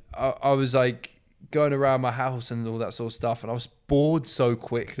like going around my house and all that sort of stuff, and I was bored so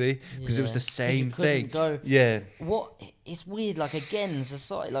quickly because it was the same thing. It's weird, like again,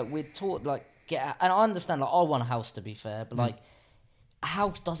 society, like we're taught like get out, and I understand, like I want a house, to be fair, but like a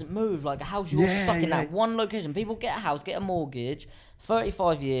house doesn't move. Like a house, you're stuck in that one location. People get a house, get a mortgage,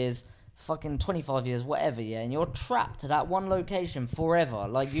 35 years, fucking 25 years, whatever, and you're trapped to that one location forever.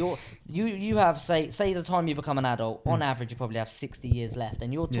 Like you have say the time you become an adult, on average you probably have 60 years left,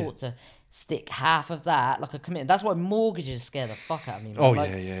 and you're taught to stick half of that like a commitment. That's why mortgages scare the fuck out of me,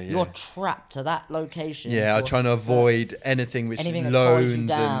 man. You're trapped to that location. I'm trying to avoid anything which loans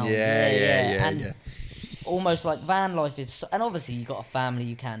and and almost like van life is, and obviously you got a family,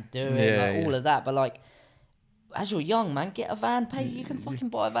 you can't do it, all of that, but like as you're young, man, get a van. You can fucking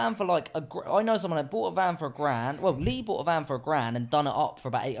buy a van for like I know someone that bought a van for $1,000. Well, Lee bought a van for $1,000 and done it up for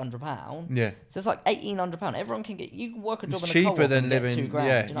about £800. Yeah. So it's like £1,800. Everyone can get. You can work a job it's in a co-op cheaper than and living. Get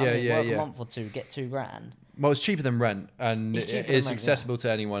 $2,000. Do you know what I mean? Work a month or two, get $2,000. Well, it's cheaper than rent, and it's accessible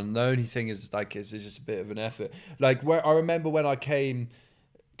to anyone. The only thing is like it's just a bit of an effort. Like where I remember when I came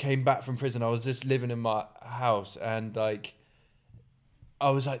back from prison, I was just living in my house, and like I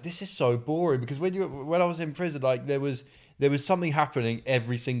was like, this is so boring, because when I was in prison, like there was something happening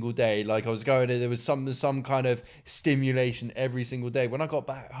every single day. Like I was going there was some kind of stimulation every single day. When I got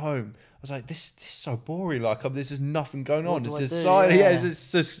back home, I was like, this is so boring. Like this is nothing going on. It's just silence. Yeah,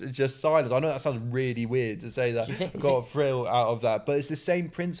 it's just silence. I know that sounds really weird to say that. I got a thrill out of that, but it's the same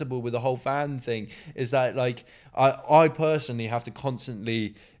principle with the whole van thing. Is that like I personally have to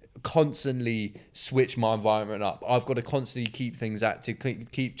constantly switch my environment up. I've got to constantly keep things active,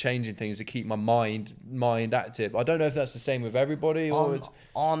 keep changing things to keep my mind active. I don't know if that's the same with everybody or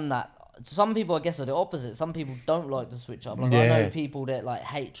on that. Some people, I guess, are the opposite. Some people don't like to switch up. Like I know people that like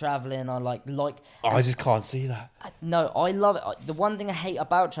hate traveling. I just can't see that. I love it. The one thing I hate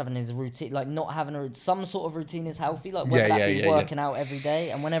about traveling is a routine. Like not having some sort of routine is healthy. Like whether that be working out every day.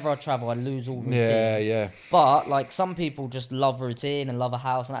 And whenever I travel, I lose all routine. Yeah. But like some people just love routine and love a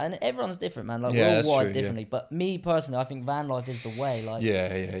house, and everyone's different, man. Like we're all wired differently. But me personally, I think van life is the way.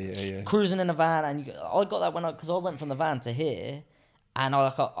 Like cruising in a van, and I got that because I went from the van to here. And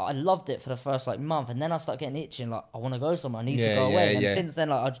I loved it for the first like month, and then I started getting itching. Like I want to go somewhere. I need to go away. And since then,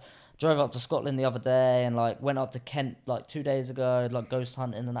 like I drove up to Scotland the other day, and like went up to Kent like 2 days ago, like ghost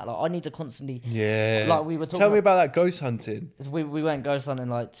hunting and that. Like I need to constantly. Yeah. Like we were talking. Tell me about that ghost hunting. We went ghost hunting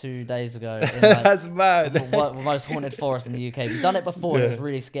like 2 days ago. In, like, that's mad. The most haunted forest in the UK. We've done it before. And it was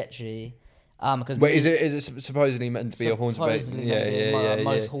really sketchy. Because is it supposedly meant to be a haunted place?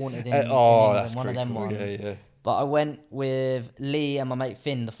 Most haunted in England. That's one of them cool. ones. Yeah. But I went with Lee and my mate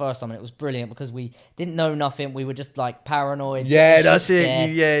Finn the first time, and it was brilliant because we didn't know nothing. We were just like paranoid. Yeah, that's it.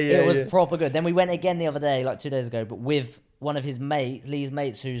 Yeah. It was proper good. Then we went again the other day, like 2 days ago, but with one of his mates, Lee's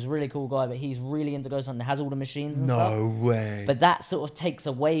mates, who's a really cool guy, but he's really into ghost hunting, has all the machines and stuff. No way. But that sort of takes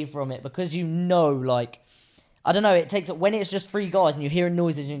away from it because like I don't know. It takes when it's just 3 guys and you're hearing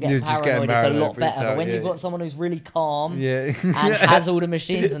noises and you're getting paranoid. It's a lot better. But when you've got someone who's really calm and has all the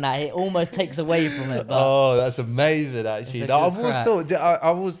machines and that, it almost takes away from it. But that's amazing. Actually, I've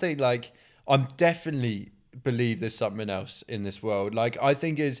always think like I'm definitely believe there's something else in this world. Like I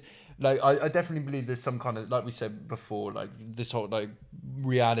think is like I definitely believe there's some kind of, like we said before, like this whole like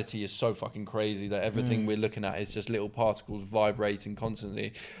reality is so fucking crazy that everything we're looking at is just little particles vibrating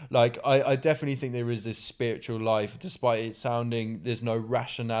constantly. Like I definitely think there is this spiritual life, despite it sounding there's no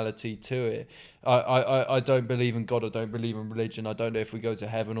rationality to it. I don't believe in God. I don't believe in religion. I don't know if we go to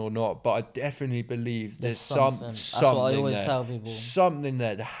heaven or not, but I definitely believe there's something. That's what I always tell people. Something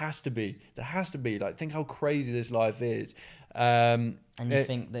there. There has to be. Like, think how crazy this life is. And you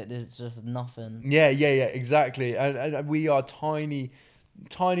think that there's just nothing. Yeah, exactly. And we are tiny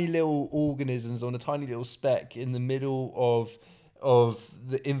little organisms on a tiny little speck in the middle of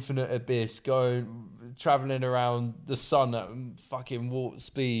the infinite abyss, traveling around the sun at fucking warp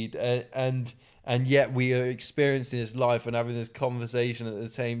speed, and yet we are experiencing this life and having this conversation at the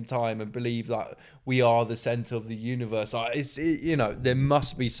same time and believe that we are the center of the universe. There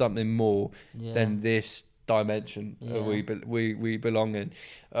must be something more than this dimension we belong in.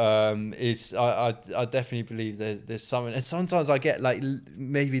 I definitely believe there's something, and sometimes I get like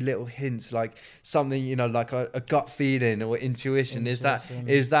maybe little hints, like something, like a gut feeling or intuition. Is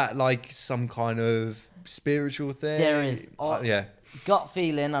that like some kind of spiritual thing? There is. Gut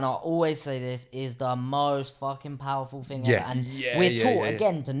feeling, and I always say this, is the most fucking powerful thing ever. And we're taught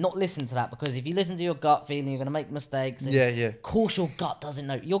again to not listen to that, because if you listen to your gut feeling, you're gonna make mistakes. And of course, your gut doesn't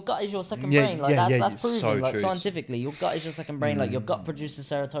know. Your gut is your second brain. Like that's proven. So like scientifically, your gut is your second brain. Like your gut produces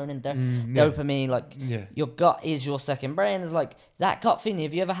serotonin, dopamine. Like your gut is your second brain. It's like that gut feeling.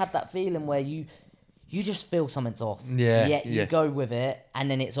 Have you ever had that feeling where you just feel something's off? You go with it,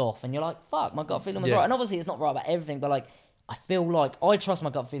 and then it's off, and you're like, "Fuck, my gut feeling was right." And obviously, it's not right about everything, but like, I feel like I trust my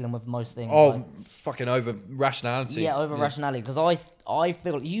gut feeling with most things. Fucking over rationality. Yeah, over rationality. Because I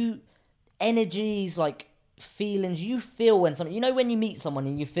feel energies, like feelings, you feel when something, when you meet someone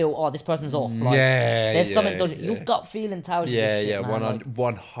and you feel, this person's off. Like, there's something dodgy. Your gut feeling tells you this shit, man.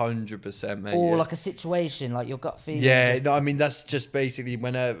 100%, mate. Or like a situation, like your gut feeling. That's just basically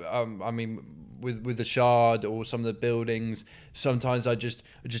when, with the Shard or some of the buildings, sometimes I just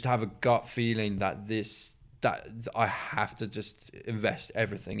have a gut feeling that I have to just invest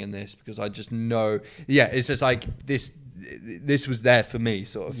everything in this, because I just know, it's just like this was there for me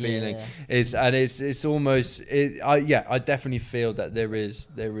sort of feeling. It's almost, I definitely feel that there is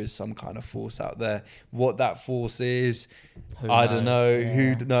some kind of force out there. What that force is, I don't know.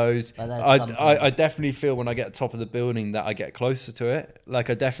 Who knows? I definitely feel when I get to the top of the building that I get closer to it. Like,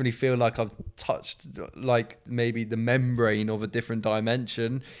 I definitely feel like I've touched like maybe the membrane of a different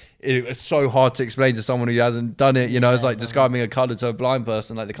dimension. It's so hard to explain to someone who hasn't done it. It's like describing a color to a blind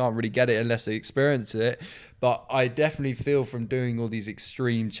person. Like, they can't really get it unless they experience it. But I definitely feel from doing all these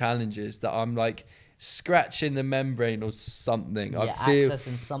extreme challenges that I'm like scratching the membrane or something. I feel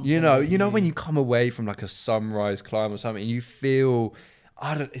accessing something. When you come away from like a sunrise climb or something, you feel,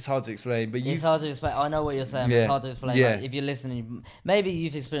 it's hard to explain, but it's hard to explain. I know what you're saying. But it's hard to explain. Yeah. Like, if you're listening, maybe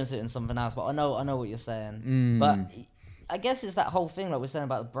you've experienced it in something else, but I know what you're saying. But I guess it's that whole thing, like we're saying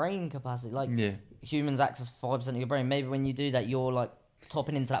about the brain capacity. Like humans access 5% of your brain. Maybe when you do that, you're like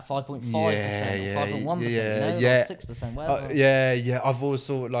topping into that 5.5%, 5.1%, like 6%, whatever. I've always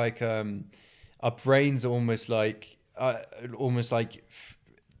thought like our brains are almost like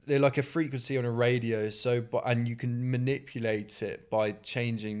they're like a frequency on a radio. So, and you can manipulate it by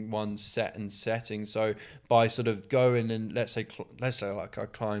changing one setting. So by sort of going and let's say like I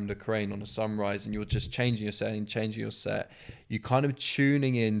climbed a crane on a sunrise, and you're just changing your setting, changing your set. You're kind of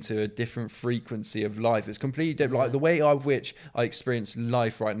tuning into a different frequency of life. It's completely different. Like the way of which I experience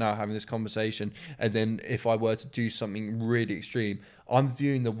life right now, having this conversation, and then if I were to do something really extreme, I'm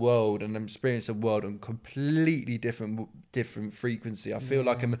viewing the world and I'm experiencing the world on completely different frequency. I feel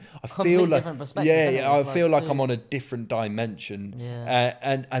like I feel like I feel like I'm on a different dimension.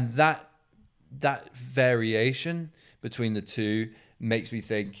 And that variation between the two makes me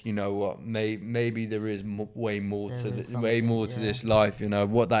think, you know what, maybe there is way more to this life.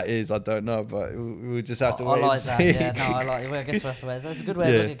 What that is, I don't know, but we'll just have to wait. I like that. I like it. I guess that's the way. That's a good way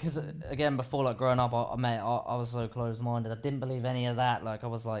of looking, because again, before like growing up, I was so closed-minded. I didn't believe any of that. Like, I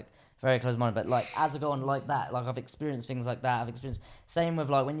was like very closed-minded, but like as I go on like that, like I've experienced things like that. I've experienced same with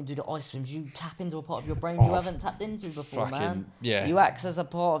like when you do the ice swims, you tap into a part of your brain you haven't tapped into before, man. You access a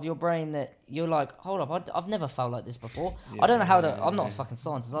part of your brain that you're like, hold up, I've never felt like this before. I don't know how to. I'm not a fucking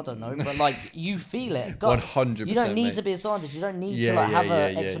scientist. I don't know, but like you feel it. 100%. You don't need mate. to be a scientist. You don't need to like have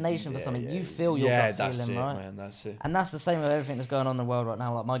an explanation for something. You feel your gut that's feeling, it, right? man. That's it. And that's the same with everything that's going on in the world right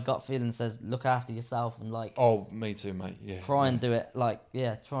now. Like my gut feeling says, look after yourself and like. Oh, me too, mate. Yeah. Try and do it like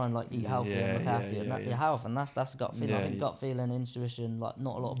try and like eat healthy and look after your health, and that's a gut feeling. I think gut feeling, intuition, like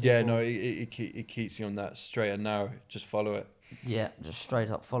not a lot of people. Yeah, no, it keeps you on that straight and narrow. Just follow it. Yeah, just straight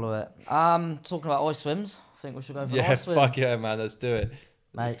up follow it. Talking about ice swims, I think we should go for an ice swim. Fuck yeah, man. Let's do it.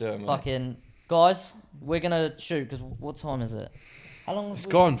 Mate, fucking guys, we're gonna shoot because what time is it? How long? It's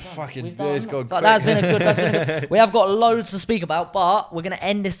gone. Fucking. It's gone. But that's been a good. We have got loads to speak about, but we're gonna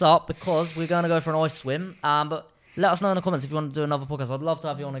end this up because we're gonna go for an ice swim. But let us know in the comments if you want to do another podcast. I'd love to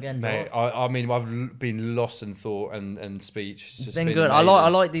have you on again, mate. I mean, I've been lost in thought and speech. It's just been good. Amazing. I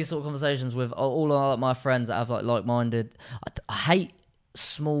like these sort of conversations with all of my friends that have like-minded. I hate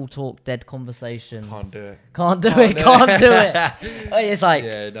small talk, dead conversations. Can't do it. Can't do it. It's like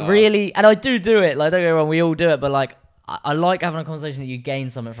really, and I do it. Like don't get me wrong, we all do it, but like. I like having a conversation that you gain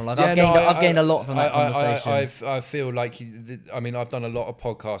something from. Like I've gained a lot from that conversation. I feel like, I mean, I've done a lot of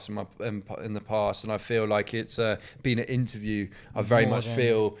podcasts in the past, and I feel like it's been an interview. I very much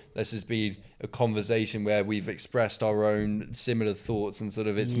feel this has been a conversation where we've expressed our own similar thoughts and sort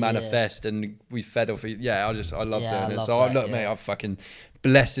of it's manifest, and we fed off it. I love doing it. So look, mate, I've fucking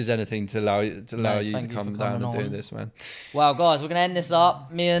blessed as anything to allow you to come down and do this, man. Well, guys, we're gonna end this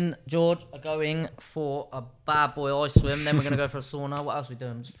up. Me and George are going for a bad boy ice swim. Then we're gonna go for a sauna. What else are we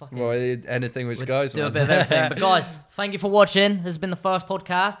doing? Just fucking anything which goes. Do a bit of everything. But guys, thank you for watching. This has been the first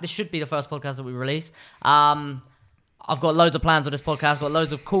podcast. This should be the first podcast that we release. I've got loads of plans on this podcast. Got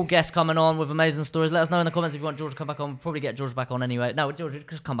loads of cool guests coming on with amazing stories. Let us know in the comments if you want George to come back on. We'll probably get George back on anyway. No, George,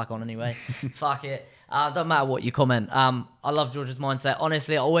 just come back on anyway. Fuck it. Don't matter what you comment. I love George's mindset.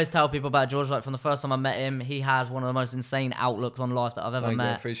 Honestly, I always tell people about George. Like from the first time I met him, he has one of the most insane outlooks on life that I've ever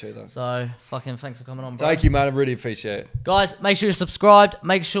met. I appreciate that. So fucking thanks for coming on, bro. Thank you, man. I really appreciate it. Guys, make sure you're subscribed.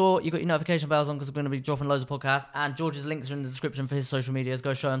 Make sure you got your notification bells on because we're going to be dropping loads of podcasts. And George's links are in the description for his social medias.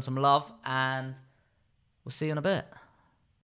 Go show him some love, and we'll see you in a bit.